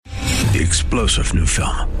The explosive new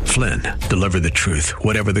film, Flynn, deliver the truth,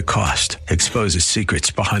 whatever the cost, exposes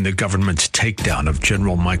secrets behind the government's takedown of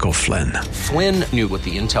General Michael Flynn. Flynn knew what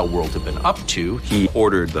the intel world had been up to. He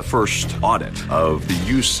ordered the first audit of the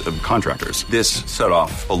use of contractors. This set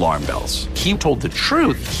off alarm bells. He told the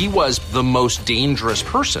truth. He was the most dangerous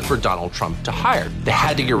person for Donald Trump to hire. They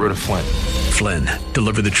had to get rid of Flynn. Flynn,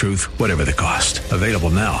 deliver the truth, whatever the cost. Available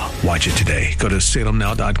now. Watch it today. Go to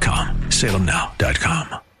salemnow.com.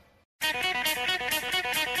 salemnow.com.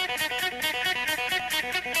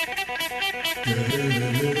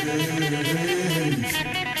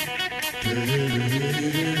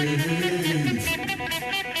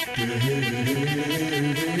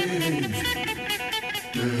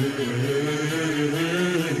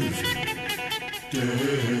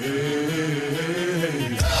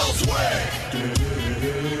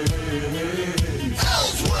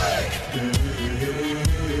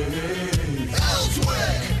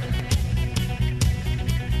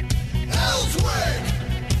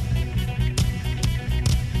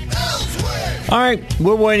 All right,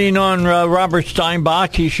 we're waiting on Robert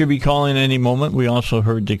Steinbach. He should be calling any moment. We also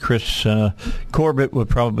heard that Chris Corbett would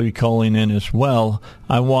probably be calling in as well.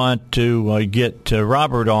 I want to get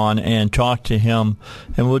Robert on and talk to him,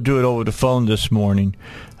 and we'll do it over the phone this morning,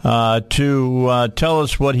 to tell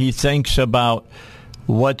us what he thinks about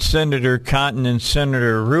what Senator Cotton and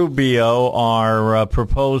Senator Rubio are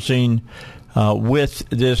proposing with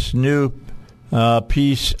this new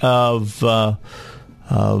piece of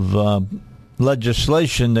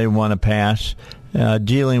legislation they want to pass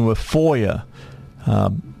dealing with FOIA.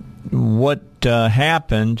 What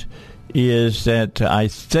happened is that I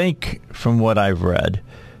think, from what I've read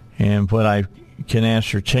and what I can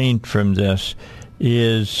ascertain from this,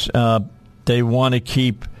 is they want to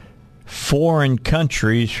keep foreign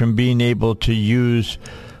countries from being able to use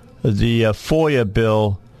the FOIA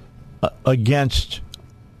bill against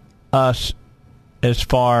us as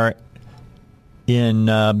far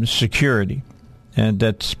in security. And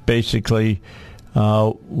that's basically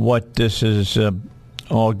what this is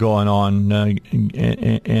all going on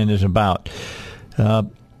and is about.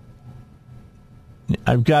 I've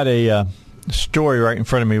got a story right in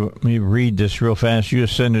front of me. Let me read this real fast.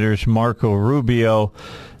 U.S. Senators Marco Rubio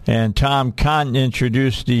and Tom Cotton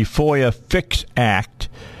introduced the FOIA Fix Act.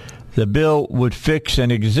 The bill would fix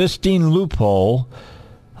an existing loophole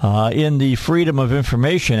in the Freedom of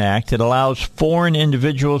Information Act that allows foreign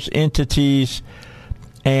individuals, entities,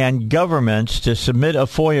 and governments to submit a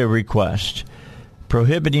FOIA request.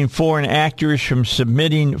 Prohibiting foreign actors from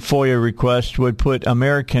submitting FOIA requests would put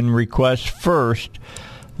American requests first,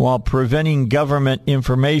 while preventing government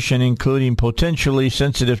information, including potentially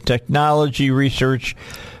sensitive technology research,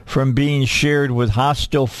 from being shared with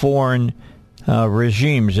hostile foreign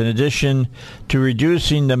regimes. In addition to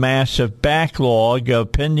reducing the massive backlog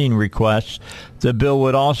of pending requests, the bill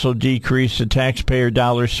would also decrease the taxpayer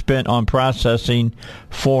dollars spent on processing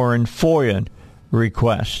foreign FOIA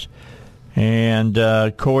requests. And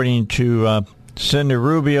according to Senator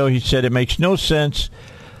Rubio, he said it makes no sense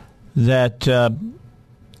that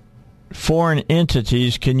foreign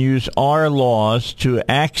entities can use our laws to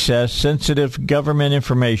access sensitive government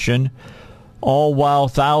information, all while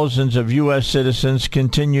thousands of U.S. citizens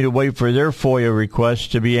continue to wait for their FOIA requests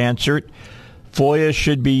to be answered. FOIA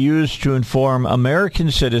should be used to inform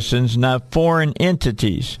American citizens, not foreign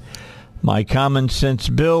entities. My common sense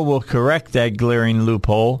bill will correct that glaring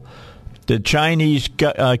loophole. The Chinese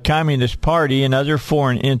Communist Party and other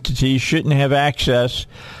foreign entities shouldn't have access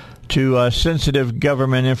to sensitive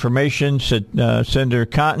government information, said Senator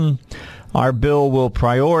Cotton. Our bill will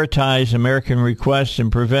prioritize American requests and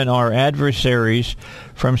prevent our adversaries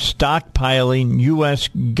from stockpiling U.S.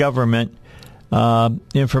 government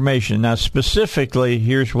information. Now, specifically,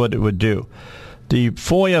 here's what it would do. The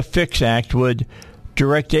FOIA Fix Act would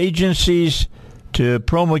direct agencies to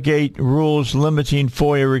promulgate rules limiting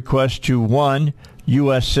FOIA requests to 1,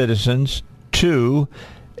 U.S. citizens, 2,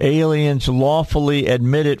 aliens lawfully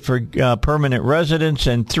admitted for permanent residence,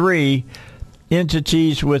 and 3,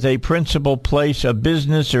 entities with a principal place of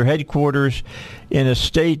business or headquarters in a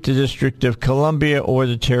state, the District of Columbia, or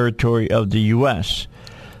the territory of the U.S.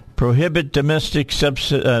 Prohibit domestic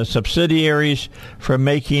subsidiaries from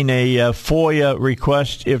making a FOIA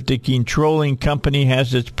request if the controlling company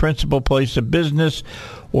has its principal place of business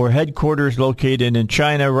or headquarters located in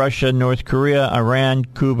China, Russia, North Korea, Iran,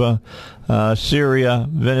 Cuba, Syria,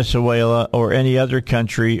 Venezuela, or any other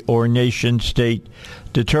country or nation state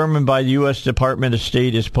determined by the U.S. Department of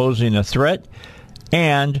State as posing a threat.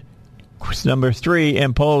 And number 3,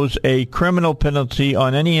 impose a criminal penalty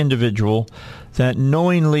on any individual that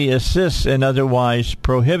knowingly assists an otherwise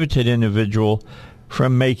prohibited individual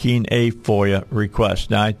from making a FOIA request.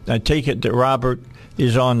 Now, I take it that Robert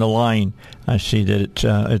is on the line. I see that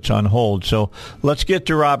it's on hold. So let's get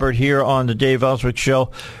to Robert here on the Dave Elswick Show.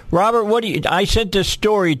 Robert, I sent this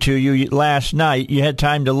story to you last night. You had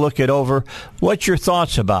time to look it over. What's your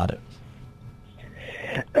thoughts about it?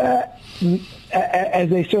 As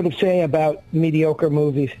they sort of say about mediocre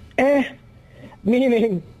movies,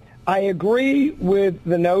 meaning I agree with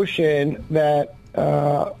the notion that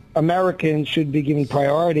Americans should be given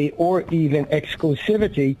priority or even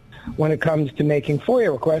exclusivity when it comes to making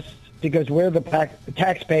FOIA requests, because we're the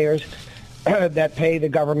taxpayers that pay the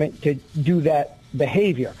government to do that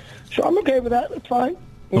behavior. So I'm okay with that. It's fine.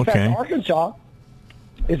 In fact, Arkansas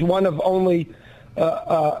is one of only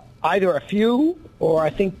either a few or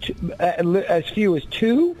I think as few as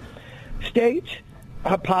 2 states,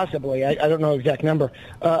 possibly, I don't know the exact number,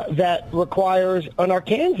 that requires an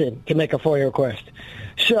Arkansan to make a FOIA request.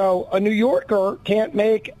 So a New Yorker can't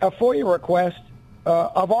make a FOIA request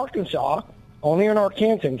of Arkansas, only an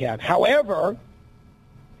Arkansan can. However,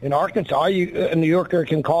 in Arkansas, a New Yorker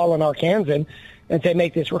can call an Arkansan and say,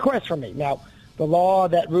 make this request for me. Now, the law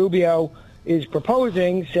that Rubio is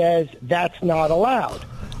proposing says that's not allowed.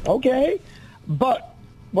 Okay, but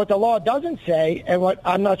what the law doesn't say, and what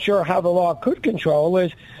I'm not sure how the law could control,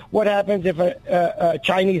 is what happens if a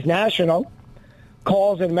Chinese national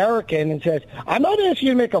calls an American and says, I'm not asking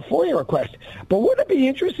you to make a FOIA request, but would it be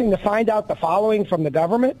interesting to find out the following from the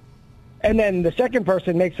government? And then the second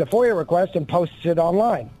person makes a FOIA request and posts it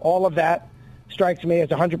online. All of that strikes me as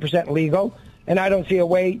 100% legal, and I don't see a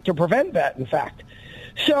way to prevent that, in fact.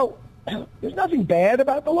 So there's nothing bad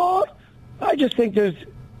about the law. I just think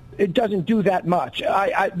it doesn't do that much.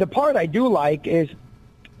 The part I do like is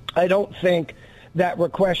I don't think that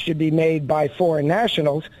request should be made by foreign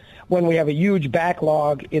nationals when we have a huge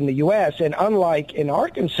backlog in the U.S. And unlike in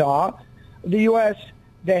Arkansas, the U.S.,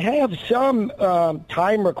 they have some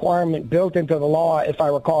time requirement built into the law, if I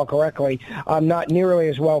recall correctly. I'm not nearly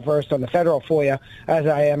as well versed on the federal FOIA as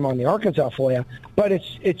I am on the Arkansas FOIA, but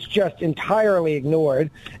it's just entirely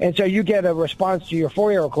ignored. And so you get a response to your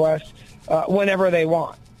FOIA request whenever they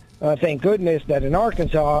want. Thank goodness that in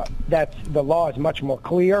Arkansas, the law is much more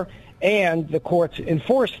clear, and the courts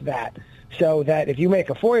enforce that, so that if you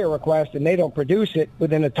make a FOIA request and they don't produce it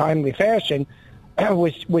within a timely fashion,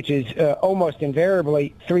 which is almost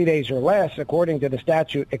invariably 3 days or less, according to the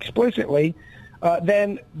statute explicitly,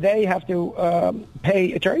 then they have to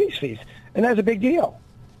pay attorney's fees, and that's a big deal.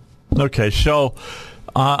 Okay, so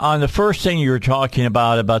on the first thing you were talking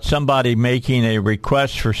about somebody making a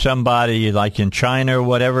request for somebody like in China or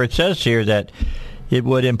whatever, it says here that it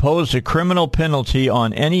would impose a criminal penalty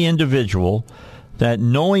on any individual that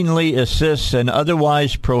knowingly assists an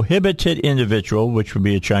otherwise prohibited individual, which would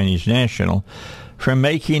be a Chinese national, from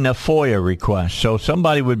making a FOIA request. So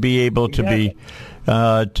somebody would be able to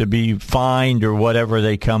be fined or whatever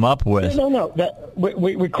they come up with. No.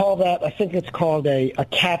 We call that, I think it's called a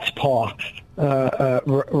cat's paw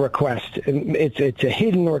request. It's a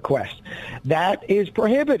hidden request. That is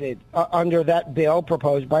prohibited under that bill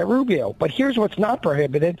proposed by Rubio. But here's what's not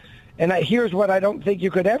prohibited, and here's what I don't think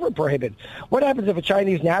you could ever prohibit. What happens if a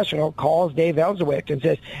Chinese national calls Dave Elswick and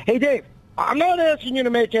says, hey, Dave, I'm not asking you to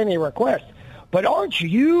make any request, but aren't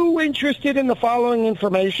you interested in the following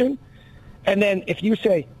information? And then if you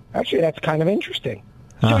say, actually, that's kind of interesting.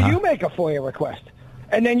 So you make a FOIA request.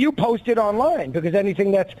 And then you post it online, because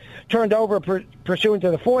anything that's turned over pursuant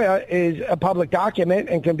to the FOIA is a public document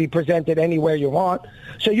and can be presented anywhere you want.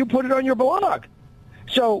 So you put it on your blog.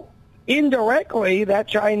 So indirectly, that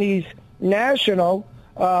Chinese national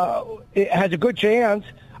has a good chance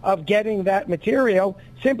of getting that material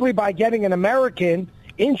simply by getting an American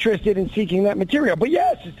interested in seeking that material. But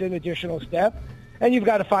yes, it's an additional step, and you've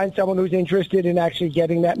got to find someone who's interested in actually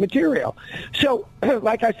getting that material. So,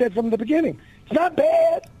 like I said from the beginning, it's not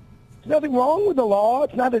bad. There's nothing wrong with the law.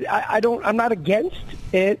 It's not. I'm not against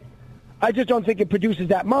it. I just don't think it produces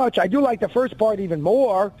that much. I do like the first part even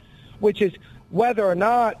more, which is whether or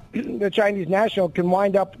not the Chinese national can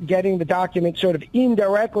wind up getting the document sort of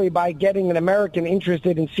indirectly by getting an American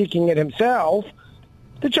interested in seeking it himself.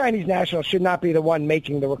 The Chinese national should not be the one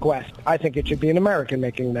making the request. I think it should be an American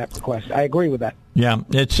making that request. I agree with that. Yeah,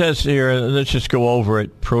 it says here, let's just go over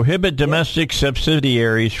it. Prohibit domestic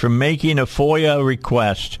subsidiaries from making a FOIA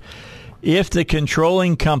request if the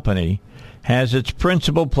controlling company has its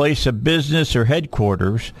principal place of business or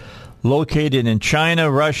headquarters located in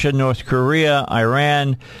China, Russia, North Korea,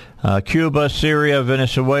 Iran, Cuba, Syria,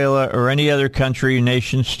 Venezuela, or any other country,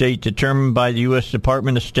 nation, state determined by the U.S.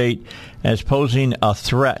 Department of State as posing a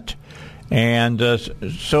threat. And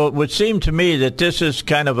so it would seem to me that this is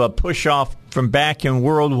kind of a push-off from back in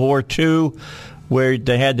World War II, where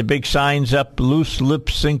they had the big signs up, loose lip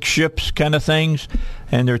sync ships kind of things,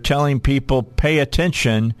 and they're telling people, pay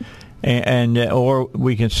attention, and or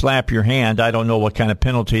we can slap your hand. I don't know what kind of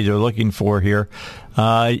penalty they're looking for here.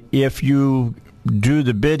 If you do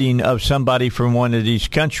the bidding of somebody from one of these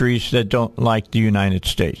countries that don't like the United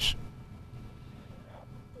States.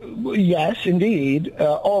 Yes, indeed.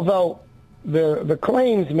 Although the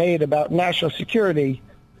claims made about national security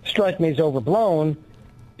strike me as overblown,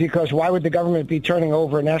 because why would the government be turning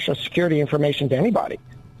over national security information to anybody?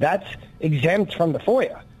 That's exempt from the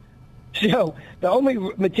FOIA. So the only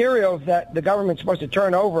materials that the government's supposed to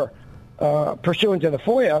turn over pursuant to the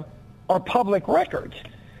FOIA are public records.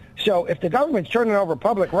 So if the government's turning over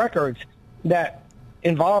public records that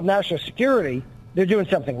involve national security, they're doing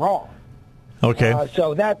something wrong. Okay.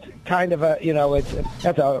 So that's kind of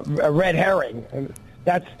that's a red herring. And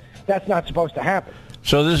that's not supposed to happen.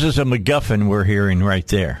 So this is a MacGuffin we're hearing right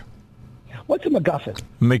there. What's a MacGuffin?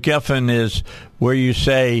 MacGuffin is where you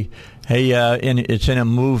say, hey, it's in a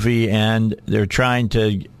movie and they're trying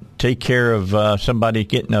to take care of somebody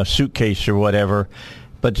getting a suitcase or whatever,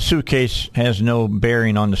 but the suitcase has no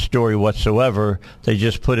bearing on the story whatsoever. They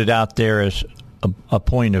just put it out there as a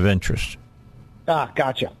point of interest. Ah,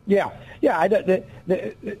 gotcha. Yeah.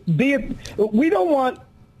 We don't want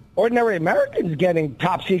ordinary Americans getting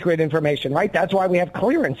top secret information, right? That's why we have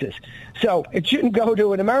clearances. So it shouldn't go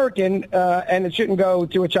to an American, and it shouldn't go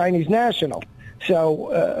to a Chinese national.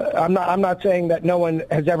 So I'm not saying that no one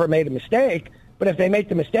has ever made a mistake, but if they make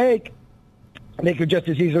the mistake, they could just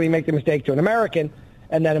as easily make the mistake to an American,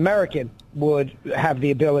 and that American would have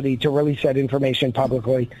the ability to release that information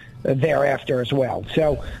publicly thereafter as well.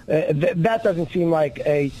 So that doesn't seem like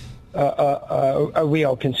a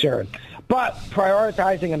real concern. But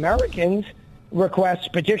prioritizing Americans' requests,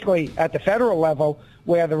 particularly at the federal level,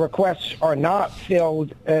 where the requests are not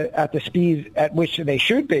filled at the speed at which they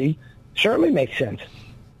should be, certainly makes sense.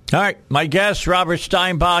 All right. My guest, Robert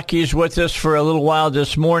Steinbach, he's with us for a little while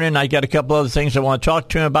this morning. I got a couple other things I want to talk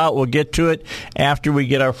to him about. We'll get to it after we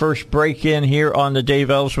get our first break in here on the Dave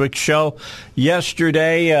Elswick Show.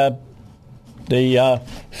 Yesterday, the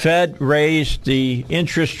Fed raised the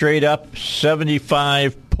interest rate up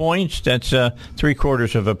 75 points. That's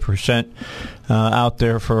 0.75% out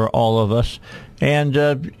there for all of us. And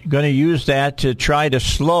going to use that to try to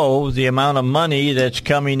slow the amount of money that's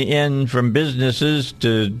coming in from businesses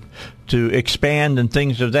to expand and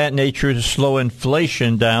things of that nature to slow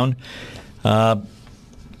inflation down.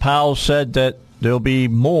 Powell said that there'll be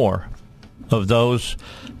more of those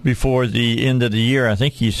before the end of the year. I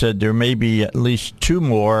think he said there may be at least two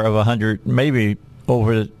more of 100, maybe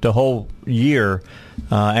over the whole year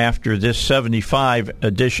after this 75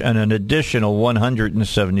 and an additional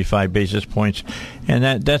 175 basis points.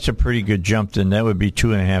 And that's a pretty good jump then. That would be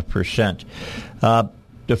 2.5%.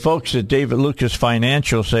 The folks at David Lucas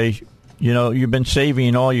Financial say, you've been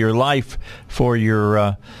saving all your life for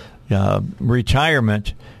your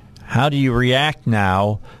retirement. How do you react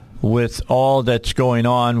now with all that's going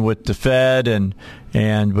on with the Fed and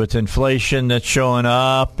with inflation that's showing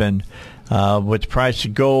up and with the price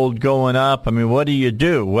of gold going up? I mean, what do you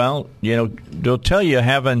do? Well, they'll tell you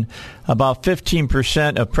having about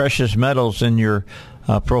 15% of precious metals in your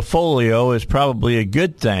portfolio is probably a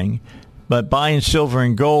good thing, but buying silver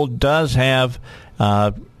and gold does have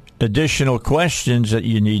additional questions that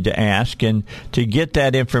you need to ask, and to get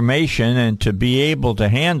that information and to be able to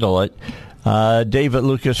handle it, David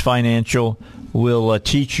Lucas Financial will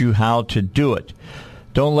teach you how to do it.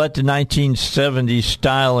 Don't let the 1970s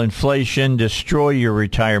style inflation destroy your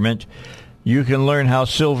retirement. You can learn how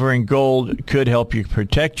silver and gold could help you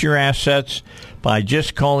protect your assets by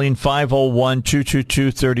just calling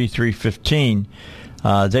 501-222-3315.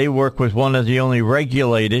 They work with one of the only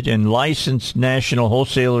regulated and licensed national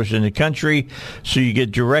wholesalers in the country, so you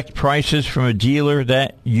get direct prices from a dealer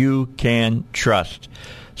that you can trust.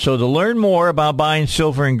 So to learn more about buying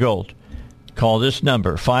silver and gold, call this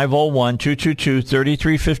number,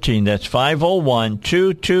 501-222-3315. That's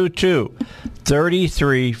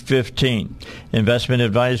 501-222-3315. Investment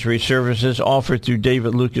advisory services offered through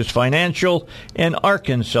David Lucas Financial, an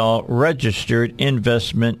Arkansas registered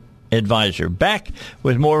investment advisor. Back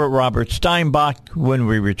with more of Robert Steinbach when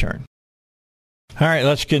we return. All right,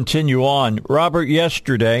 let's continue on. Robert,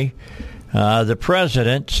 yesterday, the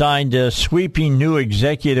president signed a sweeping new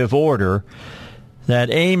executive order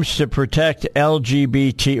that aims to protect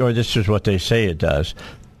LGBT, or this is what they say it does,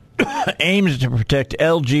 aims to protect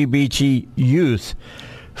LGBT youth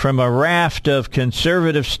from a raft of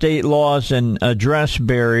conservative state laws and address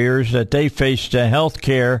barriers that they face to health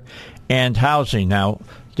care and housing. Now,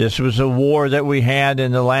 this was a war that we had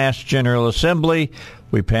in the last General Assembly.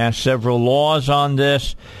 We passed several laws on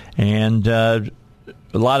this, and a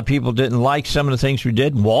lot of people didn't like some of the things we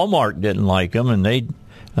did. Walmart didn't like them, and they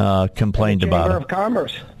complained about it. Chamber of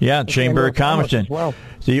Commerce. Yeah, Chamber of Commerce as well.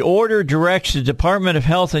 The order directs the Department of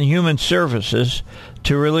Health and Human Services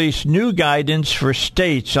to release new guidance for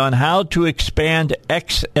states on how to expand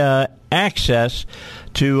access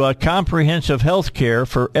to comprehensive health care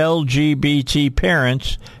for LGBT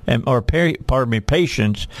parents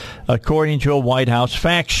patients, according to a White House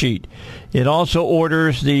fact sheet. It also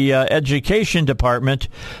orders the Education Department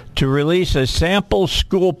to release a sample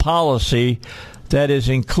school policy that is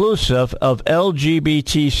inclusive of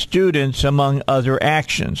LGBT students, among other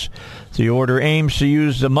actions. The order aims to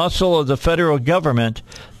use the muscle of the federal government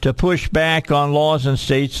to push back on laws in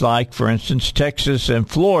states like, for instance, Texas and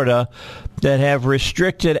Florida that have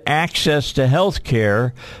restricted access to health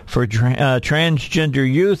care for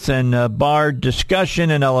transgender youth and barred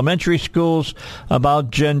discussion in elementary schools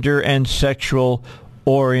about gender and sexual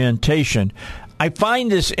orientation. I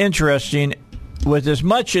find this interesting. With as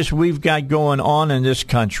much as we've got going on in this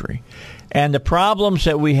country and the problems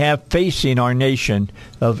that we have facing our nation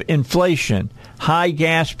of inflation, high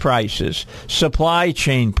gas prices, supply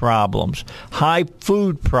chain problems, high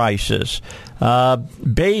food prices,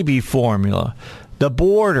 baby formula, the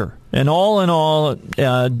border, and all in all,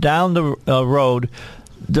 down the road,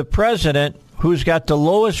 the president, who's got the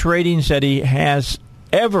lowest ratings that he has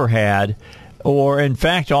ever had, or in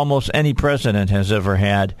fact almost any president has ever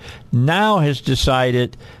had, now has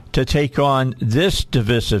decided to take on this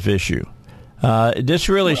divisive issue. This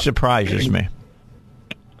really surprises me.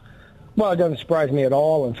 Well, it doesn't surprise me at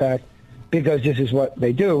all, in fact, because this is what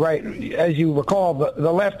they do, right? As you recall,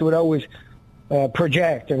 the left would always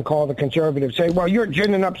project and call the conservatives, say, well, you're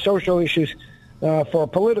ginning up social issues for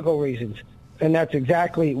political reasons. And that's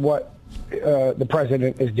exactly what the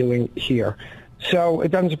president is doing here. So it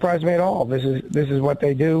doesn't surprise me at all. This is what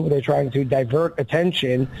they do. They're trying to divert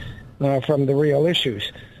attention from the real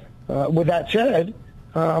issues. With that said,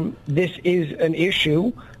 this is an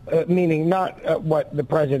issue, meaning not what the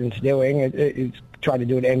president's doing. It's trying to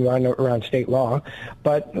do it around state law,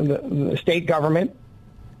 but the state government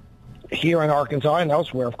here in Arkansas and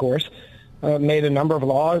elsewhere, of course, made a number of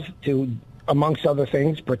laws to, amongst other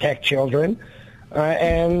things, protect children.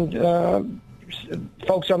 And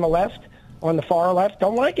folks on the left, on the far left,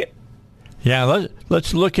 don't like it. Yeah,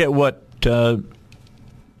 let's look at what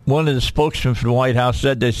one of the spokesmen for the White House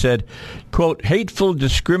said. They said, quote, hateful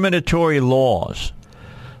discriminatory laws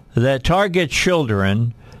that target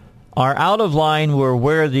children are out of line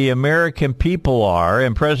where the American people are,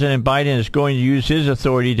 and President Biden is going to use his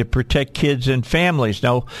authority to protect kids and families.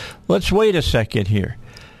 Now, let's wait a second here.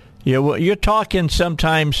 You're talking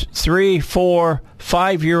sometimes 3, 4,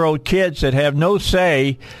 5-year-old kids that have no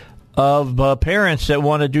say of parents that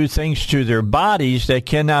want to do things to their bodies that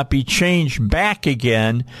cannot be changed back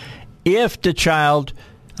again if the child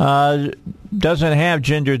doesn't have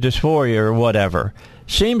gender dysphoria or whatever.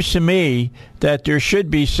 Seems to me that there should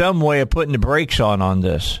be some way of putting the brakes on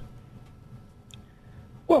this.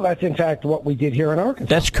 Well, that's in fact what we did here in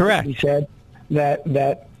Arkansas. That's correct. We said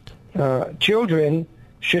that children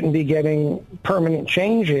shouldn't be getting permanent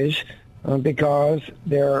changes because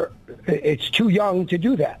it's too young to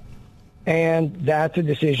do that. And that's a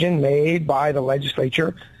decision made by the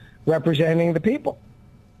legislature representing the people.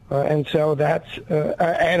 And so that's,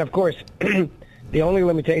 and of course, the only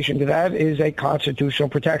limitation to that is a constitutional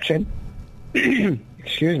protection.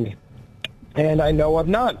 Excuse me. And I know of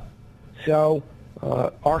none. So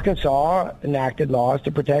Arkansas enacted laws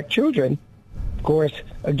to protect children. Of course,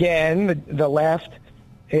 again, the left,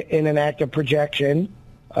 in an act of projection,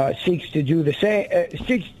 seeks to do the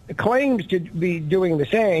same, claims to be doing the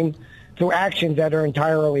same through actions that are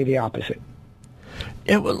entirely the opposite.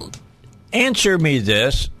 Answer me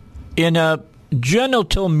this. In a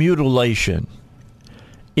genital mutilation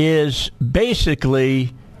is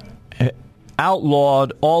basically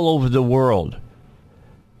outlawed all over the world.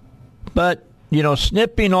 But,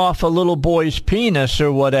 snipping off a little boy's penis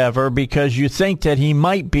or whatever because you think that he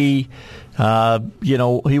might be,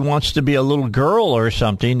 he wants to be a little girl or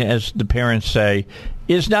something, as the parents say,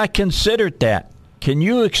 is not considered that. Can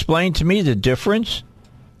you explain to me the difference?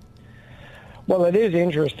 Well, it is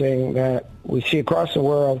interesting that we see across the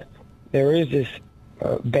world there is this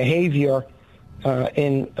behavior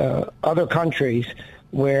in other countries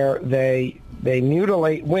where they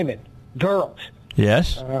mutilate women, girls.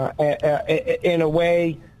 Yes. In a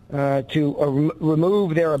way to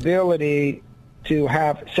remove their ability to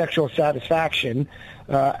have sexual satisfaction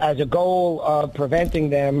as a goal of preventing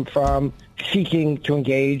them from seeking to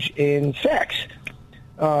engage in sex.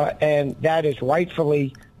 And that is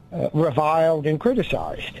rightfully reviled and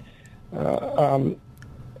criticized.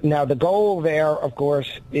 Now, the goal there, of course,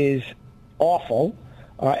 is awful,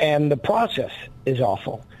 and the process is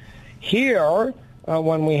awful. Here,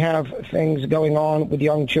 when we have things going on with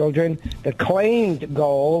young children, the claimed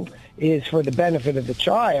goal is for the benefit of the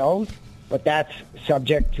child, but that's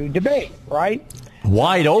subject to debate, right?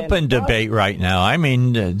 Wide open debate right now. I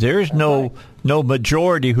mean, there's no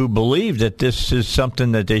majority who believe that this is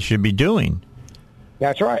something that they should be doing.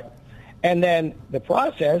 That's right. And then the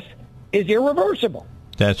process is irreversible.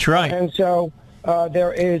 That's right. And so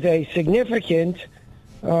there is a significant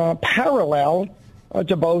parallel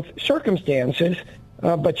to both circumstances,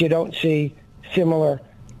 but you don't see similar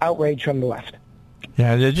outrage from the left.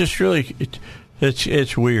 Yeah, they're just really...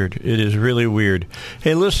 It's weird. It is really weird.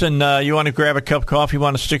 Hey, listen, you want to grab a cup of coffee? You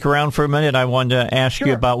want to stick around for a minute? I wanted to ask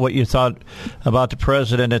you about what you thought about the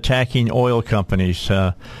president attacking oil companies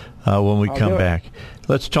when we come back.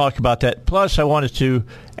 Let's talk about that. Plus, I wanted to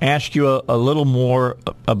ask you a little more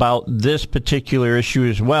about this particular issue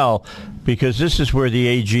as well, because this is where the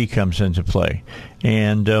AG comes into play.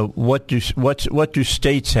 And what do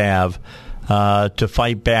states have to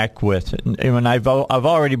fight back with? And I've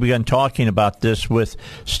already begun talking about this with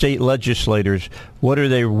state legislators. What are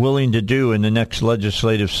they willing to do in the next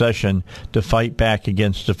legislative session to fight back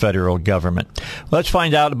against the federal government? Let's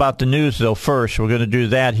find out about the news, though, first. We're going to do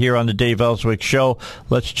that here on the Dave Elswick Show.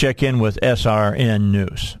 Let's check in with SRN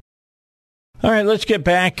News. All right, let's get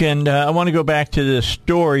back, and I want to go back to this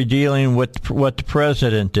story dealing with what the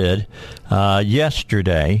president did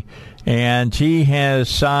yesterday. And he has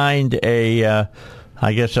signed a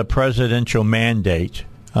presidential mandate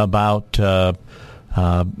about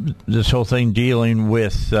this whole thing dealing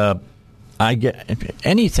with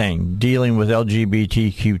anything dealing with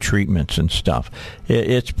LGBTQ treatments and stuff.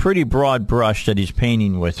 It's pretty broad brush that he's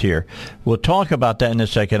painting with here. We'll talk about that in a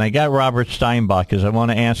second. I got Robert Steinbach because I want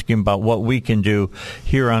to ask him about what we can do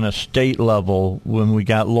here on a state level when we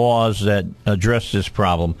got laws that address this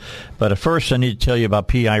problem. But first, I need to tell you about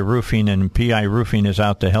PI Roofing, and PI Roofing is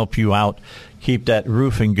out to help you out. Keep that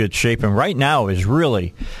roof in good shape. And right now is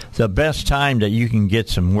really the best time that you can get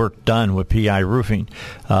some work done with PI Roofing.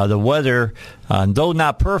 The weather, though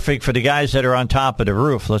not perfect for the guys that are on top of the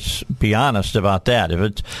roof, let's be honest about that. If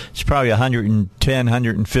it's probably 110,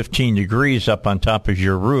 115 degrees up on top of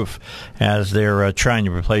your roof as they're trying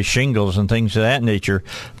to replace shingles and things of that nature.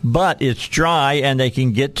 But it's dry, and they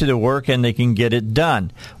can get to the work, and they can get it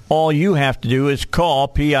done. All you have to do is call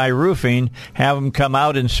PI Roofing, have them come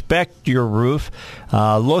out, inspect your roof,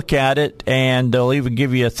 look at it, and they'll even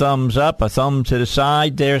give you a thumbs up, a thumb to the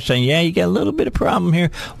side there saying, yeah, you got a little bit of problem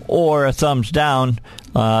here, or a thumbs down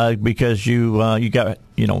because you got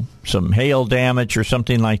some hail damage or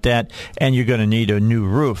something like that, and you're going to need a new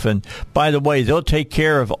roof. And by the way, they'll take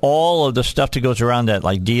care of all of the stuff that goes around that,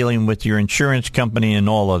 like dealing with your insurance company and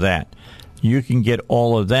all of that. You can get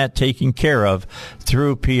all of that taken care of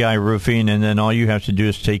through PI Roofing, and then all you have to do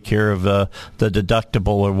is take care of the deductible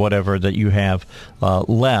or whatever that you have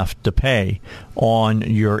left to pay on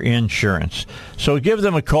your insurance. So give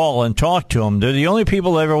them a call and talk to them. They're the only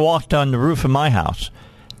people that ever walked on the roof of my house.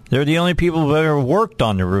 They're the only people who ever worked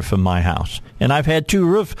on the roof of my house. And I've had two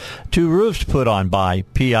roofs put on by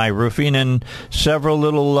PI Roofing, and several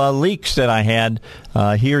little leaks that I had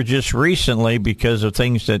here just recently because of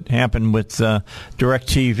things that happened with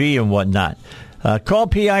DirecTV and whatnot. Call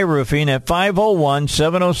PI Roofing at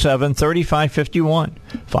 501-707-3551,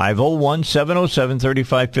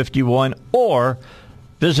 501-707-3551, or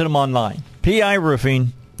visit them online,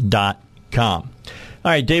 piroofing.com. All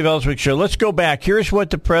right, Dave Elswick Show. Let's go back. Here's what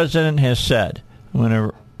the president has said. I'm going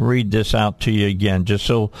to read this out to you again just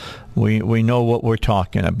so we know what we're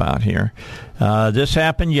talking about here. This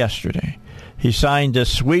happened yesterday. He signed a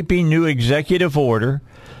sweeping new executive order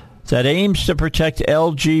that aims to protect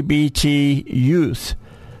LGBT youth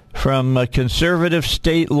from conservative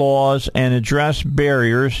state laws and address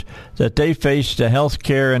barriers that they face to health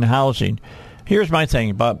care and housing. Here's my thing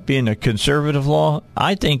about being a conservative law.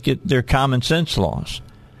 I think they're common sense laws.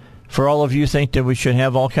 For all of you think that we should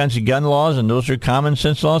have all kinds of gun laws and those are common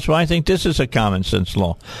sense laws, well, I think this is a common sense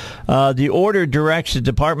law. The order directs the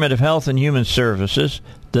Department of Health and Human Services,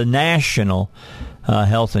 the National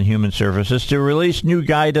Health and Human Services, to release new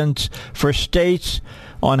guidance for states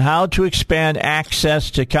on how to expand access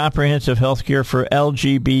to comprehensive health care for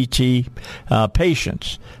LGBT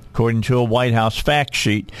patients, according to a White House fact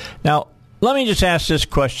sheet. Now, Let me just ask this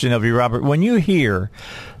question of you, Robert. When you hear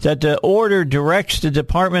that the order directs the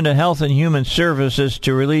Department of Health and Human Services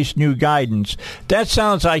to release new guidance, that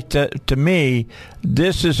sounds like, to me,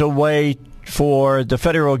 this is a way for the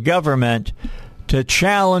federal government to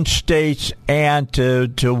challenge states and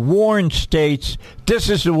to warn states, this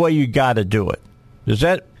is the way you got to do it. Is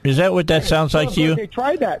that what that sounds like to you? They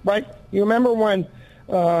tried that, right? You remember when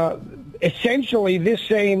essentially this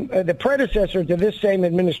same, the predecessor to this same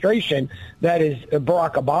administration, that is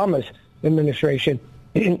Barack Obama's administration,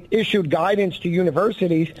 issued guidance to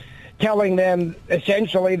universities telling them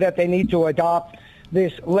essentially that they need to adopt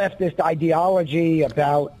this leftist ideology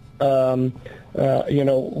about,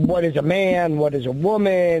 what is a man, what is a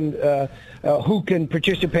woman, who can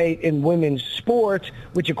participate in women's sports,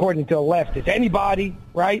 which according to the left is anybody,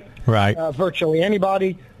 right? Right. Virtually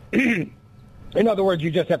anybody. In other words,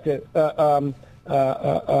 you just have to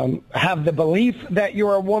have the belief that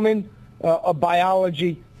you're a woman, of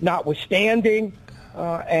biology notwithstanding,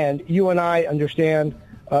 and you and I understand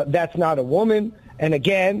that's not a woman. And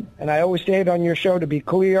again, and I always say it on your show to be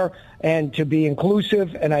clear and to be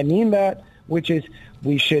inclusive, and I mean that, which is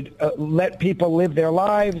we should let people live their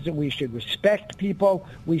lives. We should respect people.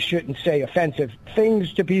 We shouldn't say offensive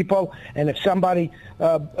things to people. And if somebody,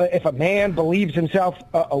 if a man believes himself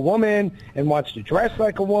a woman and wants to dress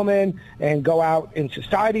like a woman and go out in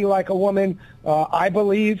society like a woman, I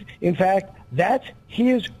believe, in fact, that's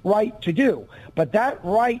his right to do. But that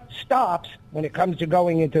right stops when it comes to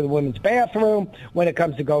going into the women's bathroom, when it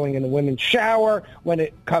comes to going in the women's shower, when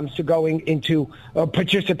it comes to going into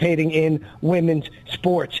participating in women's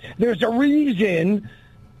sports. There's a reason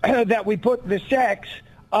that we put the sex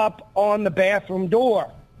up on the bathroom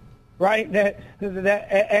door, right?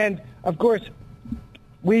 And, of course,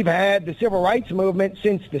 we've had the civil rights movement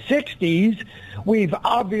since the 60s. We've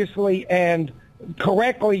obviously and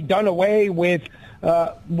correctly done away with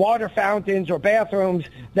water fountains or bathrooms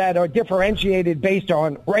that are differentiated based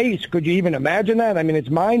on race. Could you even imagine that? I mean, it's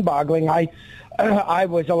mind-boggling. I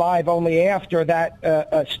was alive only after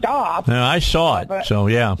that stopped. No, I saw it, so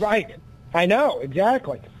yeah. Right. I know,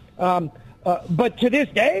 exactly. But to this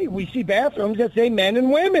day, we see bathrooms that say men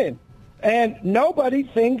and women, and nobody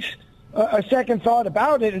thinks a second thought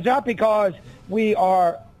about it. It's not because we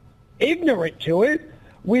are ignorant to it.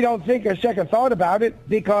 We don't think a second thought about it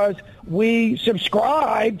because we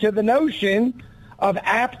subscribe to the notion of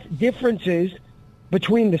apt differences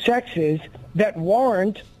between the sexes that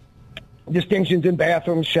warrant distinctions in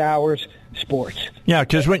bathrooms, showers, sports. Yeah,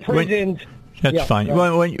 because prisons. That's fine.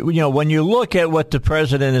 When you look at what the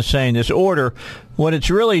president is saying, this order, what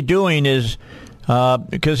it's really doing is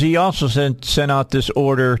because he also sent out this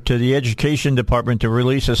order to the education department to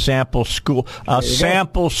release a sample school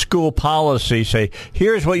policy. Say,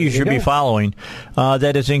 here's what you should be following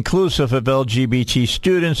that is inclusive of LGBT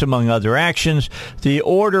students, among other actions. The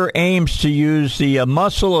order aims to use the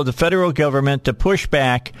muscle of the federal government to push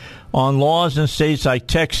back on laws in states like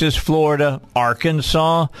Texas, Florida,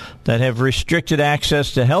 Arkansas that have restricted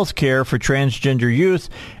access to health care for transgender youth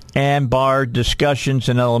and barred discussions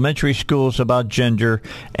in elementary schools about gender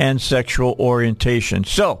and sexual orientation.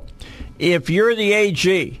 So, if you're the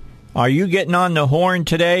AG, are you getting on the horn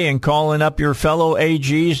today and calling up your fellow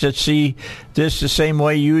AGs that see this the same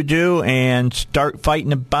way you do and start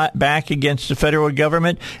fighting back against the federal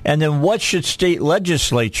government? And then what should state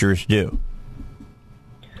legislatures do?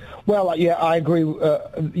 Well, yeah, I agree.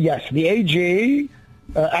 Yes, the AG,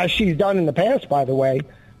 as she's done in the past, by the way,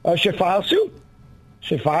 should file suit.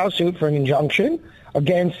 Should file suit for an injunction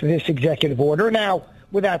against this executive order. Now,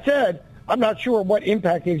 with that said, I'm not sure what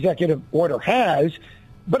impact the executive order has,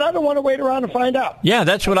 but I don't want to wait around and find out. Yeah,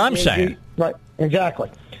 that's what I'm saying. Right, exactly.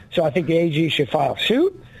 So I think the AG should file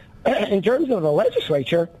suit. In terms of the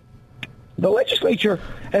legislature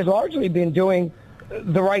has largely been doing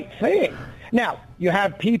the right thing. Now, you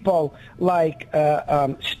have people like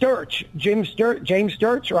Sturch, James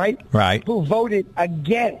Sturch, right? Right. Who voted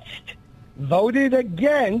against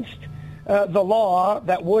the law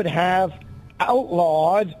that would have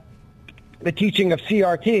outlawed the teaching of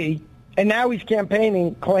CRT, and now he's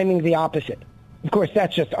campaigning claiming the opposite. Of course,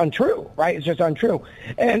 that's just untrue, right? It's just untrue.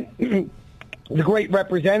 And the great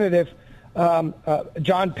representative,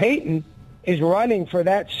 John Payton, is running for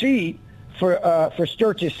that seat, for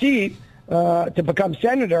Sturch's seat, to become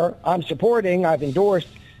senator. I'm supporting. I've endorsed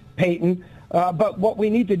Payton. But what we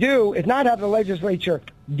need to do is not have the legislature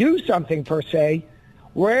do something per se.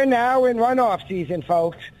 We're now in runoff season,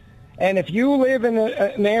 folks. And if you live in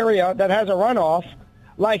an area that has a runoff,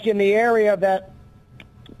 like in the area that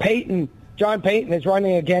John Payton is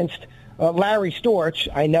running against Larry Storch.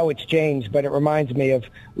 I know it's James, but it reminds me of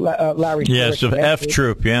Larry Storch. Yes, of F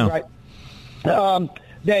Troop, yeah. Right.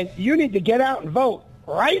 Then you need to get out and vote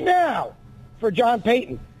right now for John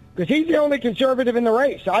Payton, because he's the only conservative in the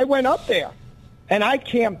race. I went up there, and I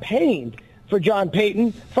campaigned for John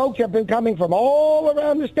Payton. Folks have been coming from all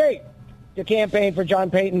around the state to campaign for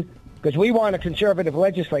John Payton because we want a conservative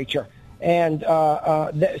legislature. And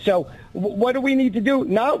so what do we need to do?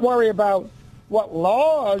 Not worry about what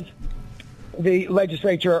laws the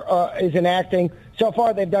legislature is enacting. So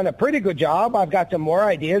far, they've done a pretty good job. I've got some more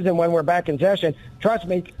ideas, and when we're back in session, trust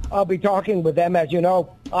me, I'll be talking with them. As you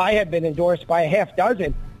know, I have been endorsed by a half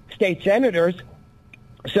dozen state senators,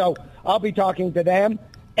 so I'll be talking to them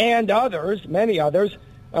and others, many others,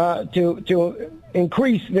 to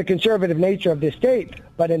increase the conservative nature of this state.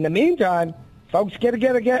 But in the meantime, folks got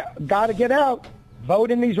to get out,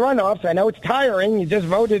 vote in these runoffs. I know it's tiring. You just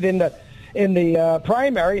voted in the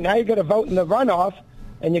primary. Now you got to vote in the runoff.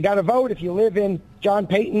 And you got to vote if you live in John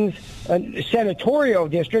Payton's senatorial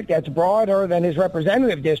district. That's broader than his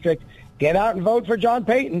representative district. Get out and vote for John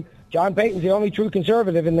Payton. John Payton's the only true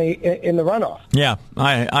conservative in the runoff. Yeah,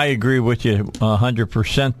 I agree with you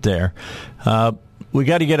 100% there. We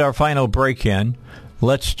got to get our final break in.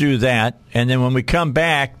 Let's do that. And then when we come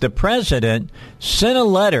back, the president sent a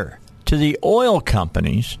letter to the oil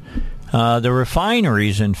companies, the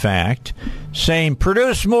refineries, in fact, saying,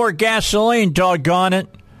 produce more gasoline, doggone it.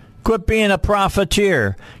 Quit being a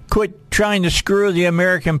profiteer. Quit trying to screw the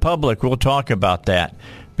American public. We'll talk about that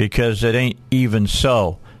because it ain't even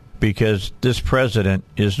so, because this president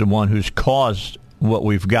is the one who's caused what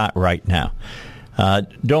we've got right now.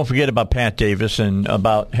 Don't forget about Pat Davis and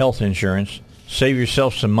about health insurance. Save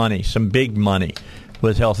yourself some money, some big money.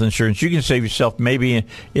 With health insurance, you can save yourself maybe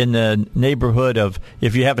in the neighborhood of,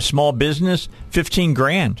 if you have a small business,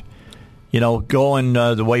 $15,000. Going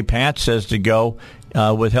the way Pat says to go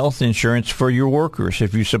with health insurance for your workers.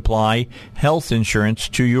 If you supply health insurance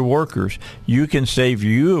to your workers, you can save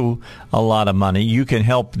you a lot of money. You can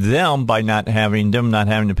help them by not having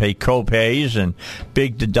to pay co-pays and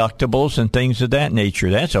big deductibles and things of that nature.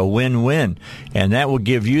 That's a win-win, and that will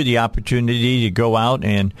give you the opportunity to go out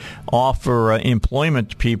and offer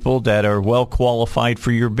employment to people that are well qualified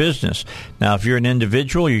for your business. Now, if you're an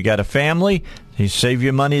individual, you got a family, they save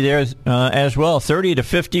you money there as well. 30 to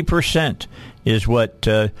 50% is what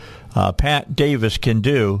Pat Davis can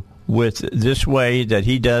do with this way that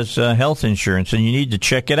he does health insurance, and you need to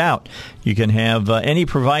check it out. You can have any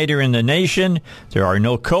provider in the nation. There are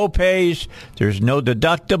no co-pays. There's no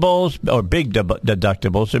deductibles or big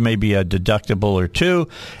deductibles. There may be a deductible or two,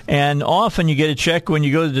 and often you get a check when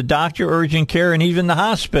you go to the doctor, urgent care, and even the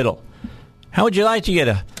hospital. How would you like to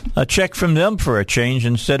get a check from them for a change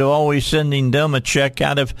instead of always sending them a check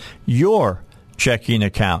out of your checking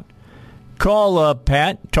account? Call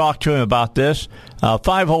Pat, talk to him about this,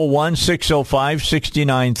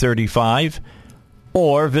 501-605-6935,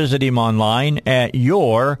 or visit him online at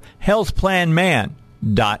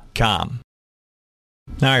yourhealthplanman.com.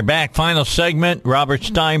 All right, back. Final segment. Robert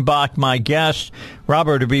Steinbach, my guest.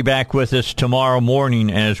 Robert will be back with us tomorrow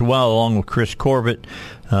morning as well, along with Chris Corbett.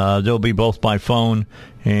 They'll be both by phone,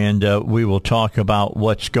 and we will talk about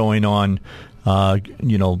what's going on,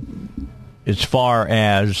 as far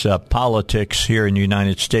as politics here in the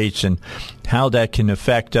United States and how that can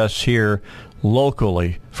affect us here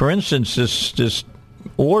locally. For instance, this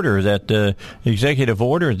order, that the executive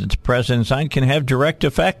order that the president signed, can have direct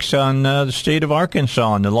effects on the state of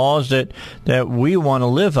Arkansas and the laws that we want to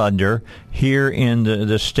live under here in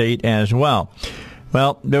the state as well.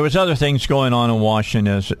 Well, there was other things going on in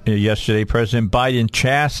Washington yesterday. President Biden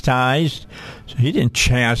chastised. He didn't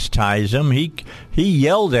chastise him. He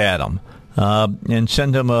yelled at him and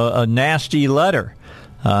sent him a nasty letter.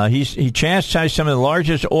 He chastised some of the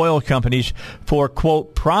largest oil companies for,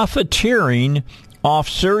 quote, profiteering off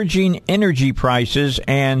surging energy prices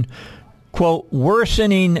and, quote,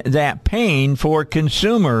 worsening that pain for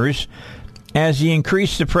consumers as he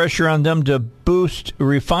increased the pressure on them to boost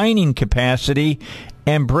refining capacity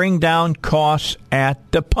and bring down costs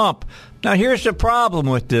at the pump. Now, here's the problem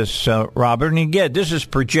with this, Robert, and again, this is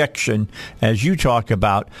projection, as you talk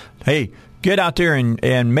about. Hey, get out there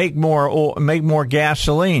and make more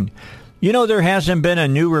gasoline. You know, there hasn't been a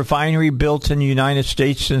new refinery built in the United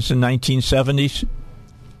States since the 1970s?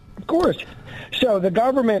 Of course. So the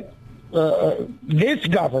government, this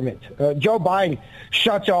government, Joe Biden,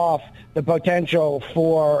 shuts off the potential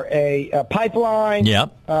for a pipeline,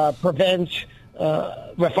 prevents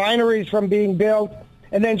refineries from being built,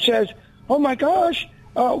 and then says, oh, my gosh,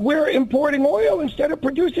 we're importing oil instead of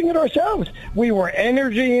producing it ourselves. We were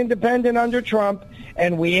energy independent under Trump,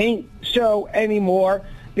 and we ain't so anymore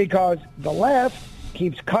because the left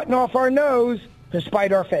keeps cutting off our nose to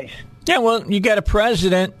spite our face. Yeah, well, you got a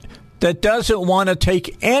president that doesn't want to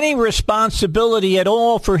take any responsibility at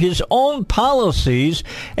all for his own policies,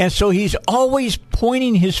 and so he's always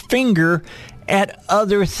pointing his finger at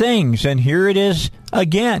other things. And here it is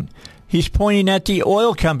again. He's pointing at the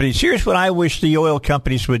oil companies. Here's what I wish the oil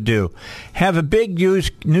companies would do. Have a big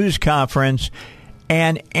news conference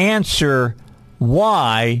and answer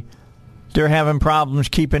why they're having problems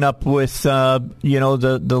keeping up with,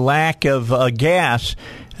 the lack of gas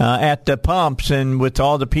at the pumps and with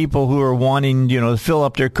all the people who are wanting, to fill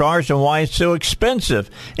up their cars, and why it's so expensive.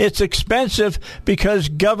 It's expensive because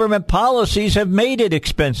government policies have made it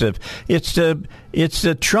expensive. It's the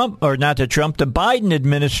Biden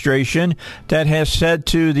administration that has said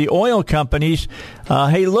to the oil companies,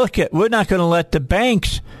 hey, we're not going to let the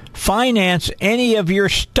banks finance any of your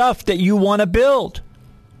stuff that you want to build.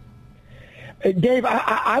 Dave,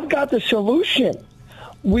 I've got the solution.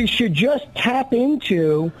 We should just tap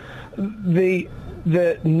into the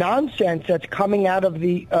nonsense that's coming out of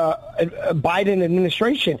the Biden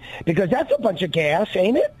administration, because that's a bunch of gas,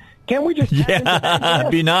 ain't it? Can't we just tap into that gas?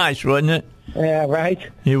 It'd be nice, wouldn't it? Yeah, right.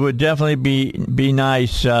 It would definitely be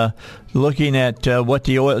nice. Looking at what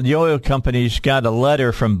the oil companies got a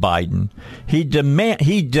letter from Biden. He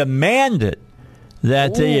demanded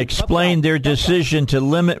that they explained their decision to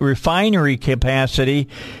limit refinery capacity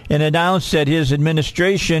and announced that his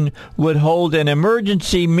administration would hold an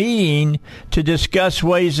emergency meeting to discuss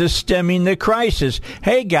ways of stemming the crisis.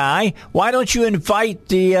 Hey, guy, why don't you invite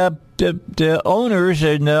the owners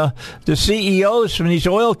and the CEOs from these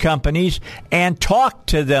oil companies and talk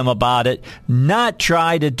to them about it, not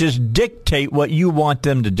try to just dictate what you want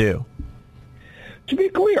them to do? To be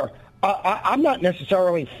clear, I'm not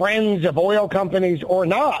necessarily friends of oil companies or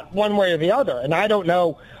not, one way or the other, and I don't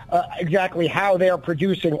know exactly how they're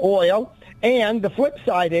producing oil. And the flip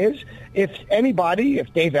side is, if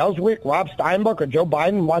Dave Elswick, Rob Steinbuch, or Joe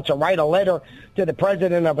Biden wants to write a letter to the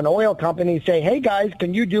president of an oil company, say, hey, guys,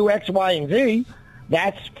 can you do X, Y, and Z?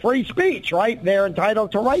 That's free speech, right? They're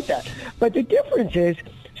entitled to write that. But the difference is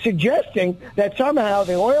suggesting that somehow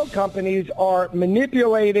the oil companies are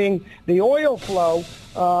manipulating the oil flow,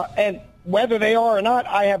 and whether they are or not,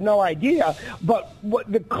 I have no idea. But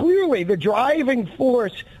clearly the driving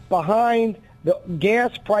force behind the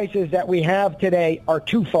gas prices that we have today are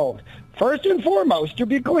twofold. First and foremost, to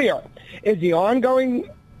be clear, is the ongoing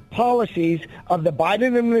policies of the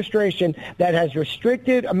Biden administration that has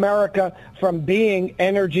restricted America from being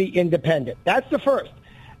energy independent. That's the first.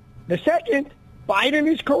 The second,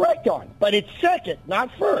 Biden is correct on, but it's second,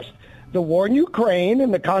 not first. The war in Ukraine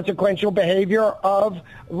and the consequential behavior of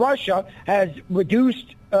Russia has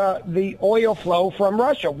reduced the oil flow from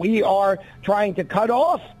Russia. We are trying to cut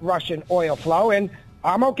off Russian oil flow, and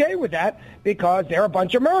I'm okay with that because they're a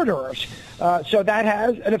bunch of murderers. So that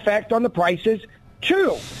has an effect on the prices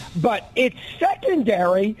too. But it's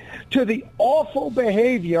secondary to the awful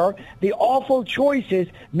behavior, the awful choices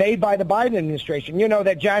made by the Biden administration. You know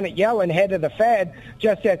that Janet Yellen, head of the Fed,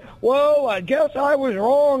 just said, well, I guess I was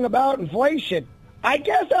wrong about inflation. I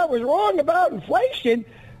guess I was wrong about inflation.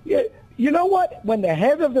 You know what? When the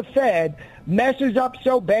head of the Fed messes up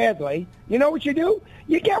so badly, you know what you do?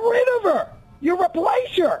 You get rid of her. You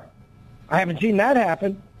replace her. I haven't seen that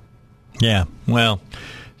happen. Yeah, well,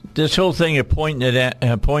 this whole thing of pointing at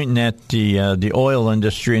the oil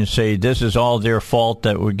industry and say this is all their fault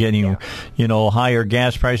that we're getting, higher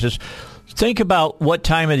gas prices. Think about what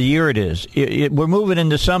time of the year it is. We're moving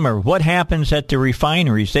into summer. What happens at the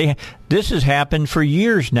refineries? This has happened for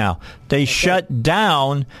years now. They shut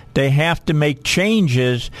down. They have to make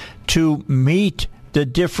changes to meet the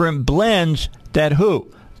different blends that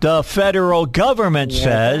the federal government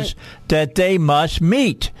says that they must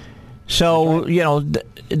meet. So,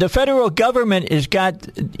 the federal government has got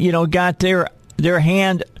their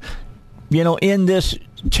hand, in this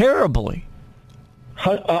terribly.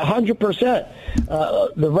 100%.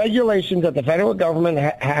 The regulations that the federal government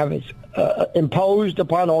have imposed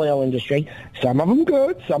upon oil industry, some of them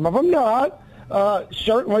good, some of them not,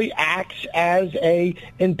 certainly acts as a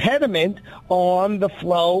impediment on the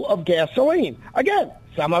flow of gasoline. Again,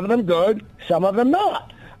 some of them good, some of them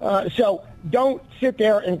not. So don't sit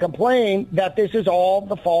there and complain that this is all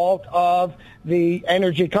the fault of the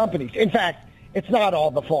energy companies. In fact, it's not all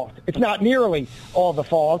the fault. It's not nearly all the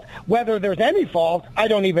fault. Whether there's any fault, I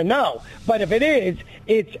don't even know. But if it is,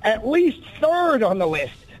 it's at least third on the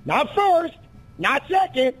list. Not first, not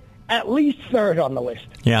second, at least third on the list.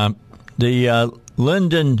 Yeah. The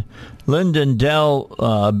Lyndon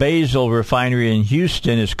Dell Basil refinery in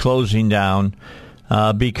Houston is closing down.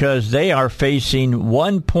 because they are facing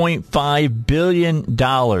 $1.5 billion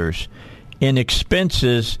in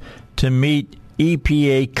expenses to meet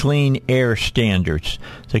EPA clean air standards.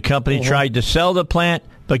 The company tried to sell the plant,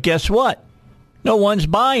 but guess what? No one's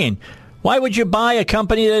buying. Why would you buy a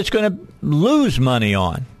company that's going to lose money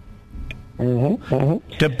on?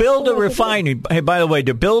 To build a refinery, hey, by the way,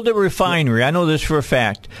 to build a refinery, I know this for a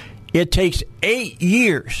fact, it takes 8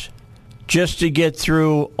 years just to get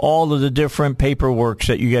through all of the different paperwork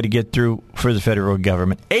that you got to get through for the federal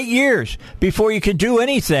government. 8 years before you can do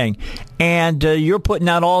anything. And you're putting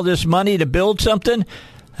out all this money to build something?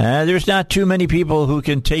 There's not too many people who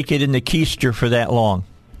can take it in the keister for that long.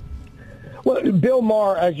 Well, Bill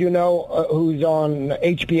Maher, as you know, who's on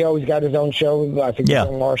HBO, he's got his own show, I think the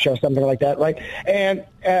Bill Maher Show, something like that, right? And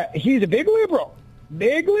he's a big liberal.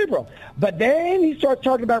 But then he starts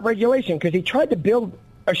talking about regulation because he tried to build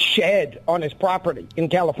a shed on his property in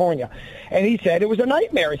California. And he said it was a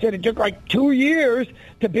nightmare. He said it took like 2 years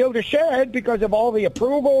to build a shed because of all the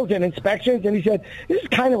approvals and inspections. And he said, this is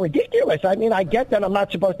kind of ridiculous. I mean, I get that I'm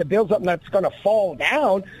not supposed to build something that's going to fall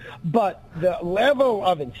down, but the level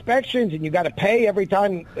of inspections, and you got to pay every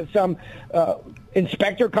time some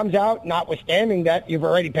inspector comes out, notwithstanding that you've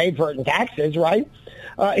already paid for it in taxes, right?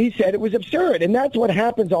 He said it was absurd, and that's what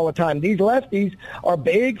happens all the time. These lefties are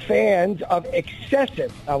big fans of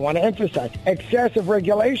excessive, I want to emphasize, excessive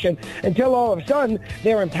regulation until all of a sudden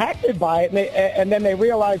they're impacted by it, and then they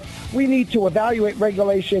realize we need to evaluate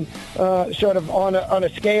regulation sort of on a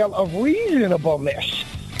scale of reasonableness.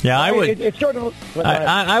 Yeah, I would. It's sort of.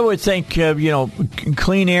 I would think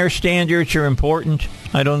clean air standards are important.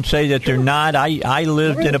 I don't say that they're not. I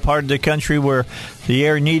lived in a part of the country where the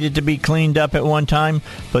air needed to be cleaned up at one time.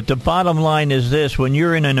 But the bottom line is this: when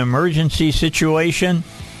you're in an emergency situation,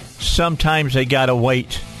 sometimes they got to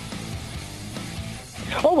wait.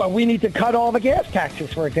 Oh, well, we need to cut all the gas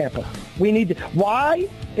taxes, for example. We need to. Why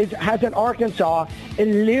hasn't Arkansas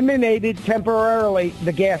eliminated temporarily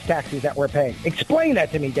the gas taxes that we're paying? Explain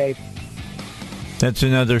that to me, Dave. That's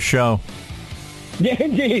another show. Yeah,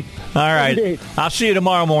 indeed. All right. Indeed. I'll see you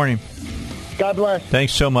tomorrow morning. God bless.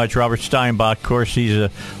 Thanks so much, Robert Steinbach. Of course, he's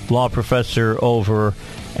a law professor over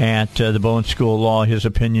at the Bowen School of Law. His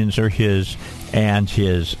opinions are his and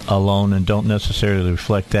his alone and don't necessarily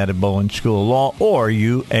reflect that at Bowen School of Law or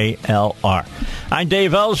UALR. I'm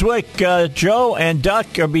Dave Elswick. Joe and Duck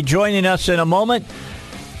will be joining us in a moment.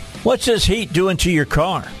 What's this heat doing to your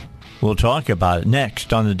car? We'll talk about it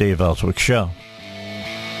next on the Dave Elswick Show.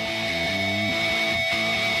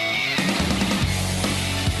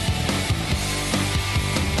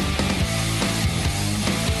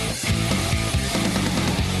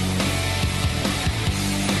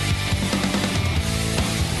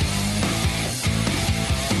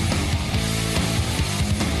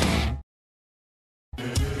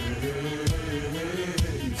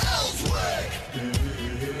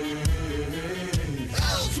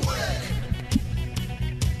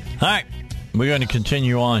 All right, we're going to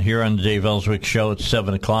continue on here on the Dave Elswick Show. It's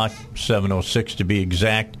 7 o'clock, 7:06 to be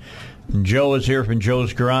exact. Joe is here from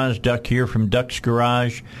Joe's Garage, Duck here from Duck's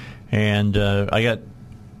Garage, and I got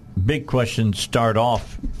big questions to start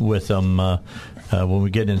off with them when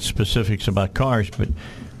we get into specifics about cars, but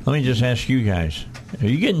let me just ask you guys, are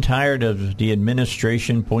you getting tired of the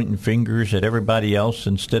administration pointing fingers at everybody else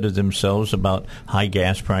instead of themselves about high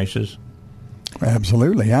gas prices?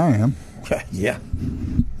 Absolutely, I am. Yeah.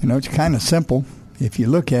 You know, it's kind of simple. If you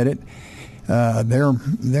look at it, their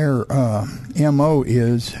MO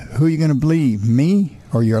is, who are you going to believe, me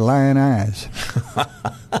or your lying eyes?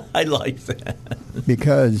 I like that.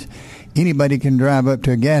 Because anybody can drive up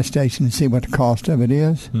to a gas station and see what the cost of it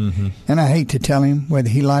is. Mm-hmm. And I hate to tell him whether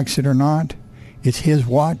he likes it or not. It's his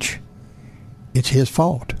watch. It's his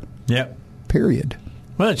fault. Yep. Period.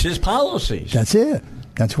 Well, it's his policies. That's it.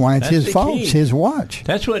 That's why it's his fault. It's his watch.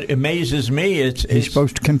 That's what amazes me. He's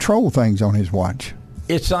supposed to control things on his watch.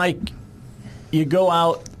 It's like you go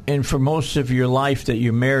out, and for most of your life that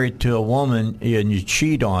you're married to a woman and you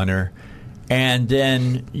cheat on her, and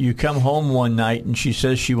then you come home one night and she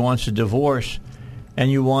says she wants a divorce,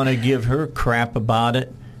 and you want to give her crap about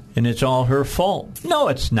it, and it's all her fault. No,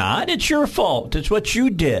 it's not. It's your fault. It's what you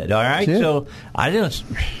did, all right? So I think it's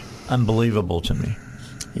unbelievable to me.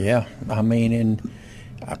 Yeah, I mean, and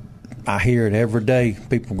I hear it every day,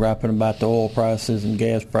 people griping about the oil prices and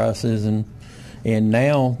gas prices, and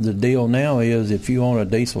now the deal now is if you own a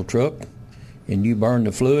diesel truck and you burn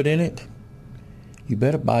the fluid in it, you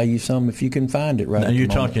better buy you some if you can find it right now. You're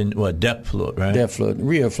talking, what, DEP fluid, right? DEP fluid,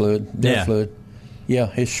 real fluid, DEP fluid.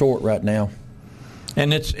 Yeah, it's short right now.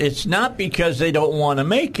 And it's not because they don't want to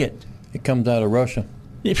make it. It comes out of Russia.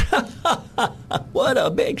 What a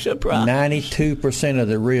big surprise. 92% of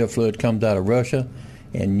the real fluid comes out of Russia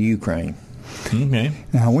and Ukraine. Okay.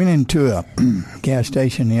 Now, I went into a gas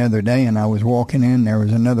station the other day, and I was walking in. There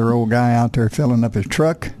was another old guy out there filling up his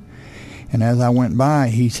truck. And as I went by,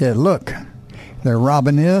 he said, look, they're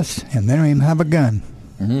robbing this, and they don't even have a gun.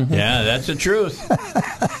 Mm-hmm. Yeah, that's the truth.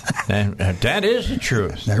 That is the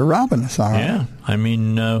truth. They're robbing us, all right. Yeah. I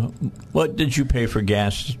mean, what did you pay for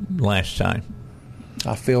gas last time?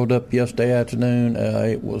 I filled up yesterday afternoon.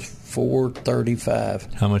 It was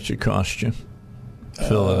 $4.35. How much it cost you?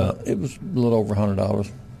 Fill it up. It was a little over $100.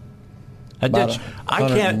 I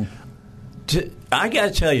got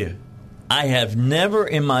to tell you, I have never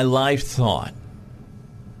in my life thought,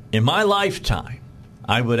 in my lifetime,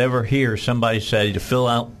 I would ever hear somebody say to fill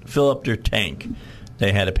up their tank,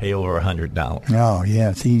 they had to pay over $100. Oh, yeah,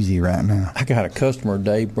 it's easy right now. I got a customer,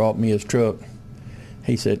 Dave, brought me his truck.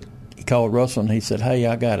 He called Russell, and he said, hey,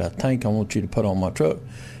 I got a tank I want you to put on my truck.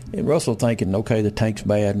 And Russell thinking, okay, the tank's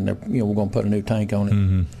bad, and we're going to put a new tank on it.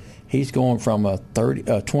 Mm-hmm. He's going from a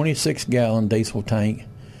 26-gallon diesel tank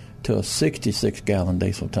to a 66-gallon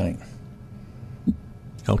diesel tank.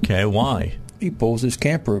 Okay, why? He pulls his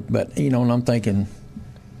camper, but, and I'm thinking,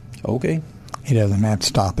 okay. He doesn't have to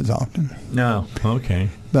stop as often. No, okay.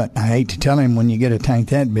 But I hate to tell him, when you get a tank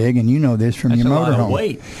that big, and you know this from your motorhome. That's a lot of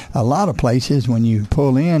weight. A lot of places, when you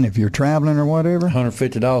pull in, if you're traveling or whatever,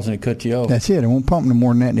 $150 and it cuts you off. That's it. It won't pump no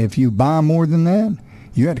more than that. And if you buy more than that,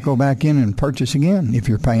 you have to go back in and purchase again if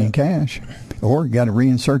you're paying cash. Or you got to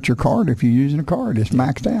reinsert your card if you're using a card. It's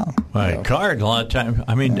maxed out. Right, card a lot of times.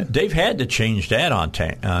 I mean, they've had to change that on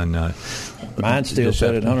mine still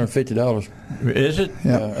set at $150. Is it?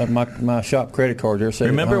 Yeah. My shop credit card there said.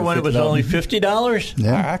 Remember when it was only $50?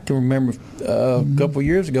 Yeah, I can remember a couple of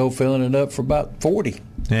years ago filling it up for about $40.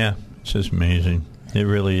 Yeah, it's just amazing. It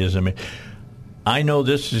really is amazing. I know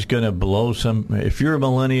this is going to blow some. If you're a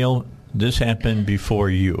millennial, this happened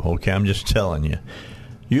before you. Okay, I'm just telling you.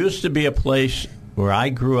 Used to be a place where I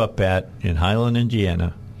grew up at in Highland,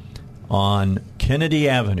 Indiana, on Kennedy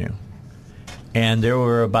Avenue, and there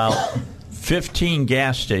were about 15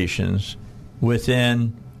 gas stations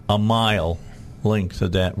within a mile length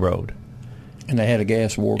of that road. And they had a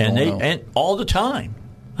gas war going on. And all the time.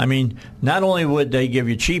 I mean, not only would they give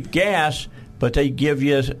you cheap gas, but they give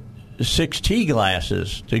you 6 tea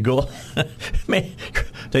glasses to go.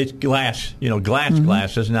 They glass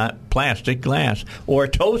glasses, not plastic glass, or a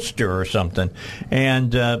toaster or something.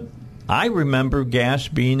 And I remember gas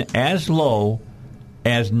being as low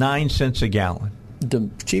as 9 cents a gallon. The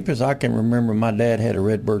cheapest I can remember, my dad had a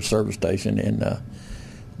Redbird service station, and the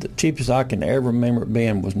cheapest I can ever remember it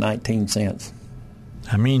being was 19 cents.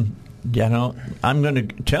 I mean, I'm going to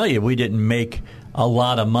tell you, we didn't make a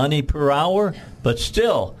lot of money per hour, but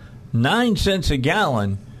still, 9 cents a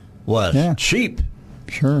gallon was cheap.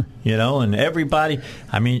 Sure. And everybody,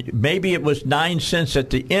 I mean, maybe it was 9 cents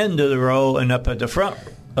at the end of the row, and up at the front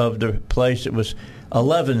of the place it was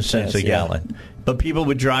 11 cents a gallon. But people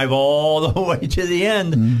would drive all the way to the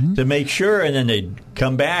end to make sure, and then they'd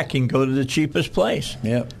come back and go to the cheapest place.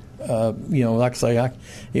 Yep. Like I say,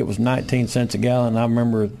 it was 19 cents a gallon. I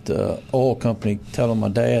remember the oil company telling my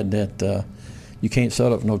dad that you can't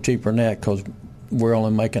sell it for no cheaper than that because we're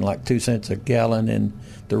only making like 2 cents a gallon, and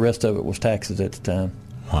the rest of it was taxes at the time.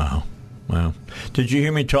 Wow. Did you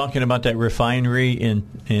hear me talking about that refinery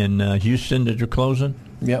in Houston that they're closing?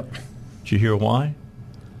 Yep. Did you hear why?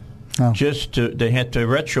 No. They had to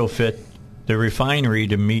retrofit the refinery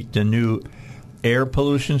to meet the new air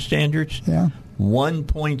pollution standards. Yeah.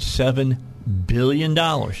 $1.7 billion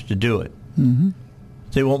to do it. Mm-hmm.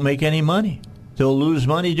 They won't make any money. They'll lose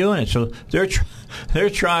money doing it. So they're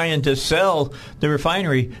trying to sell the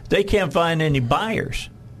refinery. They can't find any buyers.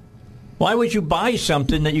 Why would you buy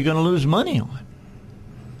something that you're going to lose money on?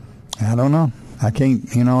 I don't know. I can't,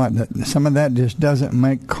 some of that just doesn't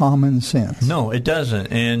make common sense. No, it doesn't.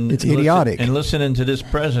 And it's idiotic. And listening to this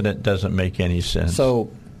president doesn't make any sense. So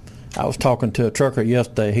I was talking to a trucker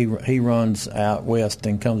yesterday. He runs out west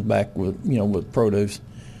and comes back with produce.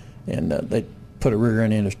 And they put a rear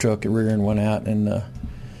end in his truck. The rear end went out. And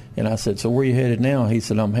I said, so where are you headed now? He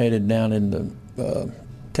said, I'm headed down into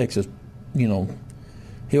Texas,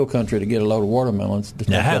 hill country to get a load of watermelons to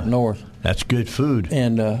take up north. That's good food.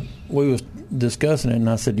 And we was discussing it, and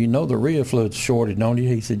I said, the real fluid's shortage, don't you?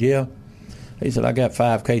 He said, yeah. He said, I got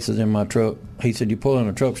 5 cases in my truck. He said, you pull in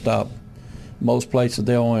a truck stop, most places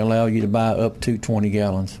they'll only allow you to buy up to 20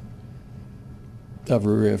 gallons of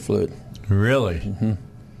real fluid. Really? Mm-hmm.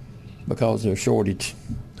 Because there's shortage.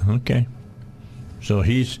 Okay. So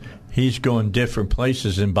he's going different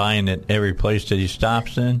places and buying at every place that he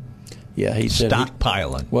stops in? Yeah, he said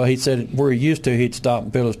stockpiling. Well, he said where he used to, he'd stop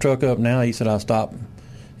and fill his truck up. Now he said I stop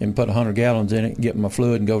and put 100 gallons in it, get my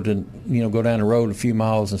fluid, and go down the road a few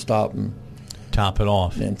miles and stop and top it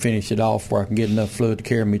off and finish it off where I can get enough fluid to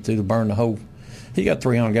carry me through the burn the whole. He got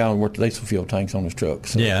 300 gallons worth of diesel fuel tanks on his truck.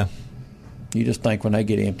 So yeah. You just think when they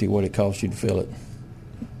get empty, what it costs you to fill it.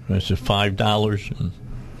 It's $5 and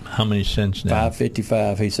how many cents now?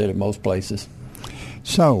 $5.55. He said at most places.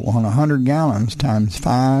 So on 100 gallons times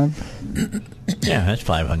 5. Yeah, that's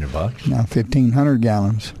 $500. Now 1,500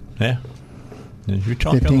 gallons. Yeah. You're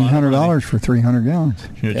talking $1,500 for 300 gallons.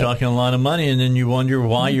 You're talking a lot of money, and then you wonder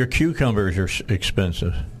why your cucumbers are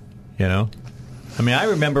expensive. You know, I mean, I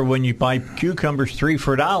remember when you buy cucumbers 3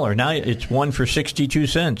 for $1. Now it's 1 for 62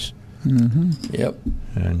 cents. Mm-hmm. Yep.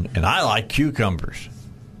 And I like cucumbers,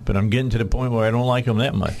 but I'm getting to the point where I don't like them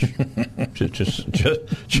that much.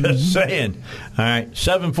 just saying. All right,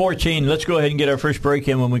 7:14. Let's go ahead and get our first break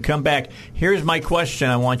in. When we come back, here's my question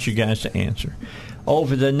I want you guys to answer.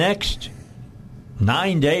 Over the next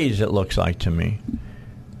 9 days, it looks like to me,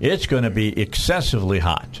 it's going to be excessively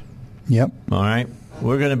hot. Yep. All right.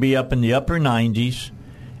 We're going to be up in the upper 90s,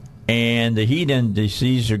 and the heat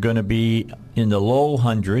indices are going to be in the low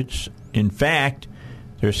hundreds. In fact,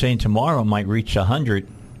 they're saying tomorrow might reach 100.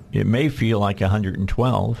 It may feel like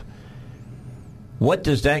 112. What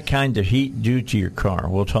does that kind of heat do to your car?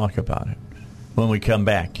 We'll talk about it when we come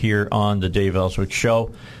back here on the Dave Elswick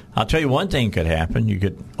Show. I'll tell you one thing could happen. You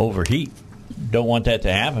could overheat. Don't want that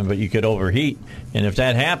to happen, but you could overheat. And if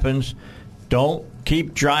that happens, don't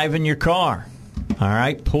keep driving your car. All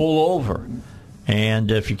right? Pull over.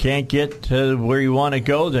 And if you can't get to where you want to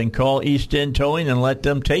go, then call East End Towing and let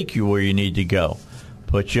them take you where you need to go.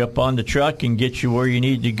 Put you up on the truck and get you where you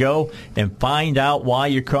need to go and find out why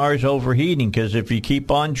your car is overheating. Because if you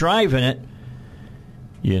keep on driving it,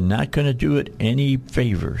 you're not going to do it any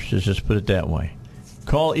favors. Let's just put it that way.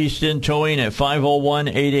 Call East End Towing at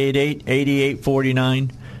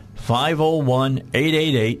 501-888-8849,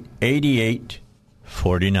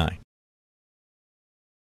 501-888-8849.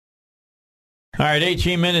 All right,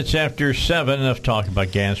 18 minutes after 7. Enough talk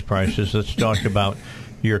about gas prices. Let's talk about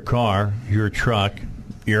your car, your truck,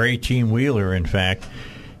 your 18-wheeler, in fact.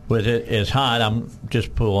 With it as hot, I'm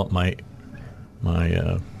just pull up my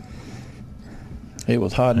it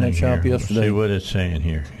was hot in that shop yesterday. Let's see what it's saying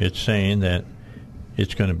here. It's saying that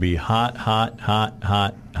it's going to be hot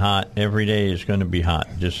every day. Is going to be hot.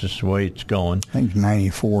 Just this way it's going. I think it's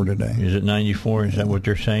 94 today. Is it 94? Is that what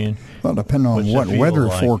they're saying? Well, depending on what weather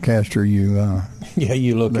forecaster you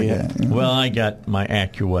you look at. You know. Well, I got my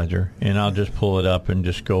AccuWeather, and I'll just pull it up and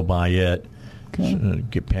just go by it. Okay. So,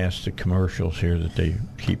 get past the commercials here that they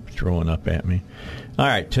keep throwing up at me. All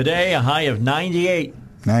right, today a high of 98.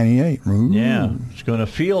 98. Ooh. Yeah, it's going to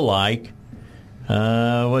feel like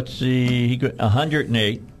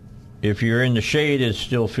 108. If you're in the shade, it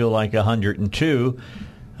still feel like 102.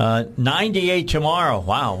 98 tomorrow.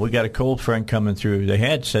 Wow, we got a cold front coming through. They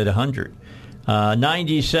had said 100.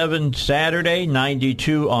 97 Saturday,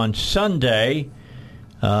 92 on Sunday.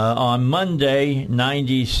 On Monday,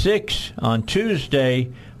 96. On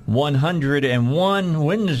Tuesday, 101.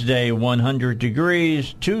 Wednesday, 100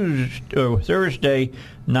 degrees. Thursday,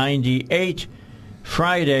 98.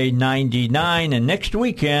 Friday, 99. And next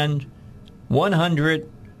weekend,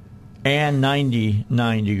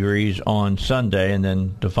 199 degrees on Sunday. And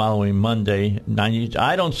then the following Monday, 90.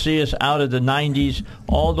 I don't see us out of the 90s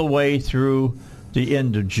all the way through the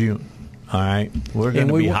end of June. All right, we're going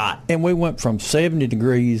to be hot. And we went from 70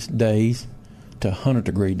 degrees days to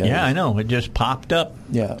 100-degree days. Yeah, I know. It just popped up.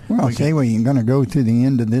 Yeah. Well, you're going to go through the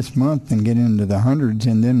end of this month and get into the hundreds,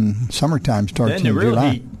 and then summertime starts in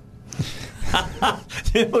July. Heat.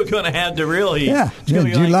 Then we're going to have the real heat. Yeah,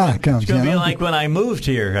 July comes. It's going to be like when I moved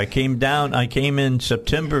here. I came in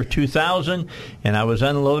September of 2000, and I was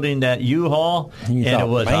unloading that U-Haul, and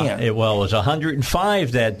it was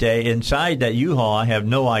 105 that day inside that U-Haul. I have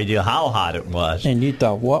no idea how hot it was. And you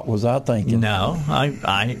thought, what was I thinking? No,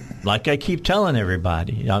 I like I keep telling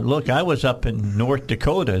everybody. Look, I was up in North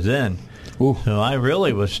Dakota then. Ooh. So I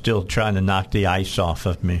really was still trying to knock the ice off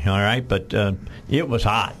of me. All right, but it was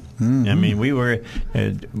hot. Mm-hmm. I mean, we were.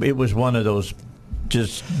 It was one of those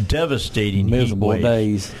just devastating, miserable heat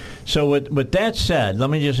waves. days. So, with that said,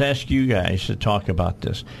 let me just ask you guys to talk about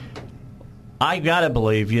this. I gotta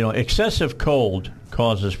believe, excessive cold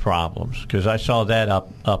causes problems because I saw that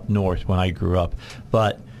up north when I grew up.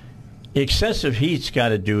 But excessive heat's got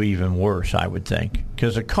to do even worse, I would think,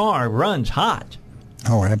 because a car runs hot.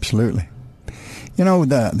 Oh, absolutely.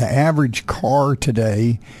 The average car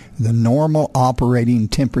today, the normal operating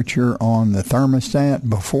temperature on the thermostat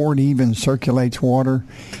before it even circulates water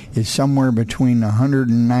is somewhere between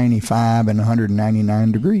 195 and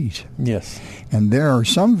 199 degrees. Yes. And there are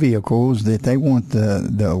some vehicles that they want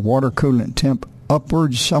the water coolant temp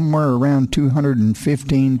upwards somewhere around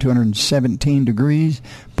 215, 217 degrees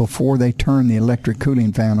before they turn the electric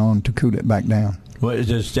cooling fan on to cool it back down. What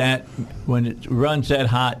does that, when it runs that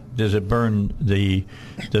hot, does it burn the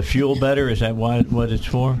fuel better? Is that what it's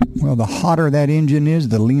for? Well, the hotter that engine is,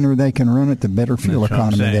 the leaner they can run it, the better fuel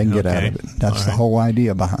economy they can get out of it. That's the whole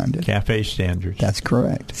idea behind it. CAFE standards. That's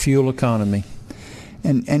correct. Fuel economy.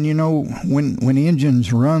 And you know, when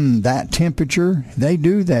engines run that temperature, they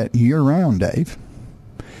do that year-round, Dave.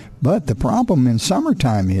 But the problem in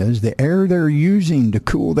summertime is the air they're using to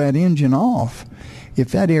cool that engine off.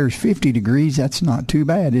 If that air is 50 degrees, that's not too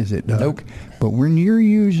bad, is it, Doug? Nope. But when you're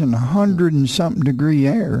using 100-and-something degree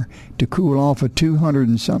air to cool off a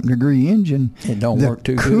 200-and-something degree engine, it don't work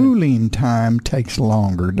too good. The cooling time takes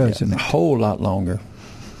longer, doesn't it? A whole lot longer.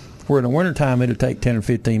 Where in the wintertime, it'll take 10 or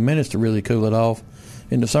 15 minutes to really cool it off.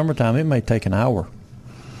 In the summertime, it may take an hour by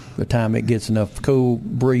the time it gets enough cool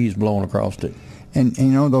breeze blowing across it. And you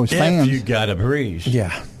know those fans. If you got a breeze.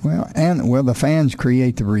 Yeah. Well, the fans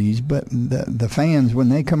create the breeze, but the fans, when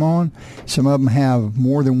they come on, some of them have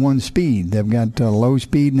more than one speed. They've got low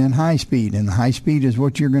speed and then high speed, and the high speed is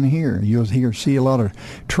what you're going to hear. You'll see a lot of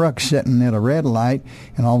trucks sitting at a red light,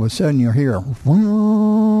 and all of a sudden you'll hear a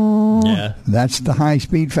yeah. That's the high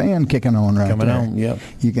speed fan kicking on right coming there. on. Yep.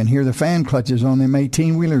 You can hear the fan clutches on them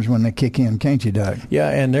 18-wheelers when they kick in, can't you, Doug? Yeah,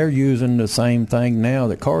 and they're using the same thing now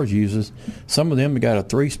that cars uses. Some of them have got a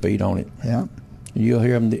 3-speed on it. Yeah. You'll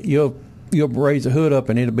hear them. You'll raise the hood up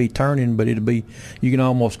and it'll be turning, but it'll be, you can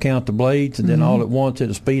almost count the blades, and then all at once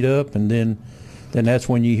it'll speed up, and then that's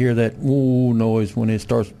when you hear that woo noise when it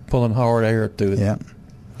starts pulling hard air through it. Yeah.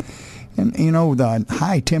 And you know the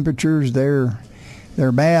high temperatures, they're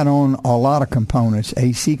bad on a lot of components: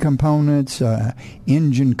 AC components,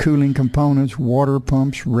 engine cooling components, water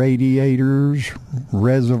pumps, radiators,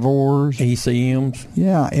 reservoirs, ECMs.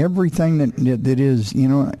 Yeah, everything that is, you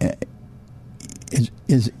know,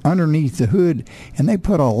 is underneath the hood, and they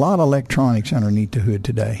put a lot of electronics underneath the hood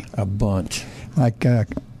today. A bunch. Like,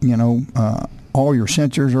 all your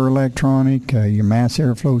sensors are electronic, your mass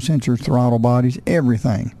airflow sensors, throttle bodies,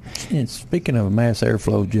 everything. And speaking of mass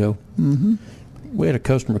airflow, Joe, we had a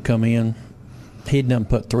customer come in. He'd done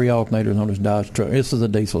put 3 alternators on his Dodge truck. This is a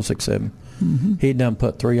diesel 6.7. He'd done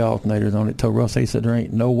put 3 alternators on it. Told Russ, he said, there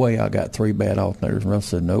ain't no way I got 3 bad alternators. And Russ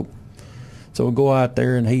said, nope. So we go out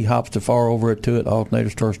there, and he hops too far over it to it. The alternator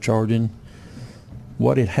starts charging.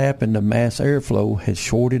 What had happened, the mass airflow has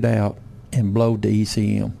shorted out and blowed the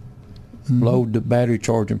ECM. Blowed the battery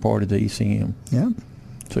charging part of the ECM. Yeah.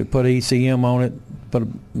 So he put ECM on it, put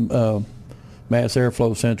a mass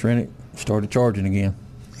airflow sensor in it, started charging again.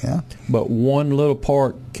 Yeah. But one little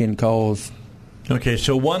part can cause... Okay,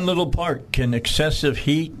 so one little part, can excessive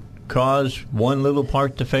heat cause one little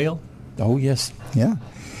part to fail? Oh, yes. Yeah.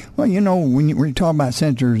 Well, you know, when you talk about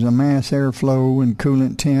sensors, the mass airflow and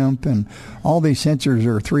coolant temp, and all these sensors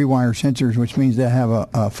are 3-wire sensors, which means they have a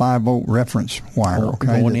 5-volt reference wire. Okay,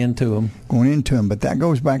 going into them. But that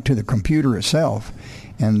goes back to the computer itself.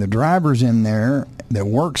 And the drivers in there that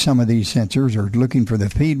work some of these sensors are looking for the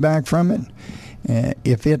feedback from it.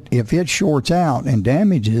 If it shorts out and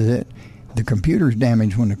damages it, the computer's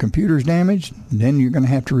damaged. When the computer's damaged, then you're going to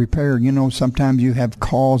have to repair. You know, sometimes you have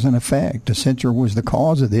cause and effect. The sensor was the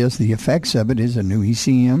cause of this. The effects of it is a new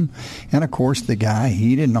ECM. And, of course, the guy,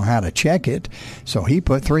 he didn't know how to check it, so he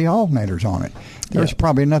put 3 alternators on it. There's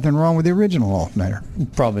probably nothing wrong with the original alternator.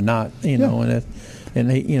 Probably not, you know. And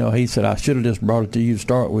he said, I should have just brought it to you to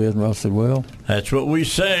start with. And I said, well, that's what we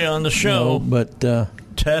say on the show. But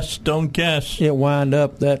test, don't guess. It wind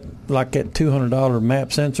up that $200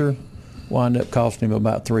 map sensor wind up costing him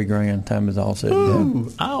about $3,000. Time is all said and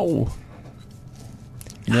done. Ow!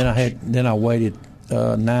 Then I waited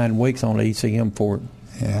 9 weeks on the ECM for it.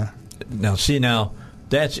 Yeah. Now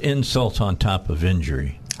that's insult on top of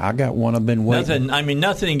injury. I got one. I've been waiting.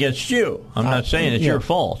 Nothing against you. I'm not saying it's your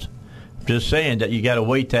fault. I'm just saying that you got to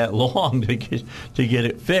wait that long to get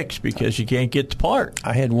it fixed because you can't get the part.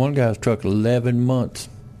 I had one guy's truck 11 months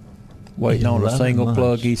waiting on a single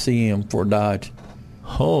plug ECM for Dodge.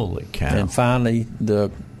 Holy cow. And finally,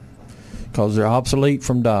 because they're obsolete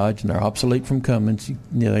from Dodge and they're obsolete from Cummins,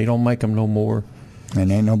 they don't make them no more.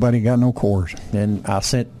 And ain't nobody got no cores. And I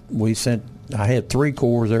had 3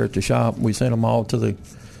 cores there at the shop. We sent them all to the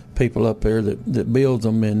people up there that builds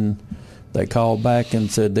them, and they called back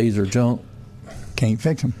and said these are junk. Can't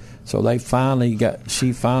fix them. So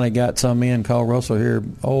she finally got some in, called Russell here.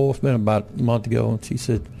 It's been about a month ago, and she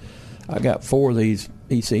said, I got 4 of these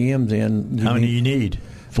ECMs in. How many you need?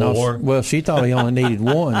 4? Well, she thought he only needed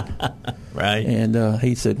one. Right. And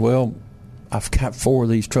he said, well, I've got 4 of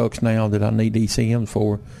these trucks now that I need ECMs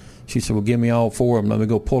for. She said, well, give me all 4 of them. Let me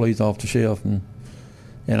go pull these off the shelf. And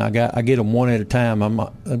I get them one at a time.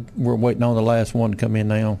 We're waiting on the last one to come in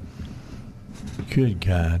now. Good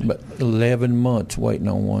God. But 11 months waiting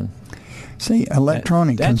on one. See,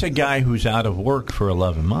 electronic... That's a guy who's out of work for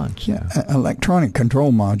 11 months. Yeah, electronic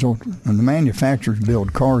control module. And the manufacturers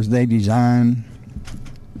build cars they design.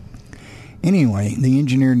 Anyway, the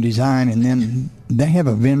engineer and design, and then they have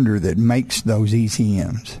a vendor that makes those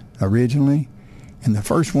ECMs originally. And the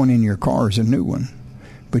first one in your car is a new one.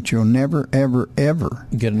 But you'll never, ever, ever...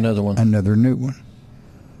 get another one. Another new one.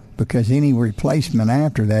 Because any replacement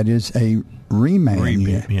after that is a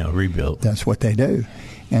rebuilt. That's what they do.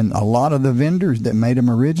 And a lot of the vendors that made them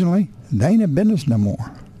originally, they ain't in business no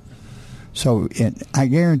more. So I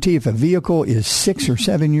guarantee if a vehicle is 6 or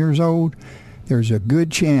 7 years old, there's a good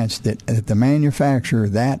chance that the manufacturer,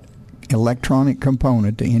 that electronic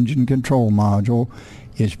component, the engine control module,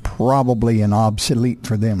 is probably an obsolete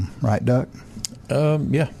for them. Right, Duck?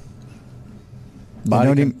 Yeah.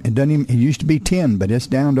 It used to be 10, but it's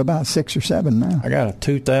down to about 6 or 7 now. I got a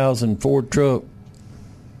 2000 Ford truck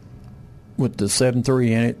with the 7.3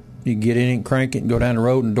 in it. You can get in it, crank it, and go down the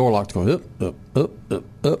road, and the door locks go up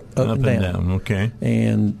and down. Okay.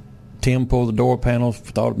 And Tim pulled the door panels,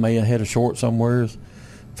 thought it may have had a short somewhere.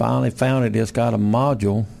 Finally found it. It's got a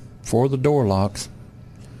module for the door locks.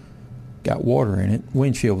 Got water in it.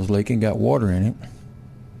 Windshield was leaking, got water in it.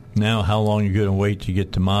 Now, how long are you going to wait to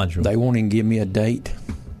get the module? They won't even give me a date.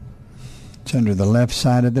 It's under the left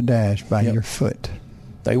side of the dash by your foot.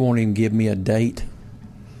 They won't even give me a date.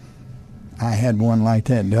 I had one like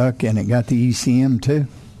that, Duck, and it got the ECM, too.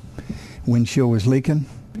 Windshield was leaking.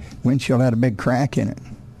 Windshield had a big crack in it.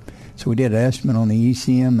 So we did an estimate on the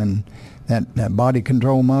ECM and that body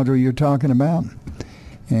control module you're talking about.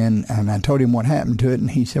 And I told him what happened to it,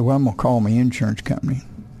 and he said, well, I'm going to call my insurance company.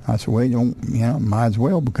 I said, well, might as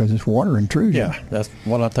well because it's water intrusion. Yeah, that's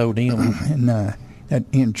what I told him. And that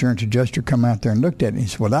insurance adjuster come out there and looked at it, and he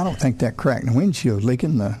said, well, I don't think that crack in the windshield's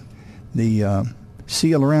leaking. The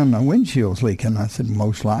seal around the windshield's leaking. I said,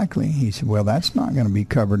 most likely. He said, well, that's not going to be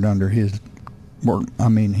covered under his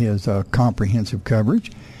comprehensive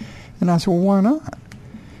coverage. And I said, well, why not?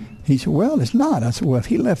 He said, well, it's not. I said, well, if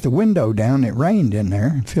he left the window down, it rained in there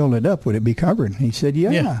and filled it up, would it be covered? And he said,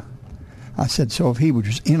 yeah. I said, so if he was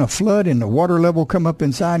just in a flood and the water level come up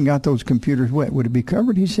inside and got those computers wet, would it be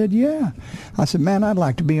covered? He said, yeah. I said, man, I'd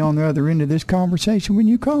like to be on the other end of this conversation when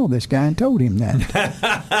you called this guy and told him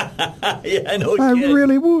that. Yeah, no I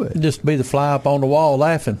really would. Just be the fly up on the wall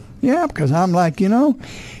laughing. Yeah, because I'm like,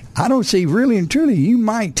 I don't see really and truly, you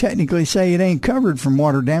might technically say it ain't covered from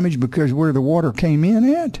water damage because where the water came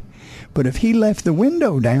in at. But if he left the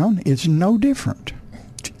window down, it's no different.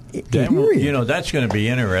 That's going to be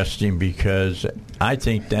interesting because I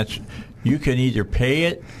think you can either pay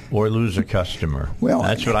it or lose a customer. Well,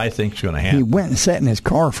 that's what I think is going to happen. He went and sat in his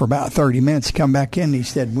car for about 30 minutes, come back in, and he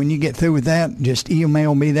said, when you get through with that, just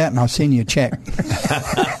email me that and I'll send you a check.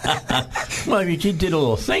 Well, he did a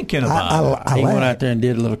little thinking about it. He went out there and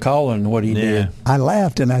did a little calling, what he did. I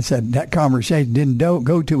laughed and I said, that conversation didn't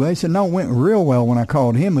go to. I said, no, it went real well when I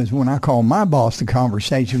called him. Is when I called my boss, the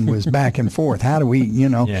conversation was back and forth. How do we,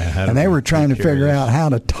 and they were trying to figure out how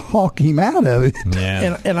to talk him out of it.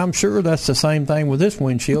 Yeah. And I'm sure that's the same thing with this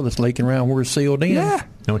windshield that's leaking around where it's sealed in. Yeah.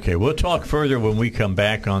 Okay, we'll talk further when we come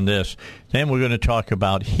back on this. Then we're going to talk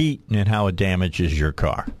about heat and how it damages your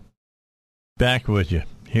car. Back with you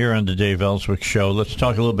here on the Dave Elswick Show. Let's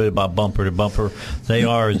talk a little bit about Bumper to Bumper. They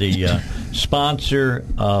are the sponsor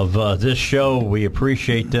of this show. We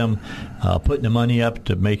appreciate them putting the money up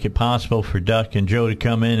to make it possible for Duck and Joe to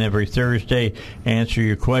come in every Thursday, answer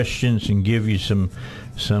your questions, and give you some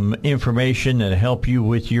information that'll help you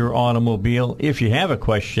with your automobile. If you have a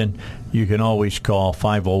question, you can always call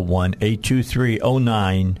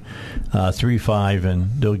 501-823-0935,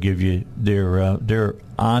 and they'll give you their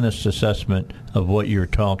honest assessment of what you're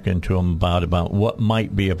talking to them about what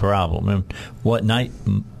might be a problem and what might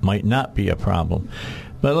not be a problem.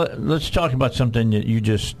 But let's talk about something that you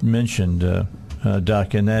just mentioned,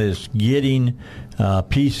 Duck, and that is getting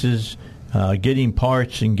pieces, getting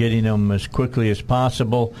parts, and getting them as quickly as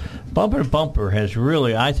possible. Bumper to Bumper has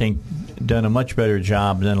really, I think, done a much better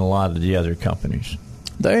job than a lot of the other companies.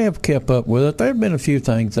 They have kept up with it. There have been a few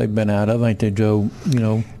things they've been out of, ain't they, Joe?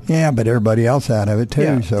 Yeah, but everybody else out of it,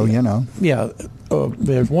 too, Yeah,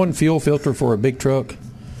 there's one fuel filter for a big truck.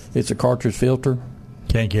 It's a cartridge filter.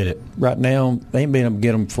 Can't get it. Right now, they ain't been able to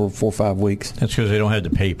get them for 4 or 5 weeks. That's because they don't have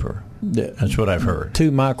the paper. That's what I've heard.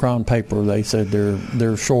 2 micron paper. They said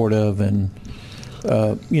they're short of, and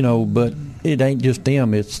but it ain't just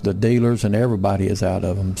them. It's the dealers, and everybody is out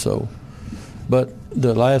of them. So, but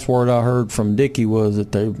the last word I heard from Dickie was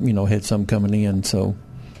that they had some coming in. So,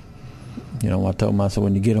 I told him, I said,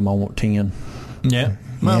 when you get them, I want 10. Yeah.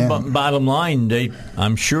 Well, but bottom line,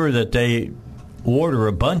 I'm sure that they order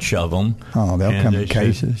a bunch of them. Oh, they'll come in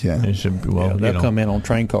cases, yeah. They said, well, they'll come in on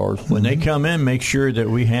train cars. When they come in, make sure that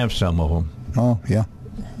we have some of them. Oh, yeah.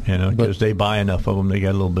 Because they buy enough of them, they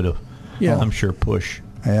got a little bit of, I'm sure, push.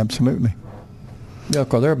 Absolutely. Yeah,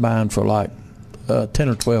 because they're buying for like 10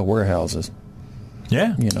 or 12 warehouses.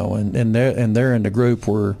 Yeah. And they're in the group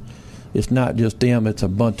where it's not just them, it's a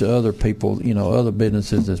bunch of other people, other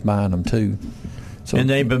businesses that's buying them too. So, and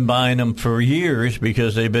they've been buying them for years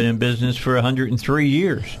because they've been in business for 103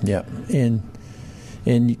 years. Yeah. And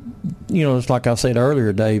it's like I said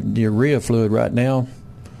earlier, Dave, the urea fluid right now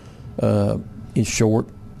is short.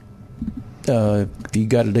 If you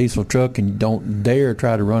got a diesel truck, and you don't dare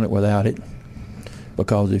try to run it without it,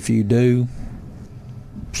 because if you do,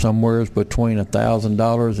 somewhere's between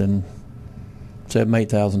 $1,000 and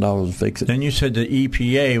 $7,000-8,000 to fix it. Then you said the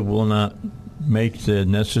EPA will not make the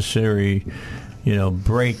necessary,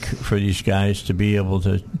 break for these guys to be able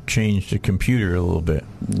to change the computer a little bit.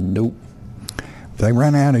 Nope. If they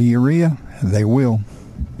run out of urea, they will.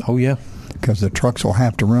 Oh yeah, because the trucks will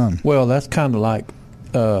have to run. Well, that's kind of like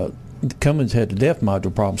Cummins had the DEF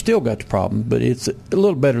module problem. Still got the problem, but it's a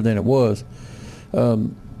little better than it was.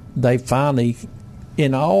 They finally,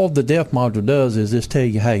 and all the DEF module does is just tell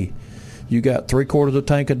you, hey, you got 3/4 of a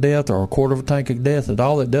tank of death or 1/4 of a tank of death. That's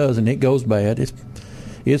all it does, and it goes bad.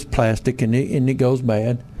 It's plastic, and it goes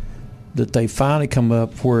bad. That they finally come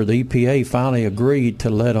up where the EPA finally agreed to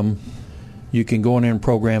let them. You can go in there and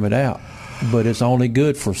program it out, but it's only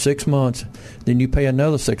good for 6 months. Then you pay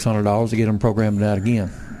another $600 to get them programmed out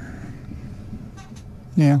again.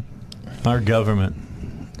 Yeah. Our government,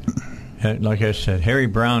 like I said, Harry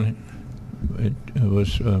Brown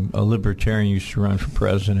was a libertarian, used to run for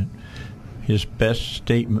president. His best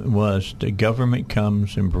statement was, the government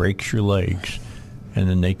comes and breaks your legs, and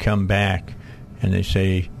then they come back and they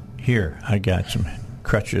say, here, I got some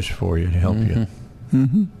crutches for you to help you.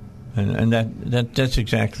 Mm-hmm. And that's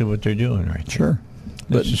exactly what they're doing right there. Sure.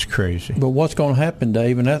 This is crazy. But what's going to happen,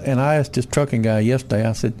 Dave, and I asked this trucking guy yesterday,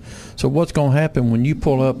 I said, so what's going to happen when you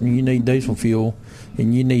pull up and you need diesel fuel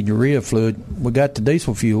and you need urea fluid? We got the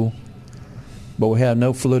diesel fuel, but we have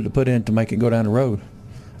no fluid to put in to make it go down the road.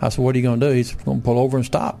 I said, what are you going to do? He said, going to pull over and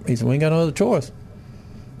stop. He said, we ain't got no other choice.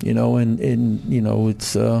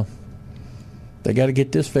 It's they got to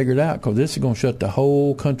get this figured out, because this is going to shut the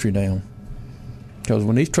whole country down. Because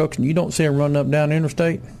when these trucks, you don't see them running up and down the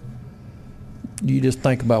interstate, you just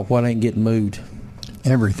think about what ain't getting moved.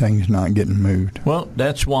 Everything's not getting moved. Well,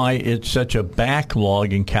 that's why it's such a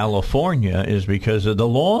backlog in California, is because of the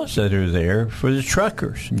laws that are there for the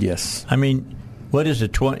truckers. Yes. I mean, what is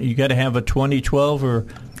it? You got to have a 2012 or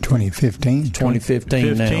 2015.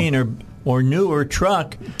 2015 or newer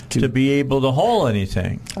truck to be able to haul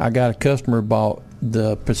anything. I got a customer bought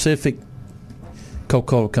the Pacific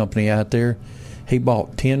Coca-Cola company out there. He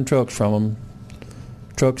bought 10 trucks from them.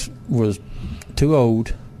 Trucks was too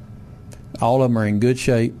old. All of them are in good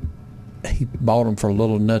shape. He bought them for a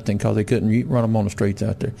little nothing because they couldn't run them on the streets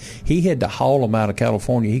out there. He had to haul them out of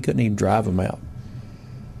California. He couldn't even drive them out.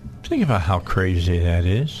 Think about how crazy that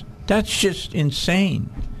is. That's just insane.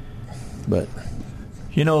 But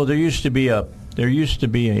there used to be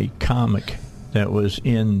a comic that was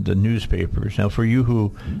in the newspapers. Now, for you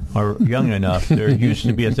who are young enough, there used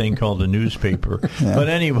to be a thing called a newspaper. Yeah. But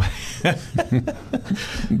anyway,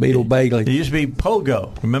 Beetle Bagley. There used to be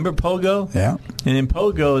Pogo. Remember Pogo? Yeah. And in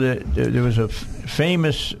Pogo, there was a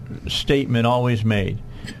famous statement always made: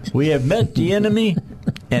 "We have met the enemy,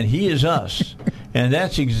 and he is us." And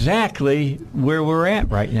that's exactly where we're at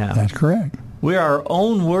right now. That's correct. We're our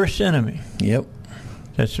own worst enemy. Yep.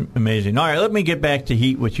 That's amazing. All right, let me get back to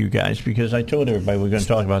heat with you guys, because I told everybody we're going to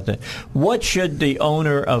talk about that. What should the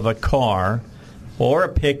owner of a car or a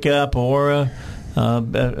pickup or an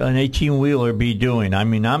 18-wheeler be doing? I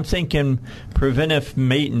mean, I'm thinking preventive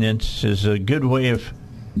maintenance is a good way of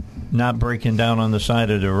not breaking down on the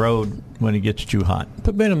side of the road when it gets too hot.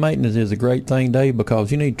 Preventive maintenance is a great thing, Dave,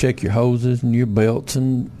 because you need to check your hoses and your belts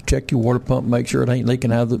and check your water pump, make sure it ain't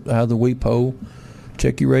leaking out of the weep hole,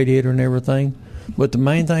 check your radiator and everything. But the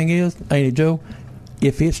main thing is, ain't it, Joe,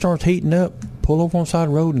 if it starts heating up, pull over on the side of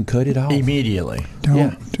the road and cut it off. Immediately.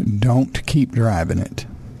 Don't keep driving it.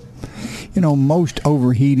 Most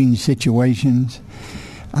overheating situations,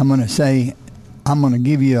 I'm going to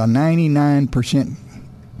give you a 99%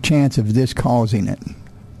 chance of this causing it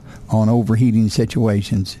on overheating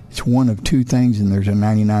situations. It's one of two things, and there's a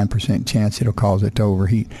 99% chance it'll cause it to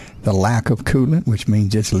overheat. The lack of coolant, which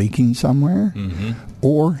means it's leaking somewhere,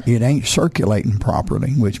 or it ain't circulating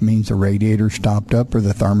properly, which means the radiator's stopped up or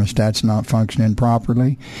the thermostat's not functioning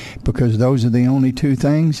properly, because those are the only two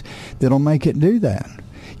things that'll make it do that.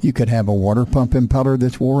 You could have a water pump impeller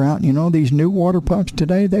that's wore out. You know, these new water pumps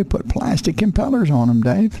today, they put plastic impellers on them,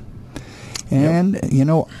 Dave. And, you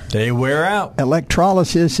know, they wear out.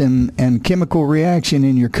 Electrolysis and chemical reaction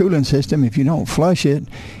in your cooling system, if you don't flush it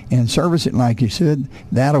and service it like you should,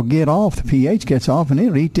 that'll get off. The pH gets off, and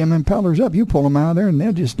it'll eat them impellers up. You pull them out of there, and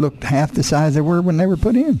they'll just look half the size they were when they were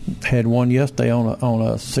put in. Had one yesterday on a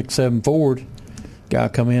 6.7 Ford. Guy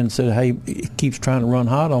come in and said, hey, it keeps trying to run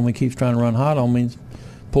hot on me.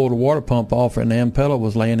 Pulled the water pump off, and the impeller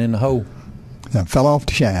was laying in the hole. That fell off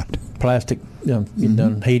the shaft. Plastic,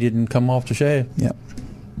 done heated and come off the shaft. Yep.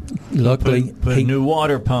 Luckily, put a new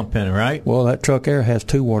water pump in, right? Well, that truck there has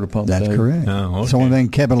two water pumps. That's correct. Oh, okay. It's the only thing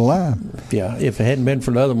kept it alive. Yeah, if it hadn't been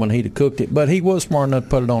for the other one, he'd have cooked it. But he was smart enough to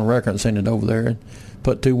put it on record and send it over there and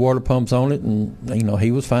put two water pumps on it, and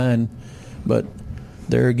he was fine. But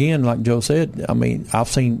there again, like Joe said, I mean, I've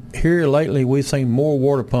seen here lately, we've seen more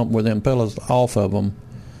water pump with impellers off of them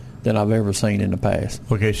than I've ever seen in the past.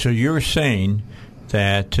 Okay, so you're saying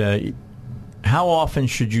that how often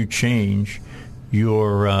should you change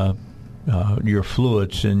your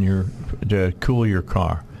fluids in to cool your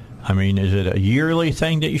car? I mean, is it a yearly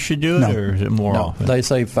thing that you should do it, or is it more often? They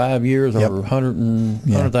say 5 years or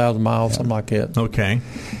 100,000 miles, something like that. Okay.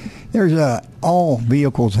 There's all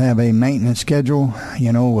vehicles have a maintenance schedule,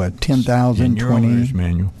 10,000,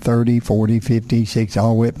 20, 30, 40, 50, 60, all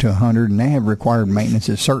the way up to 100, and they have required maintenance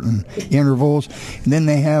at certain intervals. And then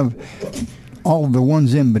they have all of the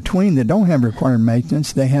ones in between that don't have required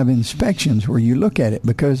maintenance. They have inspections where you look at it,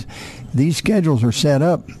 because these schedules are set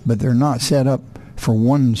up, but they're not set up for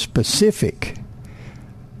one specific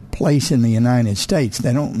place in the United States.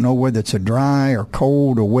 They don't know whether it's a dry or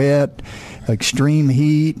cold or wet, extreme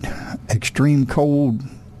heat, extreme cold,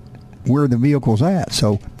 where the vehicle's at.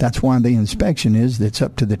 So that's why the inspection that's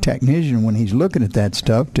up to the technician when he's looking at that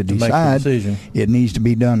stuff to decide it needs to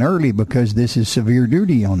be done early, because this is severe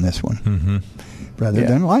duty on this one rather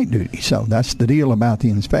than light duty. So that's the deal about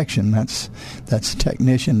the inspection. That's the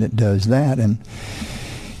technician that does that. And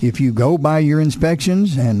if you go by your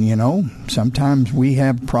inspections, and, sometimes we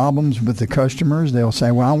have problems with the customers, they'll say,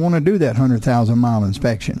 well, I want to do that 100,000-mile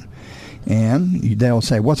inspection. And they'll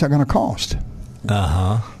say, what's that going to cost?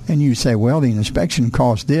 And you say, well, the inspection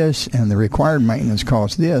costs this, and the required maintenance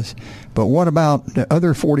costs this. But what about the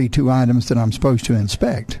other 42 items that I'm supposed to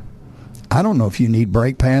inspect? I don't know if you need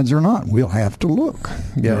brake pads or not. We'll have to look.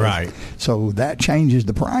 Yeah. Right. So that changes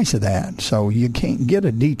the price of that. So you can't get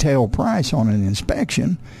a detailed price on an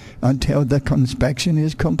inspection until the inspection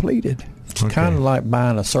is completed. It's kind of like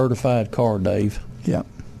buying a certified car, Dave. Yep.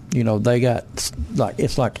 They got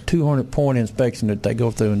it's like a 200-point inspection that they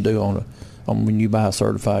go through and do on when you buy a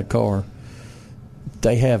certified car.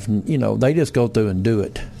 They have, they just go through and do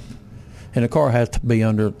it. And the car has to be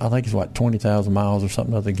under, I think it's 20,000 miles or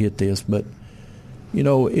something to get this. But,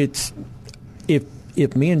 it's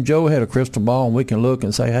if me and Joe had a crystal ball and we can look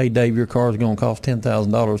and say, hey, Dave, your car is going to cost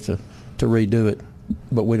 $10,000 to redo it,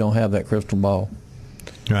 but we don't have that crystal ball.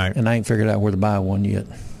 Right. And I ain't figured out where to buy one yet.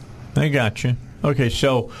 I got you. Okay,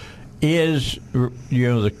 so is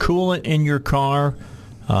the coolant in your car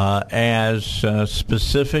as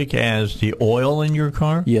specific as the oil in your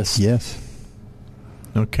car? Yes.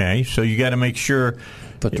 Okay, so you got to make sure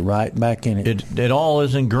put the right back in it. It all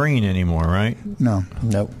isn't green anymore, right? No.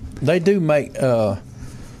 They do make one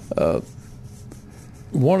of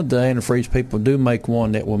the antifreeze people do make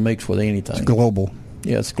one that will mix with anything. It's global.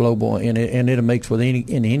 Yeah, it's global, and it'll mix with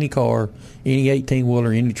any car, any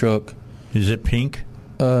 18-wheeler, any truck. Is it pink?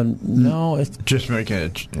 No, it's just making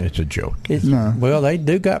it. It's a joke. No. Well, they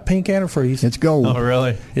do got pink antifreeze. It's gold. Oh,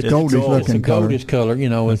 really? It's goldish looking it's a goldish color.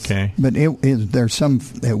 Okay. But there's some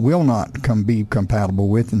that will not be compatible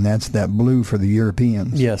with, and that's that blue for the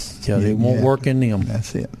Europeans. Yes. Yeah, it won't work in them.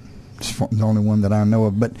 That's it. It's the only one that I know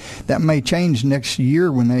of. But that may change next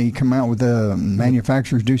year when they come out with the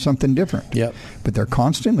manufacturers do something different. Yep. But they're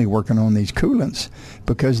constantly working on these coolants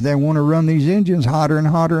because they want to run these engines hotter and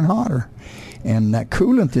hotter and hotter. And that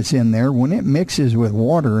coolant that's in there, when it mixes with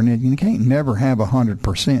water, and you can't never have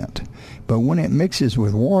 100%, but when it mixes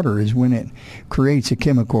with water is when it creates a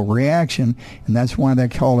chemical reaction, and that's why they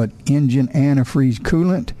call it engine antifreeze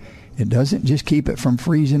coolant. It doesn't just keep it from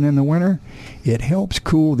freezing in the winter. It helps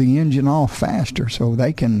cool the engine off faster so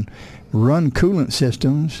they can run coolant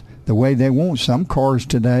systems the way they want. Some cars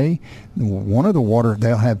today,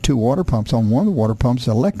 they'll have 2 water pumps on one of the water pumps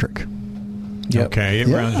electric. Yep. Okay, it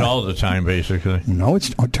runs all the time, basically. No,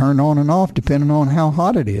 it's turned on and off depending on how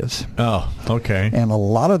hot it is. Oh, okay. And a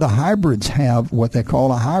lot of the hybrids have what they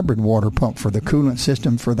call a hybrid water pump for the coolant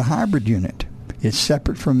system for the hybrid unit. It's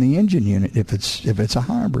separate from the engine unit if it's a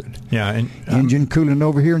hybrid. Yeah, and engine coolant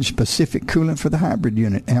over here and specific coolant for the hybrid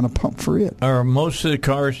unit and a pump for it. Are most of the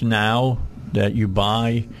cars now that you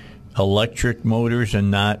buy electric motors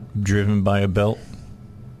and not driven by a belt?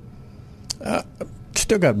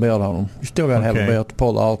 Still got a belt on them. You still got to have a belt to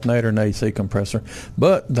pull the alternator and AC compressor.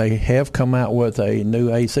 But they have come out with a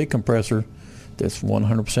new AC compressor that's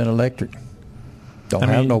 100% electric. Don't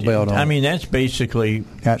have no belt on it. I mean, that's basically...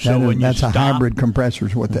 That's a hybrid compressor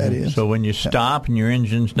is what that is. So when you stop and your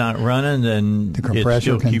engine's not running, then the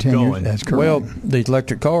compressor continues. Keep going. That's correct. Well, these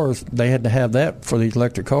electric cars, they had to have that for these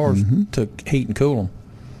electric cars to heat and cool them.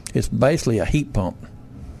 It's basically a heat pump.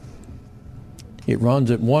 It runs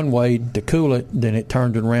it one way to cool it, then it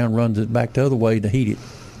turns it around, runs it back the other way to heat it.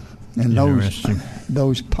 And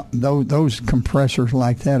those compressors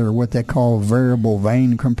like that are what they call variable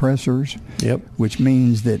vane compressors. Yep. Which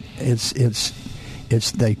means that it's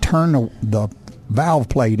they turn the valve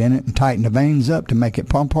plate in it and tighten the vanes up to make it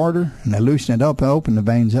pump harder, and they loosen it up and open the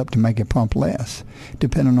vanes up to make it pump less,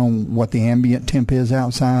 depending on what the ambient temp is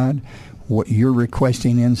outside, what you're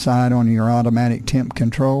requesting inside on your automatic temp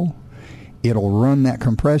control. It'll run that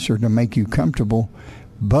compressor to make you comfortable,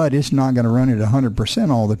 but it's not going to run at 100%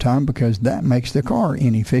 all the time because that makes the car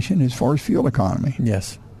inefficient as far as fuel economy.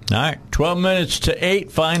 Yes. All right, 12 minutes to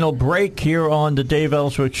 8, final break here on the Dave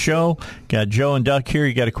Elswick Show. Got Joe and Duck here.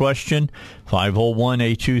 You got a question?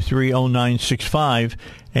 501-823-0965.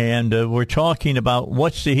 And we're talking about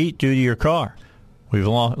what's the heat do to your car. We've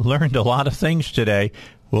learned a lot of things today.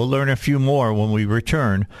 We'll learn a few more when we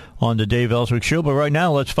return on the Dave Elswick Show. But right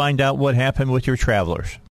now, let's find out what happened with your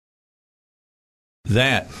Travelers.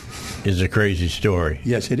 That is a crazy story.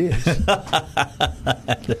 Yes, it is.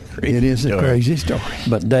 It is a crazy story.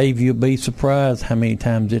 But, Dave, you'll be surprised how many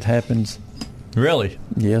times it happens. Really?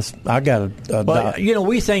 Yes. I got Well,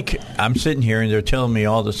 we think, I'm sitting here and they're telling me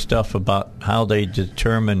all the stuff about how they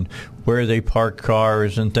determine where they park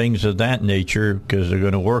cars and things of that nature because they're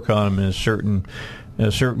going to work on them in a certain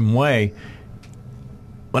way.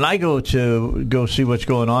 When I go see what's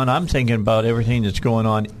going on, I'm thinking about everything that's going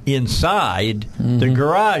on inside the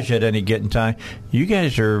garage at any given time. You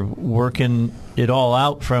guys are working it all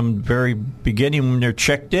out from the very beginning when they're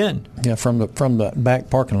checked in. Yeah, from the back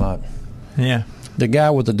parking lot. Yeah. The guy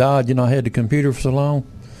with the Dodge, I had the computer for so long,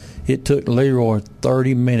 it took Leroy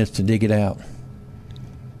 30 minutes to dig it out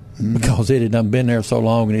because it had done been there so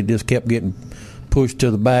long and it just kept getting pushed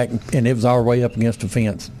to the back, and it was all the way up against the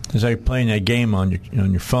fence. It's like playing that game on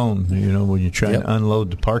your phone, when you're trying to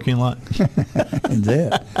unload the parking lot.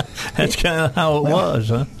 That's kind of how it was,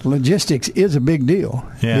 huh? Logistics is a big deal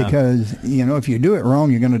because, if you do it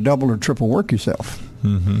wrong, you're going to double or triple work yourself.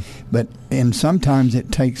 Mm-hmm. And sometimes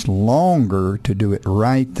it takes longer to do it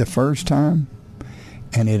right the first time,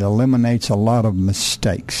 and it eliminates a lot of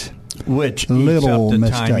mistakes. Which eats up the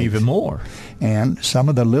time even more. And some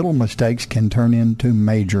of the little mistakes can turn into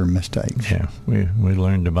major mistakes. Yeah, we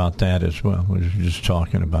learned about that as well. We were just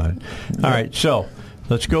talking about it. All right, so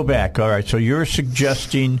let's go back. All right, so you're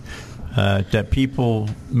suggesting that people,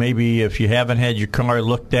 maybe if you haven't had your car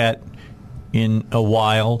looked at in a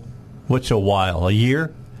while, what's a while, a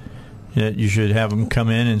year? That you should have them come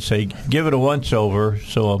in and say, give it a once-over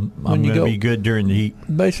so I'm going to be good during the heat.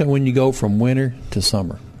 Basically, when you go from winter to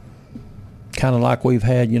summer. Kind of like we've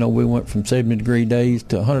had, we went from 70-degree days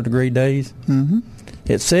to 100-degree days. Mm-hmm.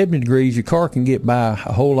 At 70 degrees, your car can get by a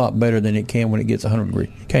whole lot better than it can when it gets 100 degrees.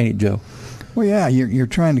 Can't it, Joe? Well, yeah, you're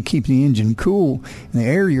trying to keep the engine cool. And the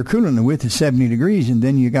air you're cooling it with is 70 degrees, and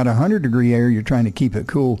then you got 100-degree air you're trying to keep it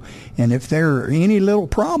cool. And if there are any little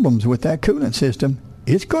problems with that coolant system,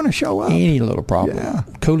 it's going to show up. Any little problem. Yeah.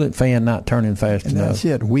 Coolant fan not turning fast enough. That's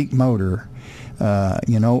it, weak motor.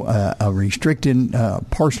 A restricted,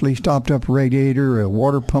 partially stopped up radiator, a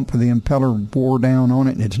water pump with the impeller wore down on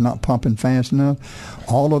it and it's not pumping fast enough.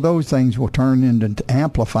 All of those things will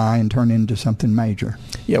amplify and turn into something major.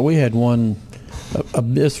 Yeah, we had one.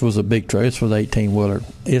 This was a big truck. This was 18-wheeler.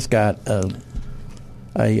 It's got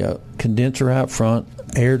a condenser out front,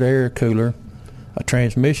 air-to-air cooler, a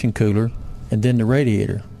transmission cooler, and then the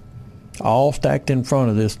radiator, all stacked in front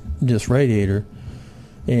of this radiator,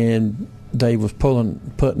 and they was putting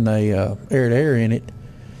a air-to-air in it,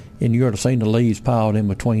 and you ought to seen the leaves piled in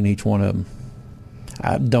between each one of them.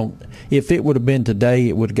 If it would have been today,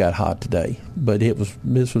 it would have got hot today. But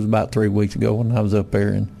this was about 3 weeks ago when I was up there,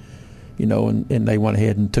 and and they went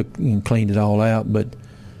ahead and took and cleaned it all out. But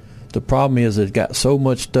the problem is it's got so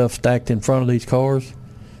much stuff stacked in front of these cars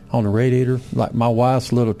on the radiator. Like my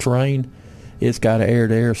wife's little Terrain, it's got an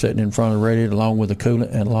air-to-air sitting in front of the radiator along with the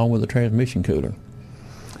coolant and along with the transmission cooler.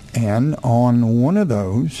 And on one of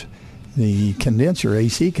those, the condenser,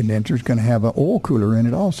 AC condenser, is going to have an oil cooler in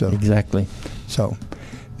it also. Exactly. So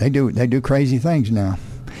they do crazy things now.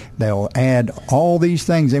 They'll add all these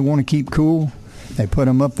things they want to keep cool. They put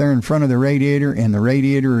them up there in front of the radiator, and the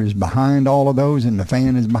radiator is behind all of those, and the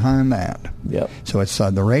fan is behind that. Yep. So it's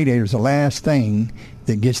the radiator's the last thing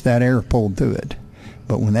that gets that air pulled through it.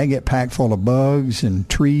 But when they get packed full of bugs and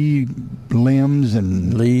tree limbs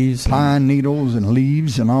and leaves, pine needles and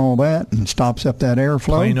leaves and all that, and stops up that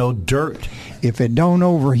airflow. Plain old dirt. If it don't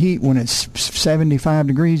overheat when it's 75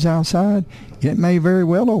 degrees outside, it may very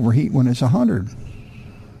well overheat when it's 100.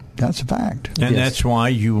 That's a fact. And that's why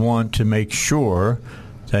you want to make sure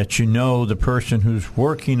that you know the person who's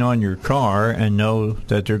working on your car and know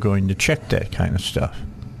that they're going to check that kind of stuff.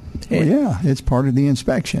 Well, yeah, it's part of the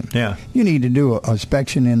inspection. Yeah, you need to do a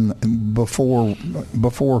inspection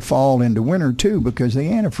before fall into winter too, because the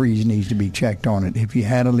antifreeze needs to be checked on it. If you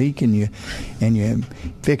had a leak and you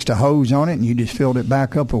fixed a hose on it and you just filled it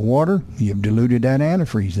back up with water, you've diluted that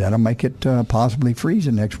antifreeze. That'll make it possibly freeze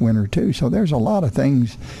the next winter too. So there's a lot of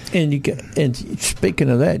things. And speaking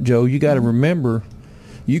of that, Joe, you got to remember.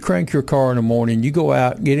 You crank your car in the morning, you go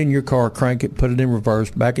out, get in your car, crank it, put it in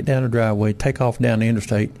reverse, back it down the driveway, take off down the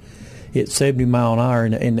interstate. It's 70 mile an hour,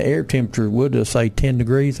 and the air temperature would just say 10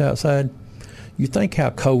 degrees outside. You think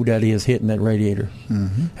how cold that is hitting that radiator.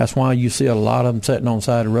 Mm-hmm. That's why you see a lot of them sitting on the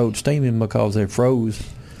side of the road steaming, because they froze.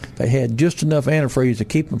 They had just enough antifreeze to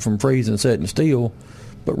keep them from freezing, setting still,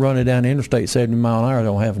 but running down the interstate 70 mile an hour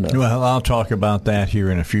don't have enough. Well, I'll talk about that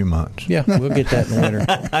here in a few months. Yeah, we'll get that in the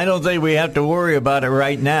winter. I don't think we have to worry about it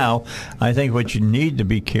right now. I think what you need to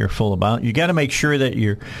be careful about, you got to make sure that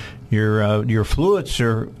your fluids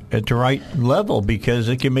are at the right level, because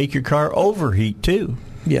it can make your car overheat too.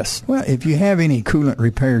 Yes. Well, if you have any coolant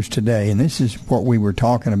repairs today, and this is what we were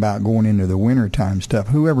talking about going into the wintertime stuff,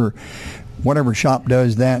 whatever shop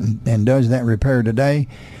does that and does that repair today,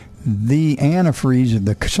 the antifreeze of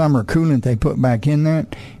the summer coolant they put back in there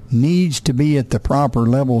needs to be at the proper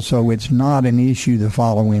level so it's not an issue the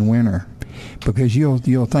following winter. Because you'll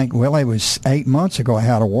think, well, it was 8 months ago I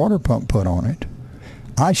had a water pump put on it.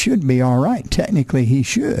 I should be all right. Technically, he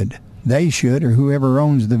should. They should, or whoever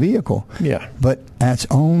owns the vehicle. Yeah. But that's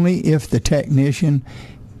only if the technician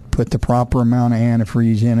put the proper amount of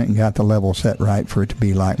antifreeze in it and got the level set right for it to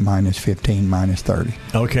be like minus 15, minus 30.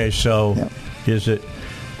 Okay, so Is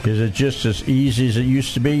it just as easy as it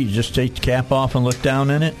used to be? You just take the cap off and look down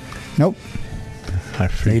in it? Nope. I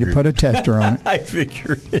figured. Need to put a tester on it. I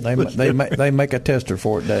figured. They make a tester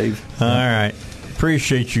for it, Dave. All right.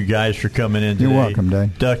 Appreciate you guys for coming in today. You're welcome,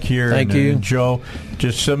 Dave. Duck here. Thank you. And Joe.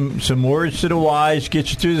 Just some words to the wise,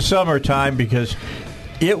 get you through the summertime, because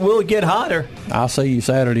it will get hotter. I'll see you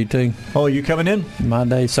Saturday, too. Oh, you coming in? My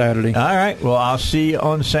day, Saturday. All right. Well, I'll see you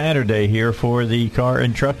on Saturday here for the Car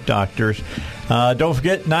and Truck Doctors. Don't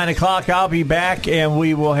forget, 9 o'clock, I'll be back, and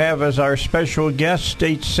we will have as our special guest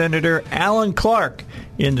State Senator Alan Clark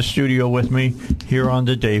in the studio with me here on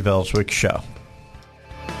the Dave Elswick Show.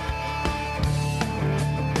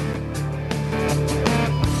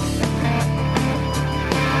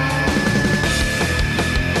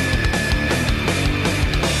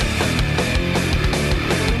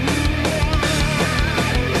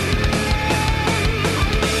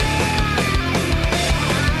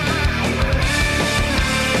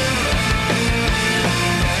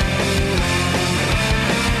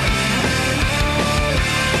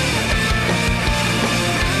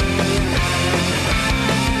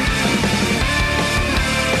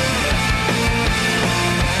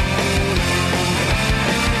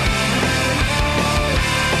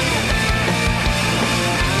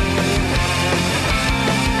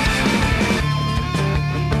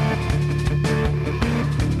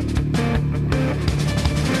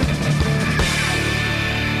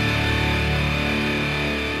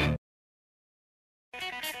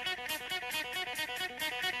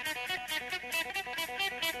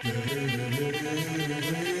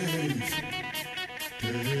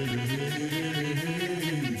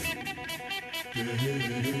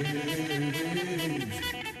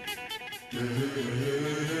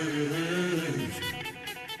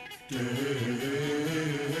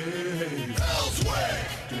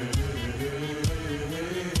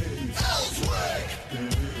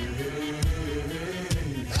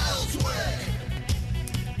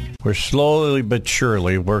 We're slowly but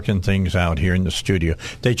surely working things out here in the studio.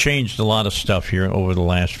 They changed a lot of stuff here over the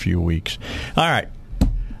last few weeks. All right.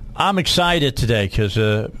 I'm excited today because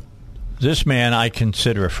this man I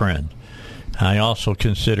consider a friend. I also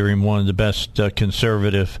consider him one of the best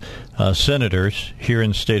conservative senators here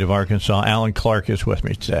in the state of Arkansas. Alan Clark is with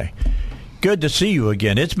me today. Good to see you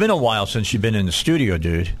again. It's been a while since you've been in the studio,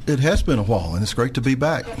 dude. It has been a while, and it's great to be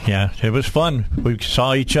back. Yeah, it was fun. We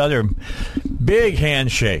saw each other. Big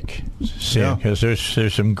handshake. Because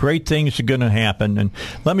there's some great things that are going to happen. And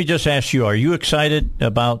let me just ask you, are you excited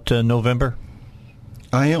about November?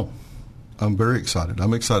 I am. I'm very excited.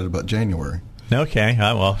 I'm excited about January. Okay.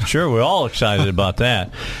 Well, sure, we're all excited about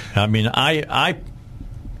that. I mean,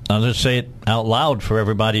 I'll just say it out loud for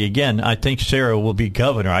everybody again. I think Sarah will be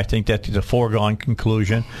governor. I think that's a foregone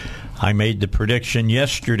conclusion. I made the prediction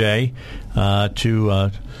yesterday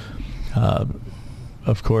to,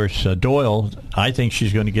 of course, Doyle. I think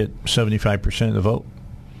she's going to get 75% of the vote.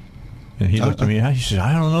 And he looked at me. He said,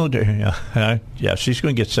 "I don't know." Yeah, she's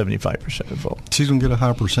going to get 75% of the vote. She's going to get a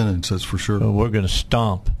high percentage, that's for sure. We're going to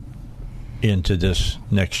stomp into this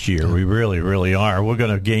next year. We really, really are. We're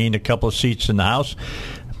going to gain a couple of seats in the House.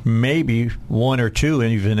 Maybe one or two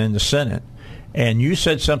even in the Senate. And you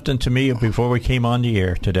said something to me before we came on the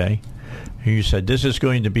air today. You said this is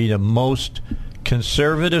going to be the most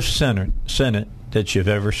conservative Senate that you've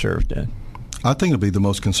ever served in. I think it'll be the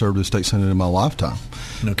most conservative state Senate in my lifetime.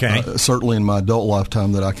 Okay. Certainly in my adult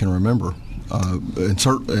lifetime that I can remember.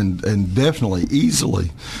 And definitely,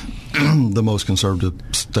 easily, the most conservative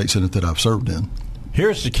state Senate that I've served in.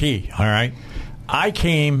 Here's the key, all right? I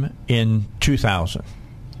came in 2000.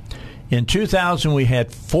 In 2000, we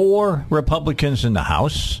had 4 Republicans in the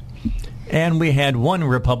House, and we had 1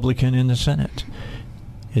 Republican in the Senate.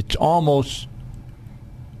 It's almost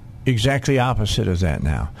exactly opposite of that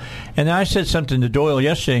now. And I said something to Doyle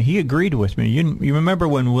yesterday. He agreed with me. You remember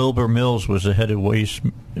when Wilbur Mills was the head of Ways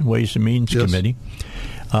and Means Committee?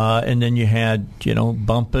 And then you had,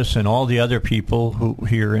 Bumpus and all the other people who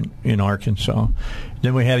here in Arkansas.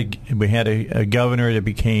 Then we had a governor that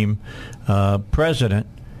became president.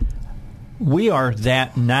 We are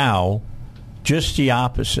that now, just the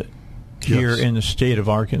opposite here in the state of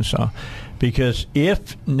Arkansas. Because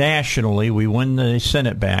if nationally we win the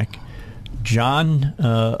Senate back, John,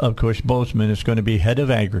 of course, Bozeman is going to be head of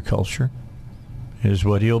agriculture, is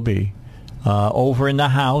what he'll be. Over in the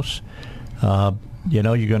House, you're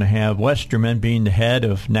going to have Westerman being the head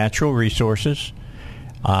of natural resources.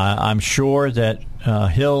 I'm sure that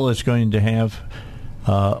Hill is going to have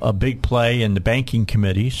a big play in the banking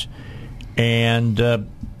committees. And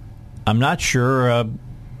I'm not sure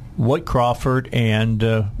what Crawford and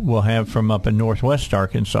we'll have from up in northwest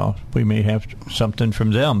Arkansas. We may have something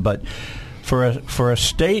from them. But for a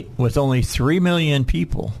state with only 3 million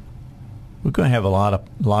people, we're going to have a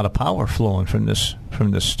lot of power flowing from this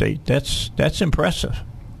state. That's impressive.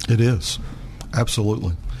 It is,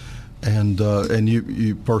 absolutely. And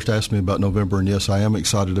you first asked me about November, and yes, I am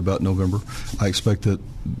excited about November. I expect that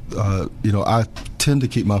I tend to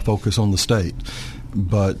keep my focus on the state,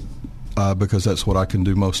 but because that's what I can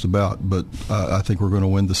do most about. But I think we're going to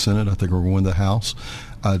win the Senate. I think we're going to win the House.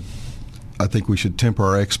 I think we should temper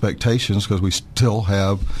our expectations because we still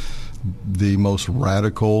have the most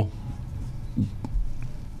radical.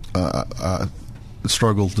 I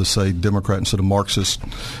struggle to say Democrat instead of Marxist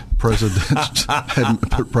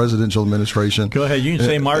presidential administration. Go ahead. You can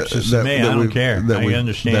say Marxist to me. I don't care. I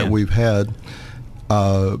understand. That we've had.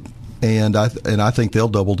 And I think they'll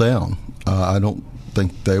double down. I don't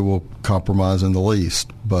think they will compromise in the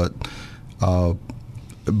least. But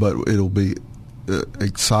it'll be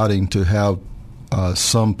exciting to have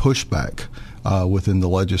some pushback within the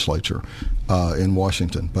legislature in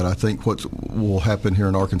Washington. But I think what will happen here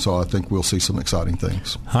in Arkansas, I think we'll see some exciting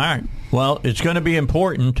things. All right. Well, it's going to be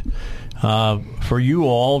important for you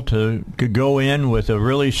all to go in with a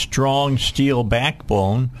really strong steel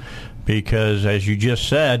backbone because, as you just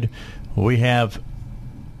said, we have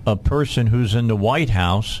a person who's in the White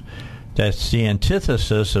House that's the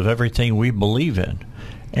antithesis of everything we believe in.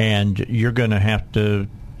 And you're going to have to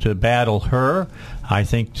battle her. I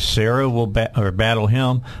think Sarah will battle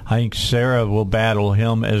him. I think Sarah will battle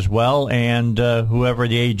him as well. And whoever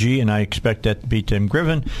the AG, and I expect that to be Tim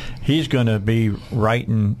Griffin, he's going to be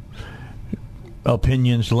writing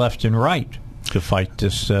opinions left and right to fight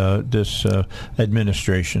this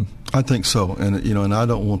administration. I think so, and I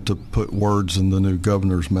don't want to put words in the new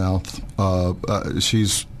governor's mouth.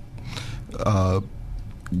 She's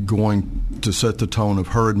going to set the tone of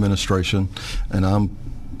her administration, and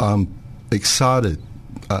I'm excited.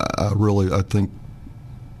 I think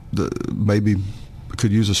that maybe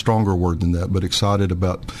could use a stronger word than that, but excited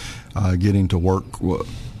about getting to work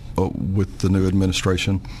with the new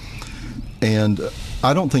administration. And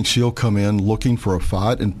I don't think she'll come in looking for a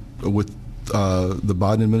fight with the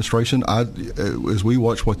Biden administration. As we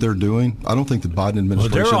watch what they're doing, I don't think the Biden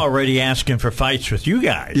administration. Well, they're already asking for fights with you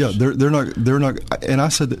guys. Yeah, they're not. And I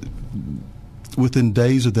said that within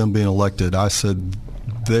days of them being elected, I said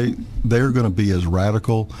they're going to be as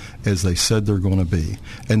radical as they said they're going to be,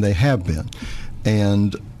 and they have been.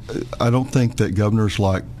 And I don't think that governors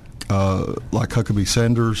like Huckabee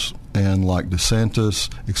Sanders and like DeSantis,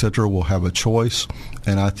 et cetera, will have a choice.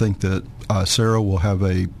 And I think that Sarah will have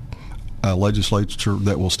a legislature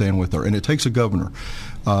that will stand with her. And it takes a governor.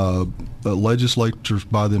 The legislatures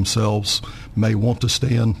by themselves may want to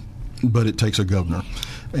stand, but it takes a governor.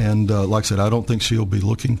 And like I said, I don't think she'll be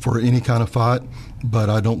looking for any kind of fight, but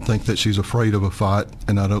I don't think that she's afraid of a fight,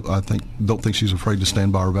 and I don't think she's afraid to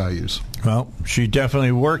stand by her values. Well, she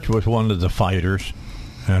definitely worked with one of the fighters.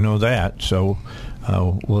 I know that. So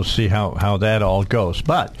we'll see how that all goes.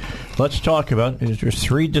 But let's talk about, there's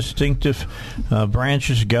three distinctive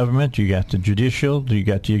branches of government. You got the judicial, you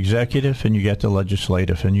got the executive, and you got the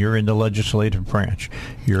legislative. And you're in the legislative branch.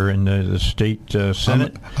 You're in the state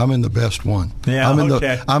Senate. I'm in the best one. Yeah,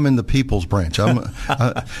 I'm in the people's branch.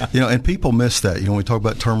 And people miss that. We talk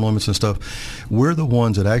about term limits and stuff. We're the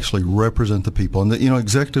ones that actually represent the people. And the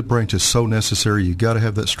executive branch is so necessary. You got to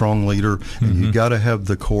have that strong leader, and you got to have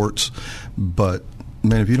the courts. But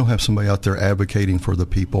man, if you don't have somebody out there advocating for the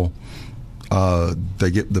people,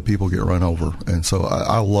 the people get run over. And so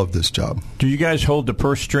I love this job. Do you guys hold the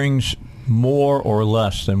purse strings more or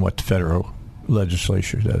less than what the federal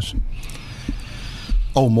legislature does?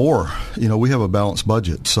 Oh, more. We have a balanced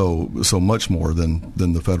budget, so much more than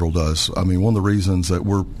the federal does. I mean, one of the reasons that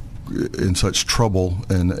we're in such trouble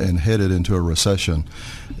and headed into a recession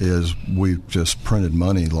is we've just printed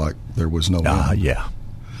money like there was no end. Yeah.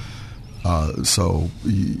 So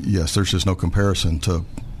yes, there's just no comparison to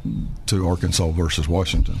Arkansas versus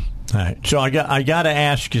Washington. All right. So I got to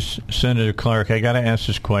ask you, Senator Clark, I got to ask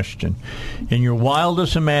this question. In your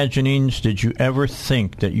wildest imaginings, did you ever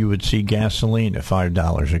think that you would see gasoline at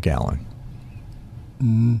 $5 a gallon?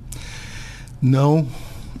 No.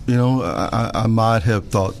 I might have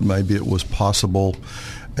thought maybe it was possible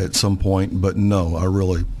at some point, but no, I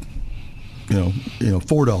really,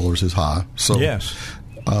 $4 is high. So yes.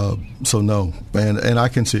 So no, and I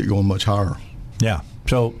can see it going much higher. Yeah.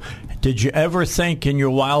 So did you ever think in your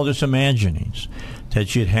wildest imaginings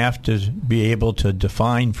that you'd have to be able to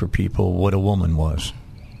define for people what a woman was?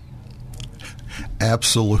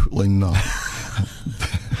 Absolutely not.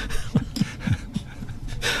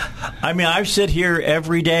 I mean, I sit here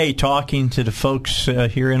every day talking to the folks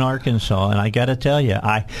here in Arkansas, and I got to tell you,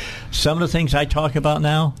 some of the things I talk about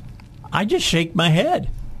now, I just shake my head.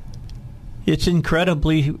 It's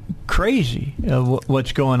incredibly crazy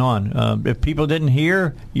what's going on. If people didn't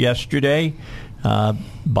hear yesterday,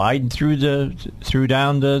 Biden threw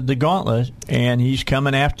down the gauntlet, and he's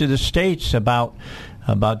coming after the states about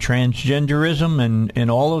transgenderism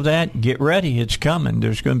and all of that. Get ready, it's coming.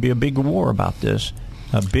 There's going to be a big war about this,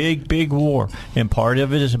 a big war, and part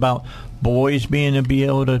of it is about boys being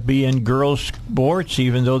able to be in girls' sports,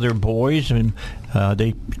 even though they're boys, and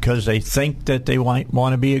because they think that they want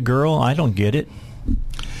to be a girl. I don't get it.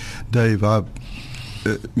 Dave,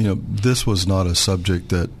 this was not a subject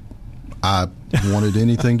that I wanted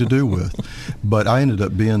anything to do with, but I ended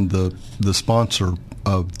up being the sponsor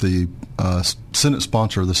of the Senate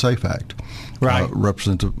sponsor of the SAFE Act, right?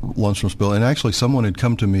 Representative Lundstrom's bill, and actually someone had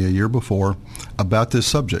come to me a year before about this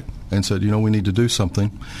subject and said, we need to do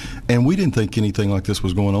something, and we didn't think anything like this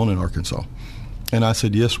was going on in Arkansas. And I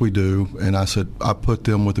said, yes, we do. And I said, I put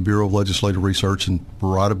them with the Bureau of Legislative Research and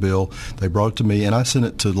write a bill. They brought it to me, and I sent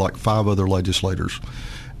it to like 5 other legislators.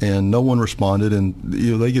 And no one responded, and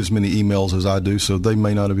they get as many emails as I do, so they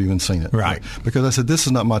may not have even seen it. Right. Because I said, this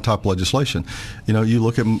is not my type of legislation. You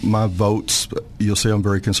look at my votes, you'll see I'm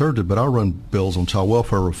very conservative, but I run bills on child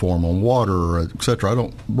welfare reform, on water, et cetera. I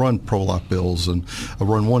don't run pro-life bills, and I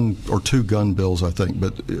run 1 or 2 gun bills, I think.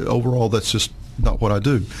 But overall, that's just not what I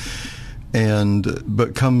do.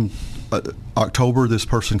 But come October, this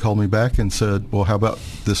person called me back and said, well, how about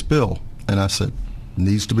this bill? And I said,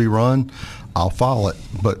 needs to be run. I'll file it.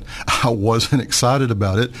 But I wasn't excited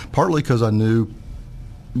about it, partly because I knew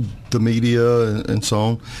the media and so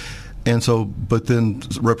on. And so, but then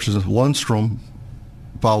Representative Lundstrom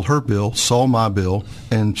filed her bill, saw my bill,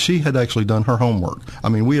 and she had actually done her homework. I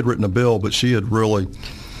mean, we had written a bill, but she had really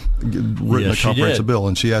written a comprehensive bill,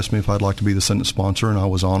 and she asked me if I'd like to be the Senate sponsor, and I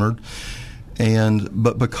was honored.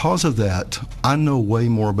 But because of that, I know way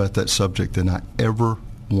more about that subject than I ever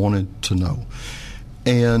wanted to know.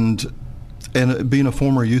 And being a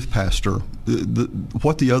former youth pastor,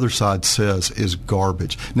 what the other side says is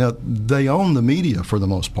garbage. Now, they own the media for the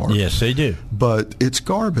most part. Yes, they do. But it's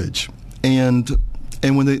garbage. And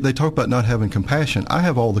when they talk about not having compassion, I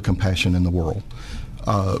have all the compassion in the world.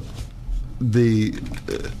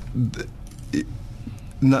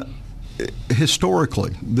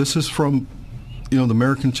 Historically, this is from the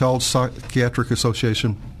American Child Psychiatric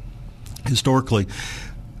Association. Historically,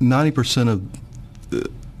 90% of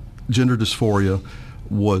gender dysphoria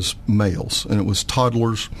was males, and it was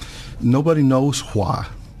toddlers. Nobody knows why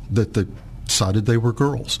that they decided they were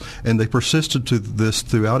girls, and they persisted to this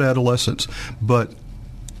throughout adolescence. But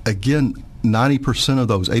again, 90% of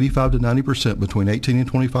those, 85 to 90% between 18 and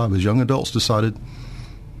 25, as young adults decided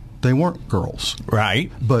they weren't girls.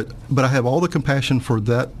 Right. But I have all the compassion for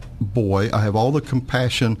that boy. I have all the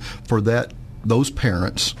compassion for those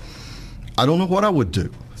parents. I don't know what I would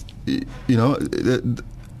do,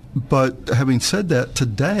 but having said that,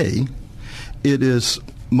 today it is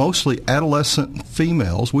mostly adolescent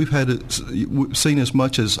females. We've seen as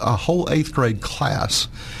much as a whole 8th grade class.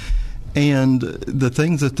 And the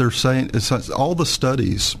things that they're saying, all the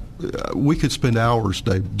studies, we could spend hours,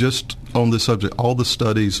 Dave, just on this subject. All the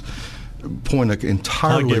studies point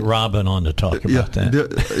entirely. I'll get Robin on to talk about that.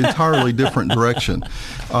 Entirely different direction.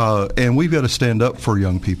 And we've got to stand up for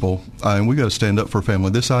young people, and we've got to stand up for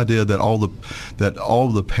family. This idea that all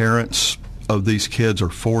the parents of these kids are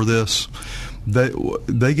for this.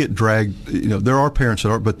 They get dragged. There are parents that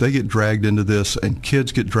are, but they get dragged into this, and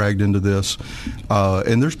kids get dragged into this,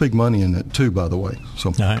 and there's big money in it too, by the way. So,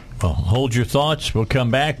 all right. Well, hold your thoughts. We'll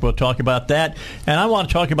come back. We'll talk about that, and I want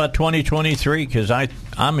to talk about 2023 because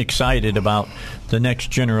I'm excited about the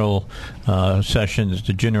next general sessions,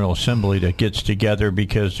 the General Assembly that gets together,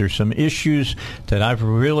 because there's some issues that I've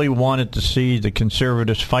really wanted to see the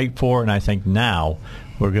conservatives fight for, and I think now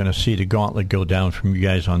we're going to see the gauntlet go down from you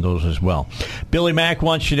guys on those as well. Billy Mack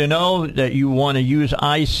wants you to know that you want to use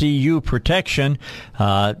ICU protection.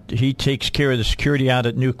 He takes care of the security out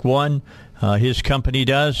at Nuke One. His company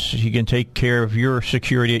does. He can take care of your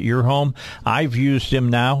security at your home. I've used him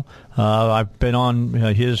now. I've been on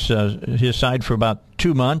his side for about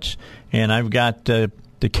 2 months, and I've got the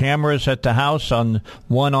cameras at the house,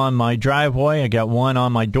 one on my driveway. I got one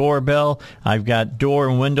on my doorbell. I've got door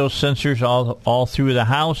and window sensors all through the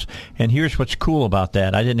house. And here's what's cool about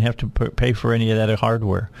that. I didn't have to pay for any of that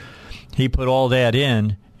hardware. He put all that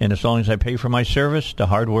in, and as long as I pay for my service, the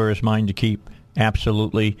hardware is mine to keep.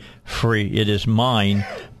 Absolutely free. It is mine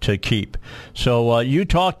to keep. So you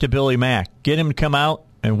talk to Billy Mack. Get him to come out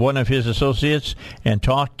and one of his associates and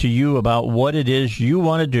talk to you about what it is you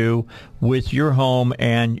want to do with your home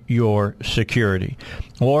and your security.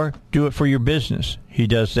 Or do it for your business. He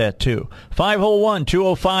does that too.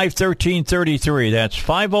 501-205-1333. That's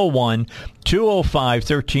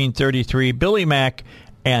 501-205-1333. Billy Mack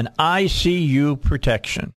and ICU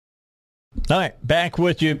Protection. All right, back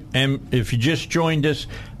with you. And if you just joined us,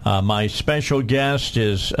 my special guest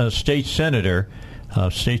is State Senator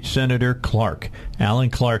Clark. Alan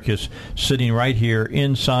Clark is sitting right here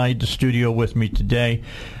inside the studio with me today.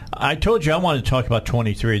 I told you I wanted to talk about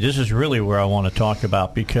 23. This is really where I want to talk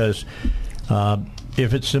about, because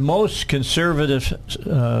if it's the most conservative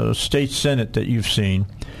state senate that you've seen,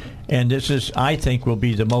 and this is, I think, will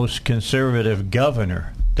be the most conservative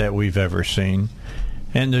governor that we've ever seen,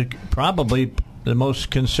 and probably the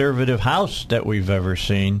most conservative House that we've ever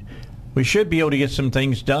seen, we should be able to get some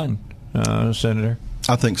things done, Senator.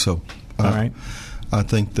 I think so. All right. I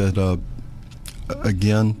think that,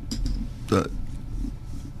 again,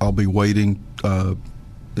 I'll be waiting. I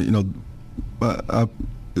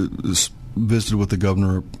visited with the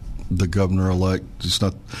governor-elect. It's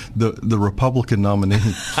not the Republican nominee.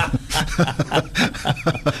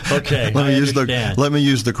 Okay, let me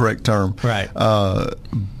use the correct term. Right.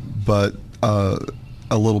 But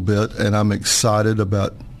a little bit, and I'm excited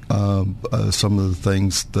about some of the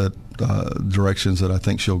things that directions that I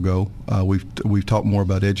think she'll go. We've talked more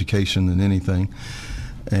about education than anything,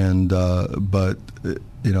 and but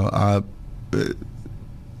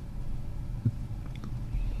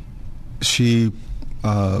she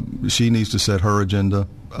needs to set her agenda,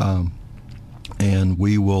 and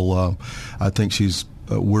we will. I think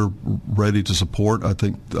we're ready to support. I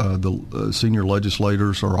think the senior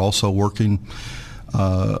legislators are also working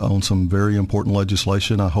on some very important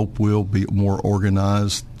legislation. I hope we'll be more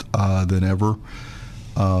organized than ever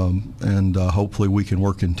and hopefully we can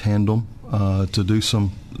work in tandem to do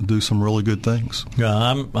some really good things.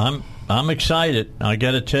 Yeah, I'm excited. I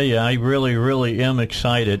got to tell you, I really, really am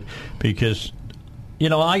excited because,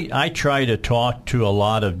 I try to talk to a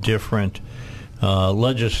lot of different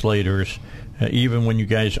legislators, even when you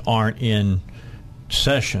guys aren't in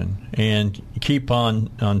session, and keep on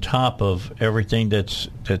top of everything that's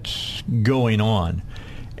going on.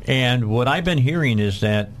 And what I've been hearing is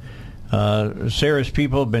that Sarah's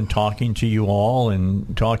people have been talking to you all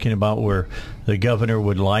and talking about where the governor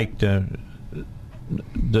would like the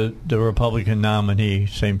Republican nominee,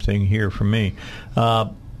 same thing here for me,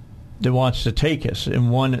 that wants to take us.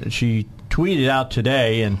 And she tweeted out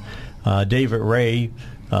today, and David Ray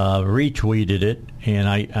retweeted it, and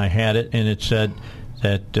I had it, and it said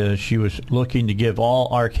that she was looking to give all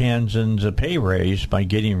Arkansans a pay raise by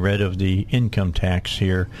getting rid of the income tax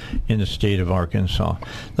here in the state of Arkansas.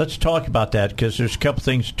 Let's talk about that, because there's a couple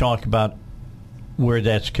things to talk about where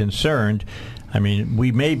that's concerned. I mean,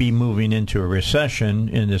 we may be moving into a recession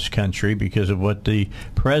in this country because of what the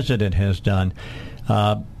president has done.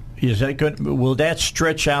 Is that good? Will that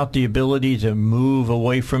stretch out the ability to move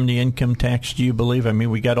away from the income tax, do you believe? I mean,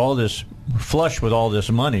 we got all this flush with all this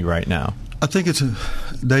money right now.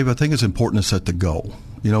 Dave, I think it's important to set the goal.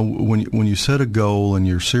 When you set a goal and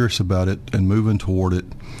you're serious about it and moving toward it,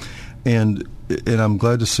 and I'm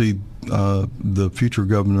glad to see the future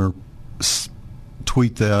governor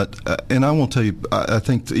tweet that. And I won't tell you, I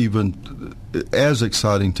think even as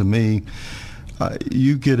exciting to me,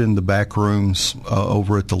 you get in the back rooms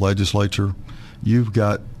over at the legislature, you've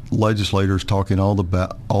got legislators talking all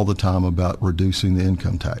the time about reducing the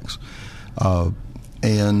income tax.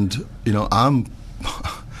 And I'm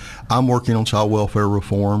working on child welfare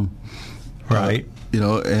reform, right?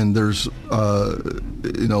 And there's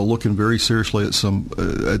looking very seriously at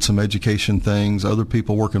some education things. Other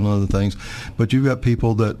people working on other things, but you've got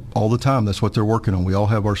people that all the time that's what they're working on. We all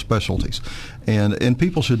have our specialties, and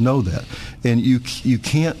people should know that. And you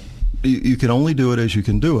can only do it as you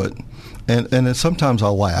can do it. And sometimes I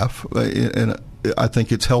laugh, and I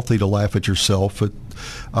think it's healthy to laugh at yourself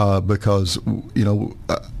because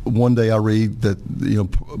one day I read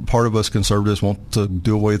that part of us conservatives want to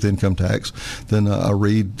do away with income tax. Then I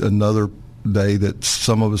read another day that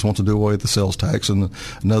some of us want to do away with the sales tax, and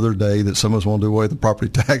another day that some of us want to do away with the property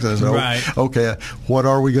tax. And I say, right. Okay, what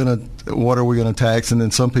are we going to tax? And then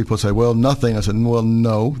some people say, well, nothing. I said, well,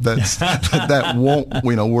 no, that won't.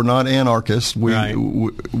 We're not anarchists.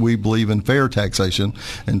 We believe in fair taxation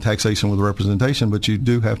and taxation with representation, but you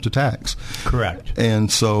do have to tax. Correct.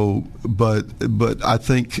 And so, but I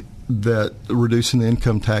think that reducing the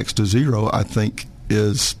income tax to zero, I think,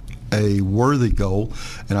 is a worthy goal.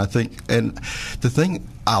 And I think, and the thing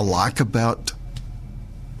I like about,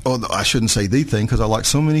 I shouldn't say the thing, because I like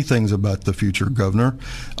so many things about the future governor,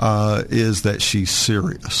 is that she's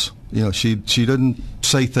serious. She doesn't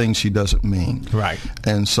say things she doesn't mean. Right.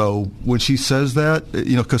 And so when she says that,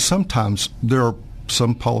 because sometimes there are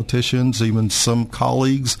some politicians, even some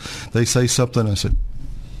colleagues, they say something, I said,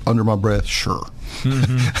 under my breath, sure.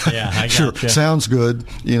 Mm-hmm. Yeah, I sure, gotcha. Sounds good.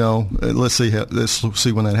 Let's see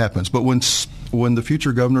when that happens. But when the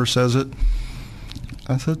future governor says it,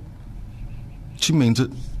 I said she means it,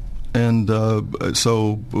 and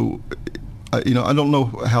so I don't know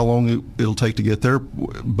how long it'll take to get there,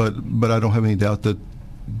 but I don't have any doubt that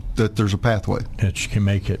there's a pathway that she can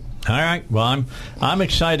make it. All right. Well, I'm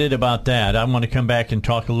excited about that. I want to come back and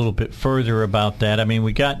talk a little bit further about that. I mean,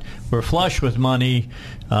 we're flush with money.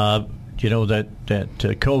 That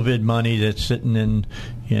COVID money that's sitting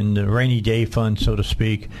in the rainy day fund, so to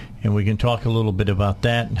speak, and we can talk a little bit about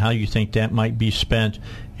that and how you think that might be spent.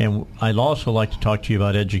 And I'd also like to talk to you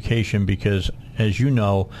about education because, as you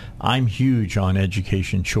know, I'm huge on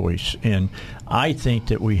education choice, and I think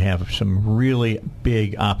that we have some really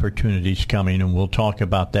big opportunities coming, and we'll talk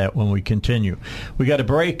about that when we continue. We got a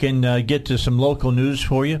break and get to some local news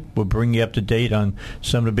for you. We'll bring you up to date on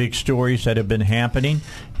some of the big stories that have been happening,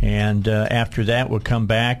 and after that we'll come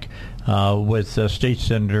back with State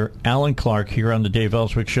Senator Alan Clark here on the Dave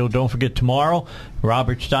Elswick Show. Don't forget, tomorrow,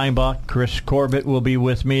 Robert Steinbach, Chris Corbett will be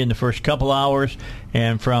with me in the first couple hours,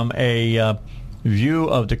 and from a view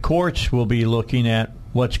of the courts, we'll be looking at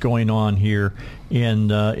what's going on here in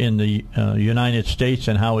the United States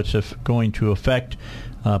and how it's going to affect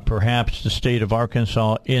perhaps the state of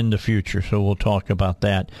Arkansas in the future. So we'll talk about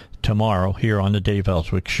that tomorrow here on the Dave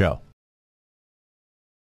Elswick Show.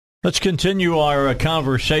 Let's continue our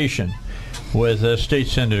conversation with State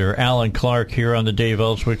Senator Alan Clark here on the Dave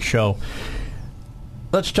Elswick Show.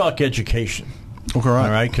 Let's talk education. Okay, all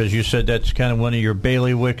right, because you said that's kind of one of your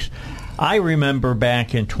bailiwicks. I remember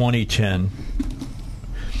back in 2010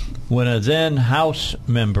 when a then House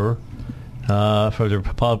member for the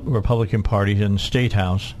Republican Party in the State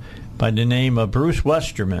House by the name of Bruce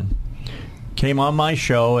Westerman came on my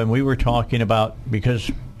show, and we were talking about,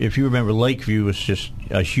 because if you remember, Lakeview was just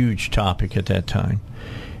a huge topic at that time,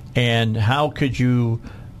 and how could you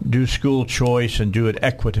do school choice and do it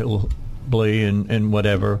equitably and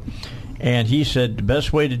whatever. And he said the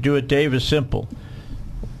best way to do it, Dave, is simple.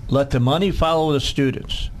 Let the money follow the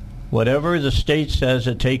students. Whatever the state says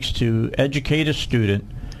it takes to educate a student,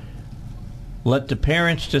 let the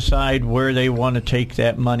parents decide where they want to take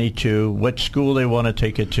that money to, what school they want to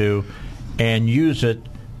take it to, and use it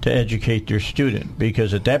to educate their student.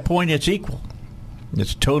 Because at that point, it's equal.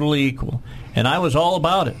 It's totally equal. And I was all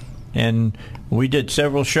about it. And we did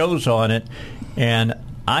several shows on it. And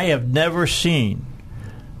I have never seen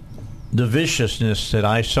the viciousness that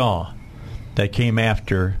I saw that came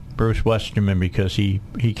after Bruce Westerman, because he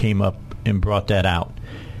came up and brought that out.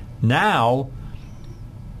 Now,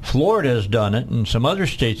 Florida has done it, and some other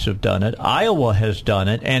states have done it. Iowa has done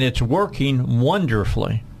it, and it's working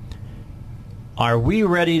wonderfully. Are we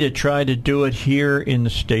ready to try to do it here in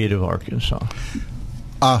the state of Arkansas?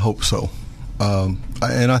 I hope so,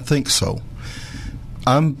 and I think so.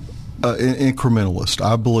 I'm an incrementalist.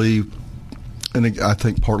 I believe, and I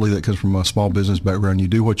think partly that comes from my small business background, you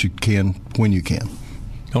do what you can when you can.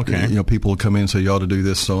 Okay. You know, people will come in and say, you ought to do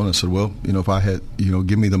this, so on. I said, well, if I had,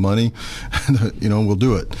 give me the money, we'll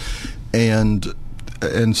do it. And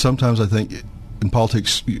sometimes I think in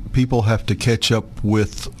politics, people have to catch up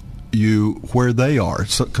with you where they are,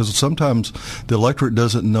 because sometimes the electorate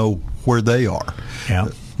doesn't know where they are. Yeah.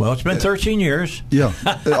 Well, it's been 13 years. Yeah.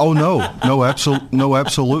 Oh, no,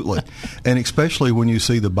 absolutely. And especially when you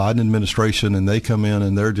see the Biden administration and they come in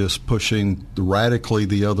and they're just pushing radically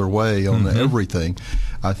the other way on everything.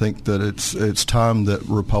 I think that it's time that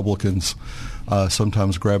Republicans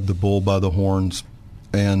sometimes grab the bull by the horns.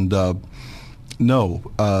 And I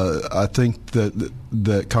think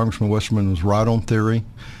that Congressman Westerman was right on theory.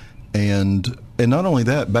 And not only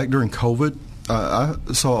that, back during COVID, I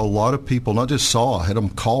saw a lot of people, not just I had them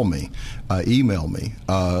call me, email me,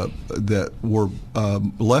 that were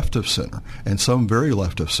left of center, and some very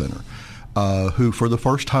left of center, who for the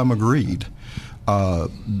first time agreed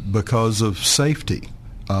because of safety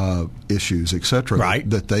issues, et cetera, right,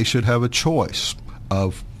 that they should have a choice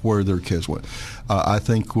of where their kids went. I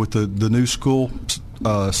think with the new school,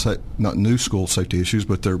 not new school safety issues,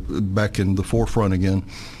 but they're back in the forefront again.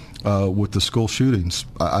 With the school shootings,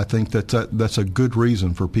 I think that's a good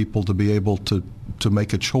reason for people to be able to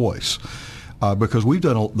make a choice, because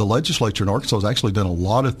the legislature in Arkansas has actually done a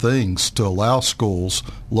lot of things to allow schools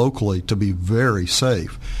locally to be very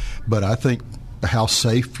safe. But I think how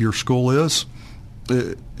safe your school is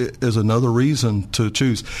another reason to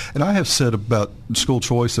choose. And I have said about school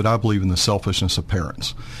choice that I believe in the selfishness of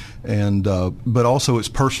parents, and but also it's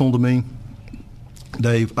personal to me.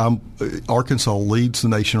 Dave, Arkansas leads the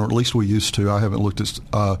nation, or at least we used to. I haven't looked at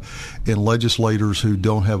in legislators who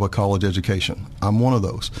don't have a college education. I'm one of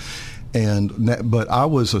those. But I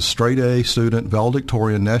was a straight A student,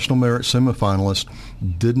 valedictorian, national merit semifinalist.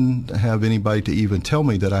 Didn't have anybody to even tell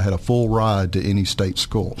me that I had a full ride to any state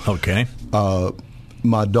school. Okay.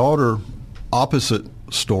 My daughter, opposite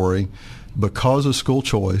story, because of school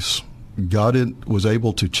choice, was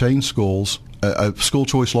able to change schools. A school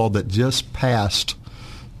choice law that just passed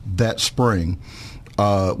that spring,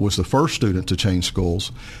 was the first student to change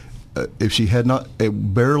schools. If she had not, it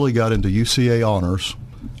barely got into UCA honors,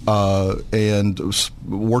 and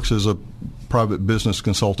works as a private business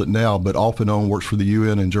consultant now, but off and on works for the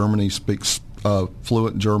UN in Germany, speaks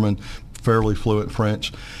fluent German, fairly fluent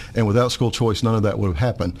French, and without school choice, none of that would have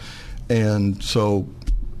happened. And so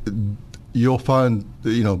you'll find,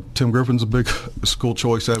 Tim Griffin's a big school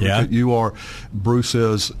choice advocate. Yeah. You are. Bruce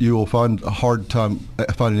is. You will find a hard time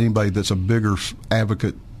finding anybody that's a bigger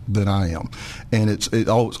advocate than I am. And it's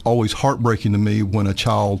always heartbreaking to me when a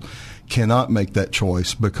child cannot make that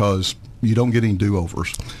choice, because you don't get any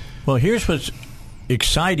do-overs. Well, here's what's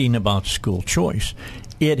exciting about school choice.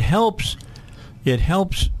 It helps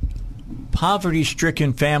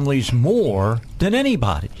poverty-stricken families more than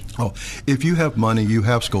anybody. Oh, if you have money, you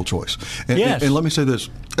have school choice. And, yes. and let me say this: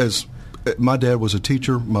 as my dad was a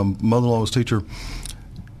teacher, my mother-in-law was a teacher.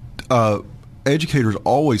 Educators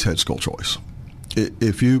always had school choice.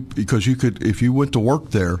 If you went to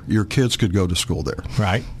work there, your kids could go to school there.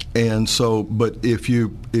 Right. And so, but if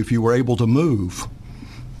you were able to move,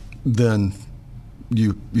 then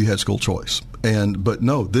you had school choice. But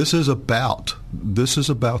no, this is about this is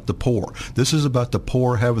about the poor. This is about the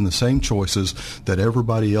poor having the same choices that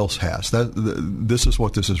everybody else has. This is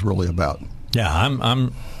what this is really about. Yeah,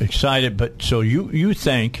 I'm excited. But so you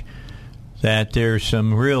think that there's a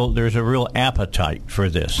real appetite for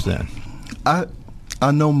this then?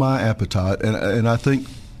 I know my appetite, and I think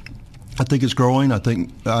it's growing. I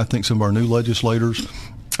think some of our new legislators,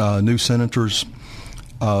 new senators,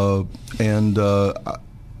 and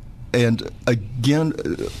again,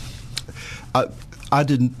 I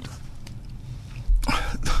didn't.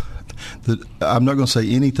 I'm not going to say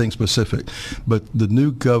anything specific, but the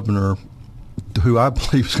new governor, who I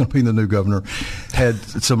believe is going to be the new governor, had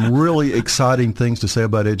some really exciting things to say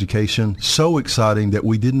about education, so exciting that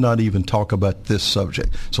we did not even talk about this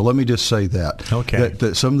subject. So let me just say that. Okay.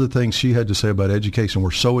 That some of the things she had to say about education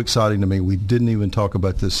were so exciting to me, we didn't even talk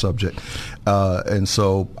about this subject. And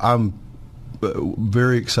so I'm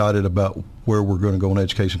very excited about where we're going to go in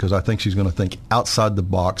education, because I think she's going to think outside the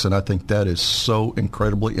box, and I think that is so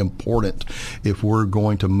incredibly important if we're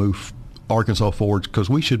going to move Arkansas forward, because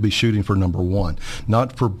we should be shooting for number one,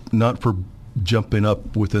 not for jumping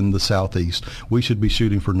up within the Southeast. We should be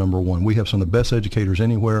shooting for number one. We have some of the best educators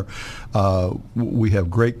anywhere. We have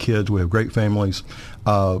great kids. We have great families.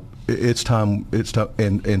 It's time,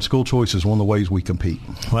 and school choice is one of the ways we compete.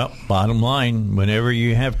 Well, bottom line, whenever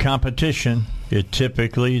you have competition, it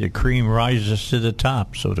typically, the cream rises to the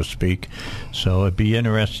top, so to speak. So it'd be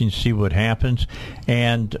interesting to see what happens.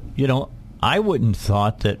 And, I wouldn't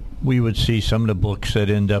thought that we would see some of the books that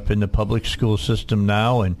end up in the public school system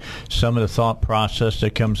now, and some of the thought process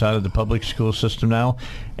that comes out of the public school system now.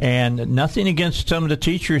 And nothing against some of the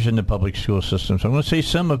teachers in the public school system. So I'm going to say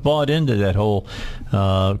some have bought into that whole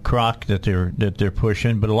crock that they're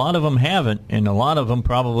pushing, but a lot of them haven't, and a lot of them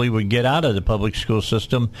probably would get out of the public school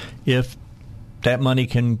system if that money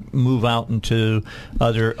can move out into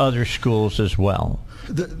other schools as well.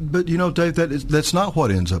 But, Dave, that's not what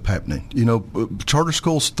ends up happening. Charter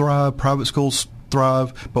schools thrive, private schools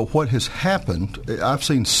thrive, but what has happened, I've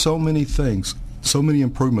seen so many things, so many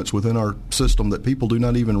improvements within our system that people do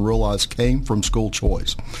not even realize came from school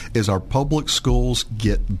choice, is our public schools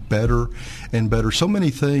get better and better. So many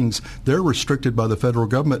things, they're restricted by the federal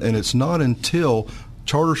government, and it's not until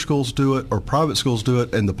charter schools do it or private schools do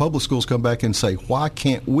it and the public schools come back and say, why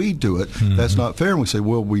can't we do it? Mm-hmm. That's not fair. And we say,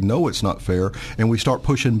 well, we know it's not fair, and we start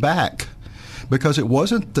pushing back. Because it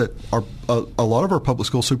wasn't that a lot of our public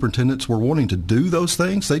school superintendents were wanting to do those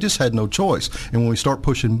things. They just had no choice. And when we start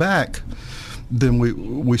pushing back, then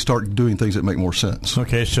we start doing things that make more sense.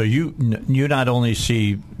 Okay, so you not only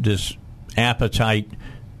see this appetite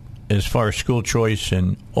as far as school choice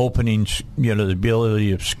and opening, the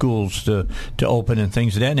ability of schools to open and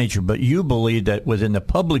things of that nature, but you believe that within the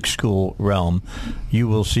public school realm, you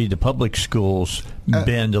will see the public schools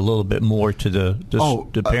bend a little bit more to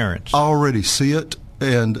the parents. I already see it,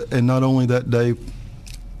 and not only that, Dave.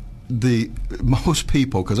 Most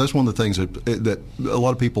people, because that's one of the things that a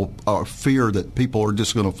lot of people fear, that people are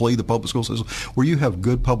just going to flee the public school system. Where you have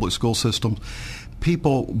good public school systems,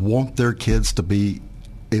 people want their kids to be.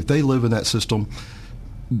 If they live in that system,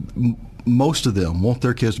 most of them want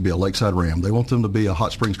their kids to be a Lakeside Ram. They want them to be a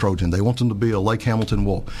Hot Springs Trojan. They want them to be a Lake Hamilton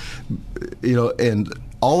Wolf. And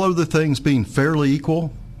all of the things being fairly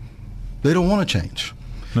equal, they don't want to change.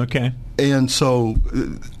 Okay. And so,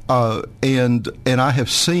 and I have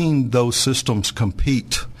seen those systems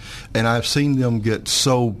compete, and I've seen them get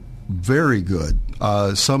so very good,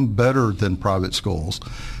 some better than private schools,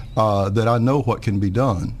 that I know what can be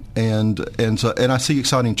done. And I see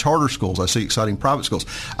exciting charter schools. I see exciting private schools.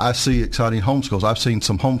 I see exciting homeschools. I've seen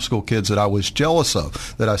some homeschool kids that I was jealous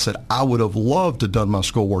of, that I said I would have loved to have done my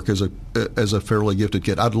schoolwork as a fairly gifted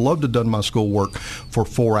kid. I'd love to have done my schoolwork for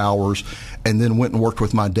 4 hours and then went and worked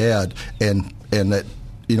with my dad, and at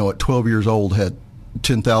 12 years old had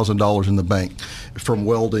 $10,000 in the bank from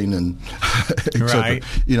welding and et cetera.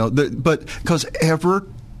 Right. But because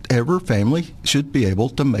every family should be able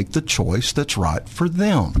to make the choice that's right for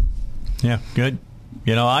them. Yeah, good.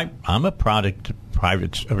 I'm a product of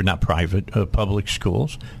public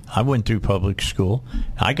schools. I went through public school.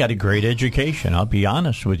 I got a great education. I'll be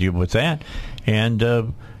honest with you with that.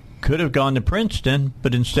 And could have gone to Princeton,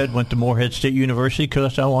 but instead went to Morehead State University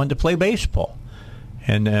because I wanted to play baseball.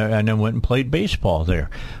 And then went and played baseball there.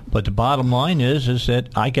 But the bottom line is that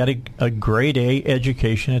I got a grade A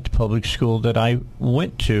education at the public school that I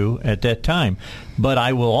went to at that time. But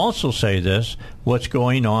I will also say this, what's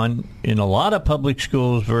going on in a lot of public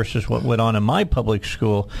schools versus what went on in my public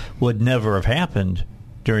school would never have happened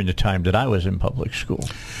during the time that I was in public school.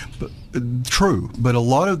 True, but a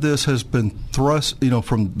lot of this has been thrust,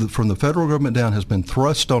 from the federal government down, has been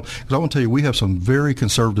thrust on. Because I want to tell you, we have some very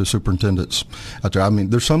conservative superintendents out there. I mean,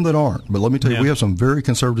 there's some that aren't, but let me tell you, we have some very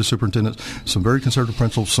conservative superintendents, some very conservative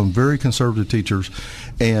principals, some very conservative teachers,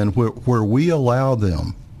 and where we allow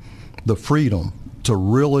them the freedom to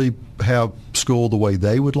really have school the way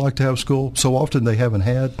they would like to have school. So often they haven't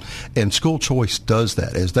had, and school choice does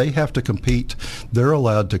that. As they have to compete, they're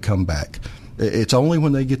allowed to come back. It's only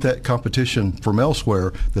when they get that competition from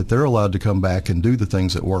elsewhere that they're allowed to come back and do the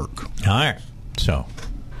things that work. All right. So,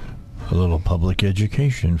 a little public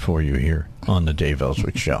education for you here on the Dave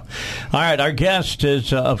Elswick Show. All right, our guest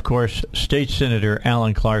is, of course, State Senator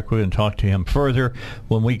Alan Clark. We're going to talk to him further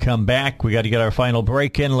when we come back. We got to get our final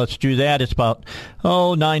break in. Let's do that. It's about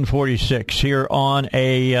 9:46 here on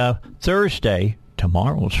a Thursday.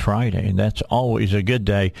 Tomorrow's Friday, and that's always a good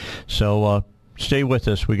day. So stay with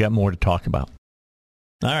us. We got more to talk about.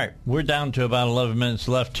 All right, we're down to about 11 minutes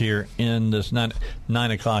left here in this 9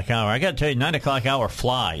 o'clock hour. I got to tell you, 9 o'clock hour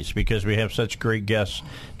flies because we have such great guests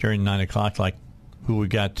during 9 o'clock, like who we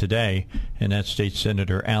got today, and that's State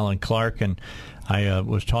Senator Alan Clark. And I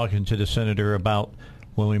was talking to the senator about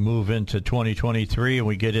when we move into 2023 and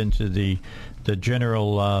we get into the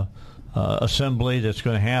general assembly that's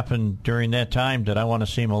going to happen during that time, that I want to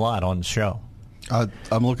see him a lot on the show.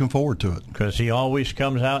 I'm looking forward to it because he always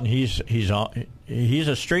comes out and he's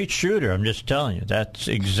a straight shooter. I'm just telling you, that's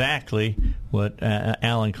exactly what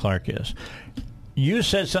Alan Clark is. You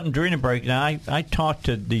said something during the break. Now I talked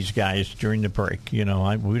to these guys during the break. We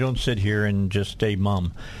don't sit here and just stay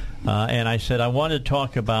mum. And I said I want to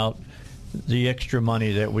talk about the extra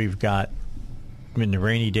money that we've got in the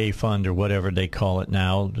rainy day fund or whatever they call it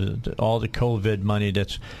now. All the COVID money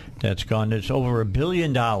that's gone. There's over $1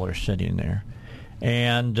 billion sitting there.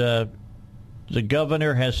 And the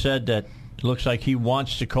governor has said that it looks like he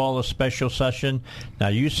wants to call a special session. Now,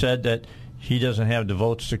 you said that he doesn't have the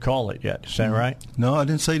votes to call it yet. Is that right? No, I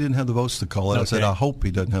didn't say he didn't have the votes to call it. Okay. I said I hope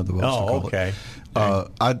he doesn't have the votes to call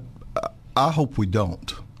it. I hope we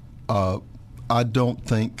don't. I don't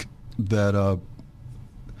think that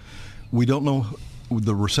we don't know.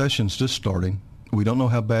 The recession's just starting. We don't know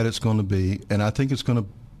how bad it's going to be, and I think it's going to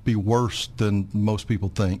be worse than most people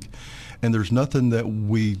think. And there's nothing that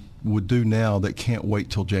we would do now that can't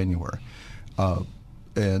wait till January,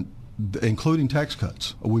 and including tax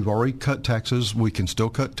cuts. We've already cut taxes. We can still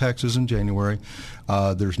cut taxes in January.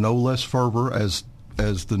 There's no less fervor as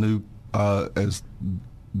the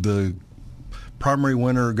primary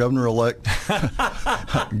winner, Governor-elect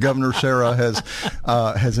Governor Sarah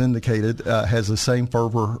has indicated, has the same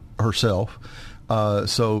fervor herself.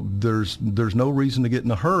 So there's no reason to get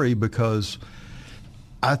in a hurry, because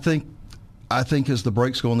I think as the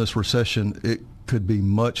brakes go on this recession, it could be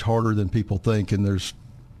much harder than people think. And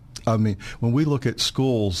when we look at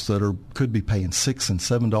schools that could be paying $6 and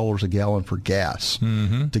 $7 a gallon for gas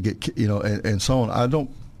to get, and so on,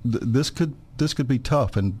 this could be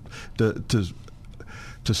tough. And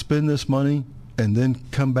to spend this money and then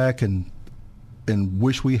come back and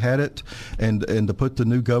wish we had it, and to put the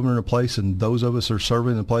new governor in place and those of us who are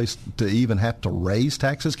serving in place to even have to raise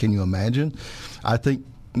taxes. Can you imagine? I think,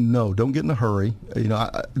 no, don't get in a hurry.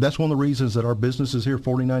 That's one of the reasons that our business is here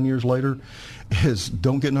 49 years later, is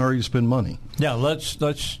don't get in a hurry to spend money. Yeah, let's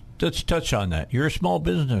touch on that. You're a small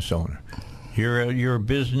business owner. You're a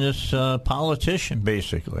business politician,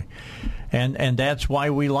 basically, and that's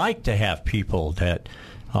why we like to have people that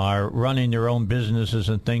are running their own businesses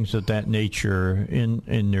and things of that nature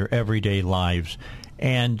in their everyday lives.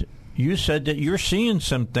 And you said that you're seeing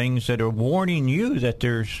some things that are warning you that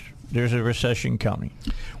there's a recession coming.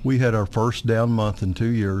 We had our first down month in 2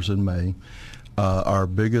 years in May. Our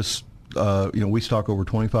biggest, we stock over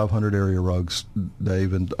 2,500 area rugs,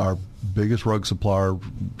 Dave, and our biggest rug supplier,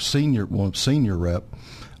 senior rep,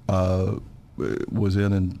 was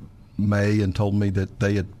in May and told me that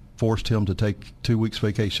they had forced him to take 2 weeks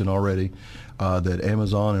vacation already, that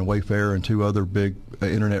Amazon and Wayfair and two other big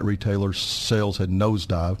internet retailers' sales had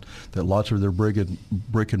nosedived, that lots of their brick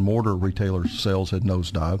and mortar retailers' sales had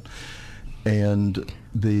nosedived. And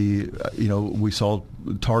we saw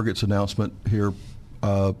Target's announcement here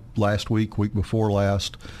last week before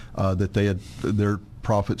last, that their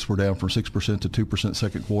profits were down from 6% to 2%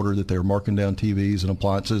 second quarter, that they were marking down TVs and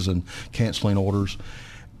appliances and canceling orders.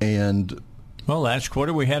 And last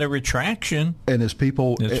quarter we had a retraction, and as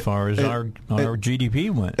far as our GDP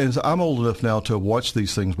went. And I'm old enough now to have watched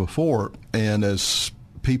these things before, and as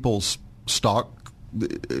people's stock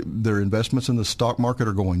their investments in the stock market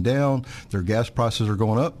are going down, their gas prices are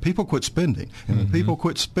going up, people quit spending. And when people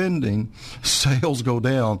quit spending, sales go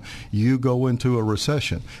down, you go into a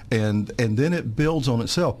recession. And then it builds on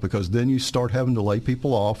itself, because then you start having to lay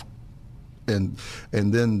people off, and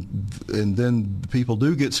then people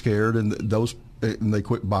do get scared, and they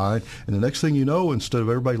quit buying. And the next thing you know, instead of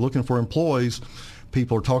everybody looking for employees,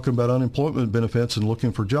 people are talking about unemployment benefits and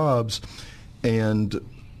looking for jobs. And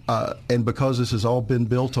because this has all been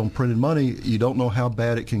built on printed money, you don't know how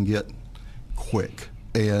bad it can get quick.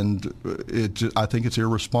 And I think it's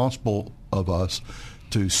irresponsible of us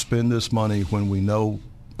to spend this money when we know,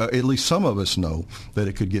 at least some of us know, that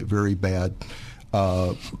it could get very bad.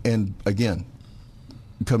 And again,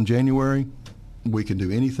 come January, we can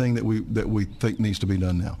do anything that we think needs to be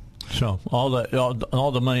done now. So all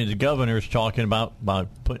the money the governor is talking about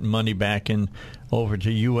putting money back in over to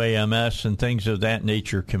UAMS and things of that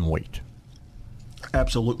nature can wait.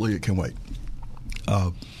 Absolutely, it can wait.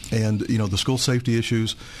 And the school safety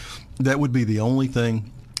issues, that would be the only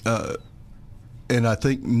thing. And I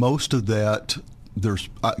think most of that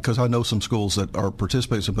because I know some schools that are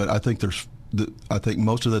participating, but I think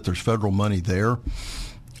most of that there's federal money there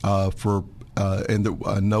for. And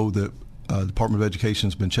I know that the Department of Education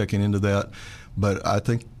has been checking into that, but I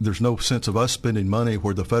think there's no sense of us spending money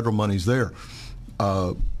where the federal money's there.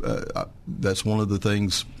 That's one of the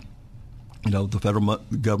things, the federal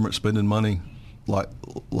government spending money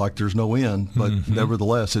like there's no end, but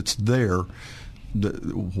nevertheless, it's there.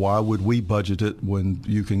 Why would we budget it when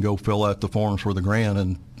you can go fill out the forms for the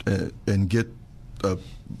grant and get a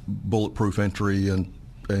bulletproof entry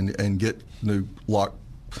and get new locked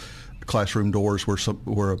classroom doors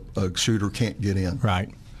where a shooter can't get in? Right.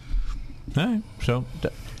 All right. So,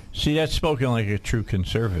 see, that's spoken like a true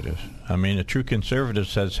conservative. I mean, a true conservative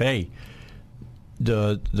says, hey,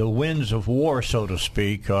 the winds of war, so to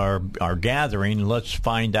speak, are gathering. Let's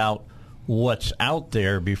find out what's out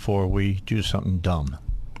there before we do something dumb.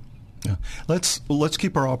 Yeah. Let's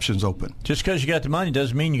keep our options open. Just because you got the money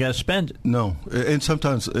doesn't mean you got to spend it. No, and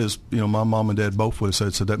sometimes, as my mom and dad both would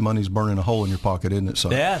have said that money's burning a hole in your pocket, isn't it? So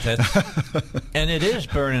yeah, and it is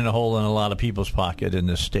burning a hole in a lot of people's pocket in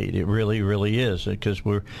this state. It really, really is, because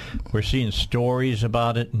we're seeing stories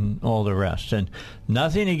about it and all the rest. And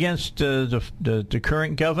nothing against the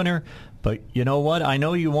current governor, but you know what? I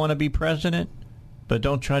know you want to be president, but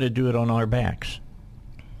don't try to do it on our backs.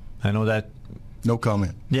 I know that. No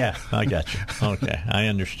comment. Yeah, I got you. Okay, I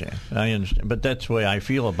understand. But that's the way I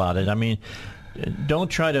feel about it. I mean, don't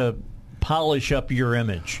try to polish up your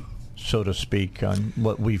image, so to speak, on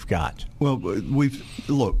what we've got. Well,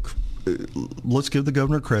 let's give the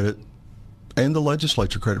governor credit and the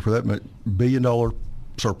legislature credit for that $1 billion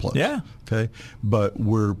surplus. Yeah. Okay. But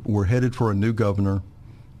we're headed for a new governor.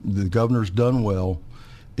 The governor's done well,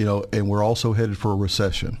 and we're also headed for a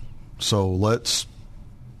recession. So let's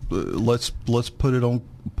put it on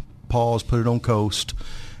pause, put it on coast,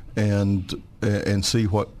 and see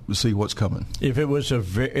what's coming. If it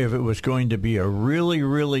was going to be a really,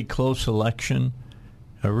 really close election,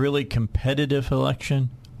 a really competitive election,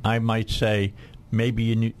 I might say maybe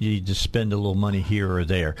you need to spend a little money here or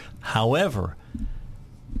there. However,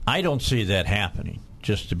 I don't see that happening,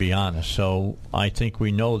 just to be honest. So I think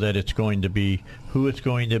we know that it's going to be who it's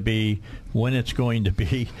going to be, when it's going to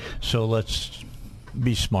be. So let's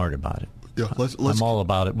be smart about it. Yeah, I'm all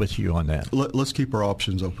about it with you on that. Let's keep our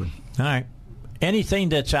options open. All right. Anything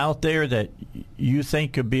that's out there that you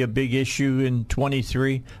think could be a big issue in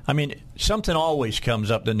 23? I mean, something always comes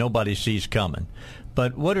up that nobody sees coming.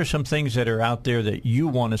 But what are some things that are out there that you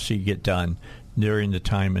want to see get done during the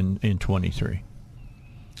time in 23?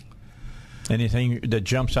 Anything that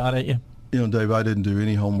jumps out at you? Dave, I didn't do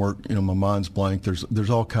any homework. My mind's blank. There's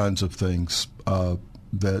all kinds of things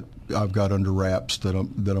that I've got under wraps that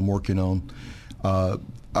I'm working on.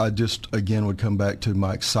 I just again would come back to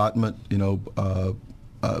my excitement.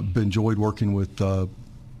 I've enjoyed working with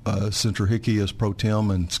Senator Hickey as pro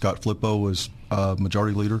tem and Scott Flippo as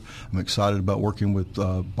majority leader. I'm excited about working with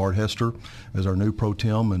Bart Hester as our new pro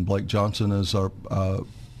tem and Blake Johnson as our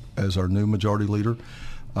new majority leader.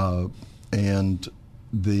 And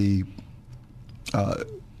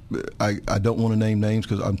I don't want to name names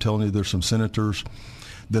because I'm telling you there's some senators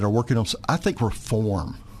that are working on, I think,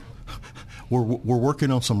 reform. We're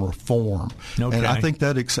working on some reform. Okay. And I think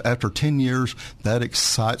that after 10 years, that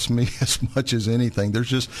excites me as much as anything. There's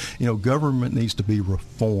just, government needs to be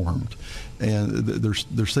reformed. And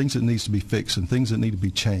there's things that needs to be fixed and things that need to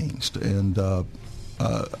be changed. And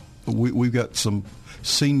we've got some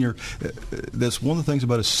senior, that's one of the things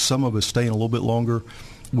about us, some of us staying a little bit longer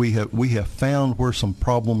we have found where some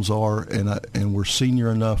problems are, and we're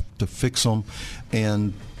senior enough to fix them,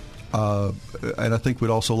 and I think we'd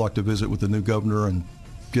also like to visit with the new governor and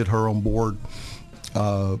get her on board.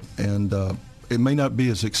 It may not be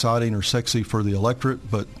as exciting or sexy for the electorate,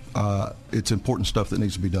 but it's important stuff that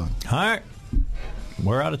needs to be done. All right.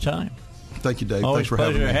 We're out of time. Thank you, Dave. Always Thanks for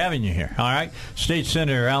having me. pleasure having you here. All right. State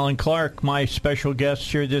Senator Alan Clark, my special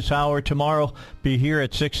guest here this hour. Tomorrow, be here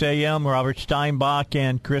at 6 a.m., Robert Steinbach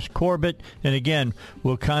and Chris Corbett. And again,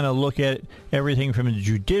 we'll kind of look at everything from the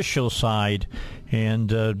judicial side and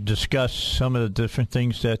discuss some of the different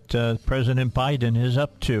things that President Biden is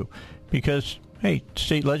up to. Because, hey,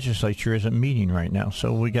 state legislature isn't meeting right now,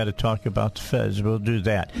 so we got to talk about the feds. We'll do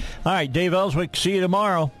that. All right, Dave Elswick, see you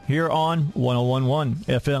tomorrow here on 101.1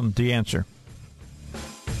 FM, The Answer.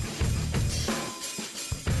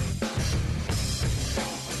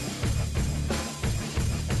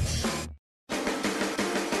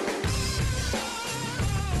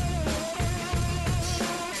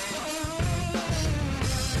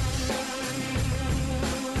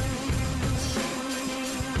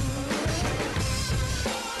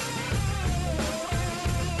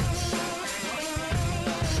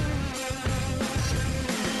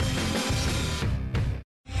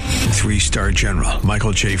 Three-star General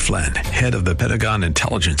Michael J. Flynn, head of the Pentagon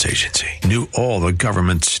Intelligence Agency, knew all the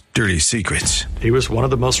government's dirty secrets. He was one of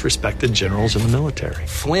the most respected generals in the military.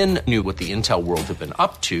 Flynn knew what the intel world had been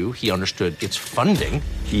up to. He understood its funding.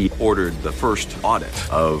 He ordered the first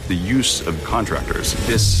audit of the use of contractors.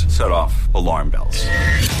 This set off alarm bells.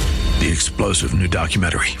 The explosive new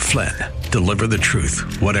documentary, Flynn, Deliver the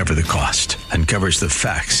Truth, Whatever the Cost, uncovers the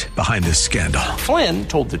facts behind this scandal. Flynn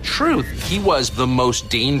told the truth. He was the most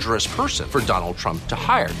dangerous person for Donald Trump to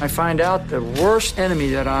hire. I find out the worst enemy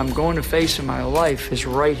that I'm going to face in my life is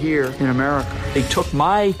right here in America. They took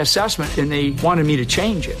my assessment and they wanted me to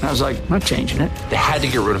change it. And I was like, I'm not changing it. They had to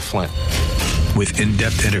get rid of Flynn. With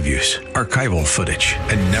in-depth interviews, archival footage,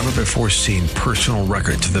 and never-before-seen personal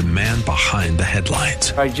records of the man behind the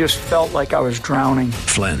headlines. I just felt like I was drowning.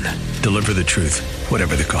 Flynn, Deliver the Truth,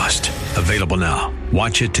 Whatever the Cost. Available now.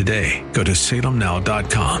 Watch it today. Go to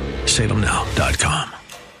salemnow.com. salemnow.com.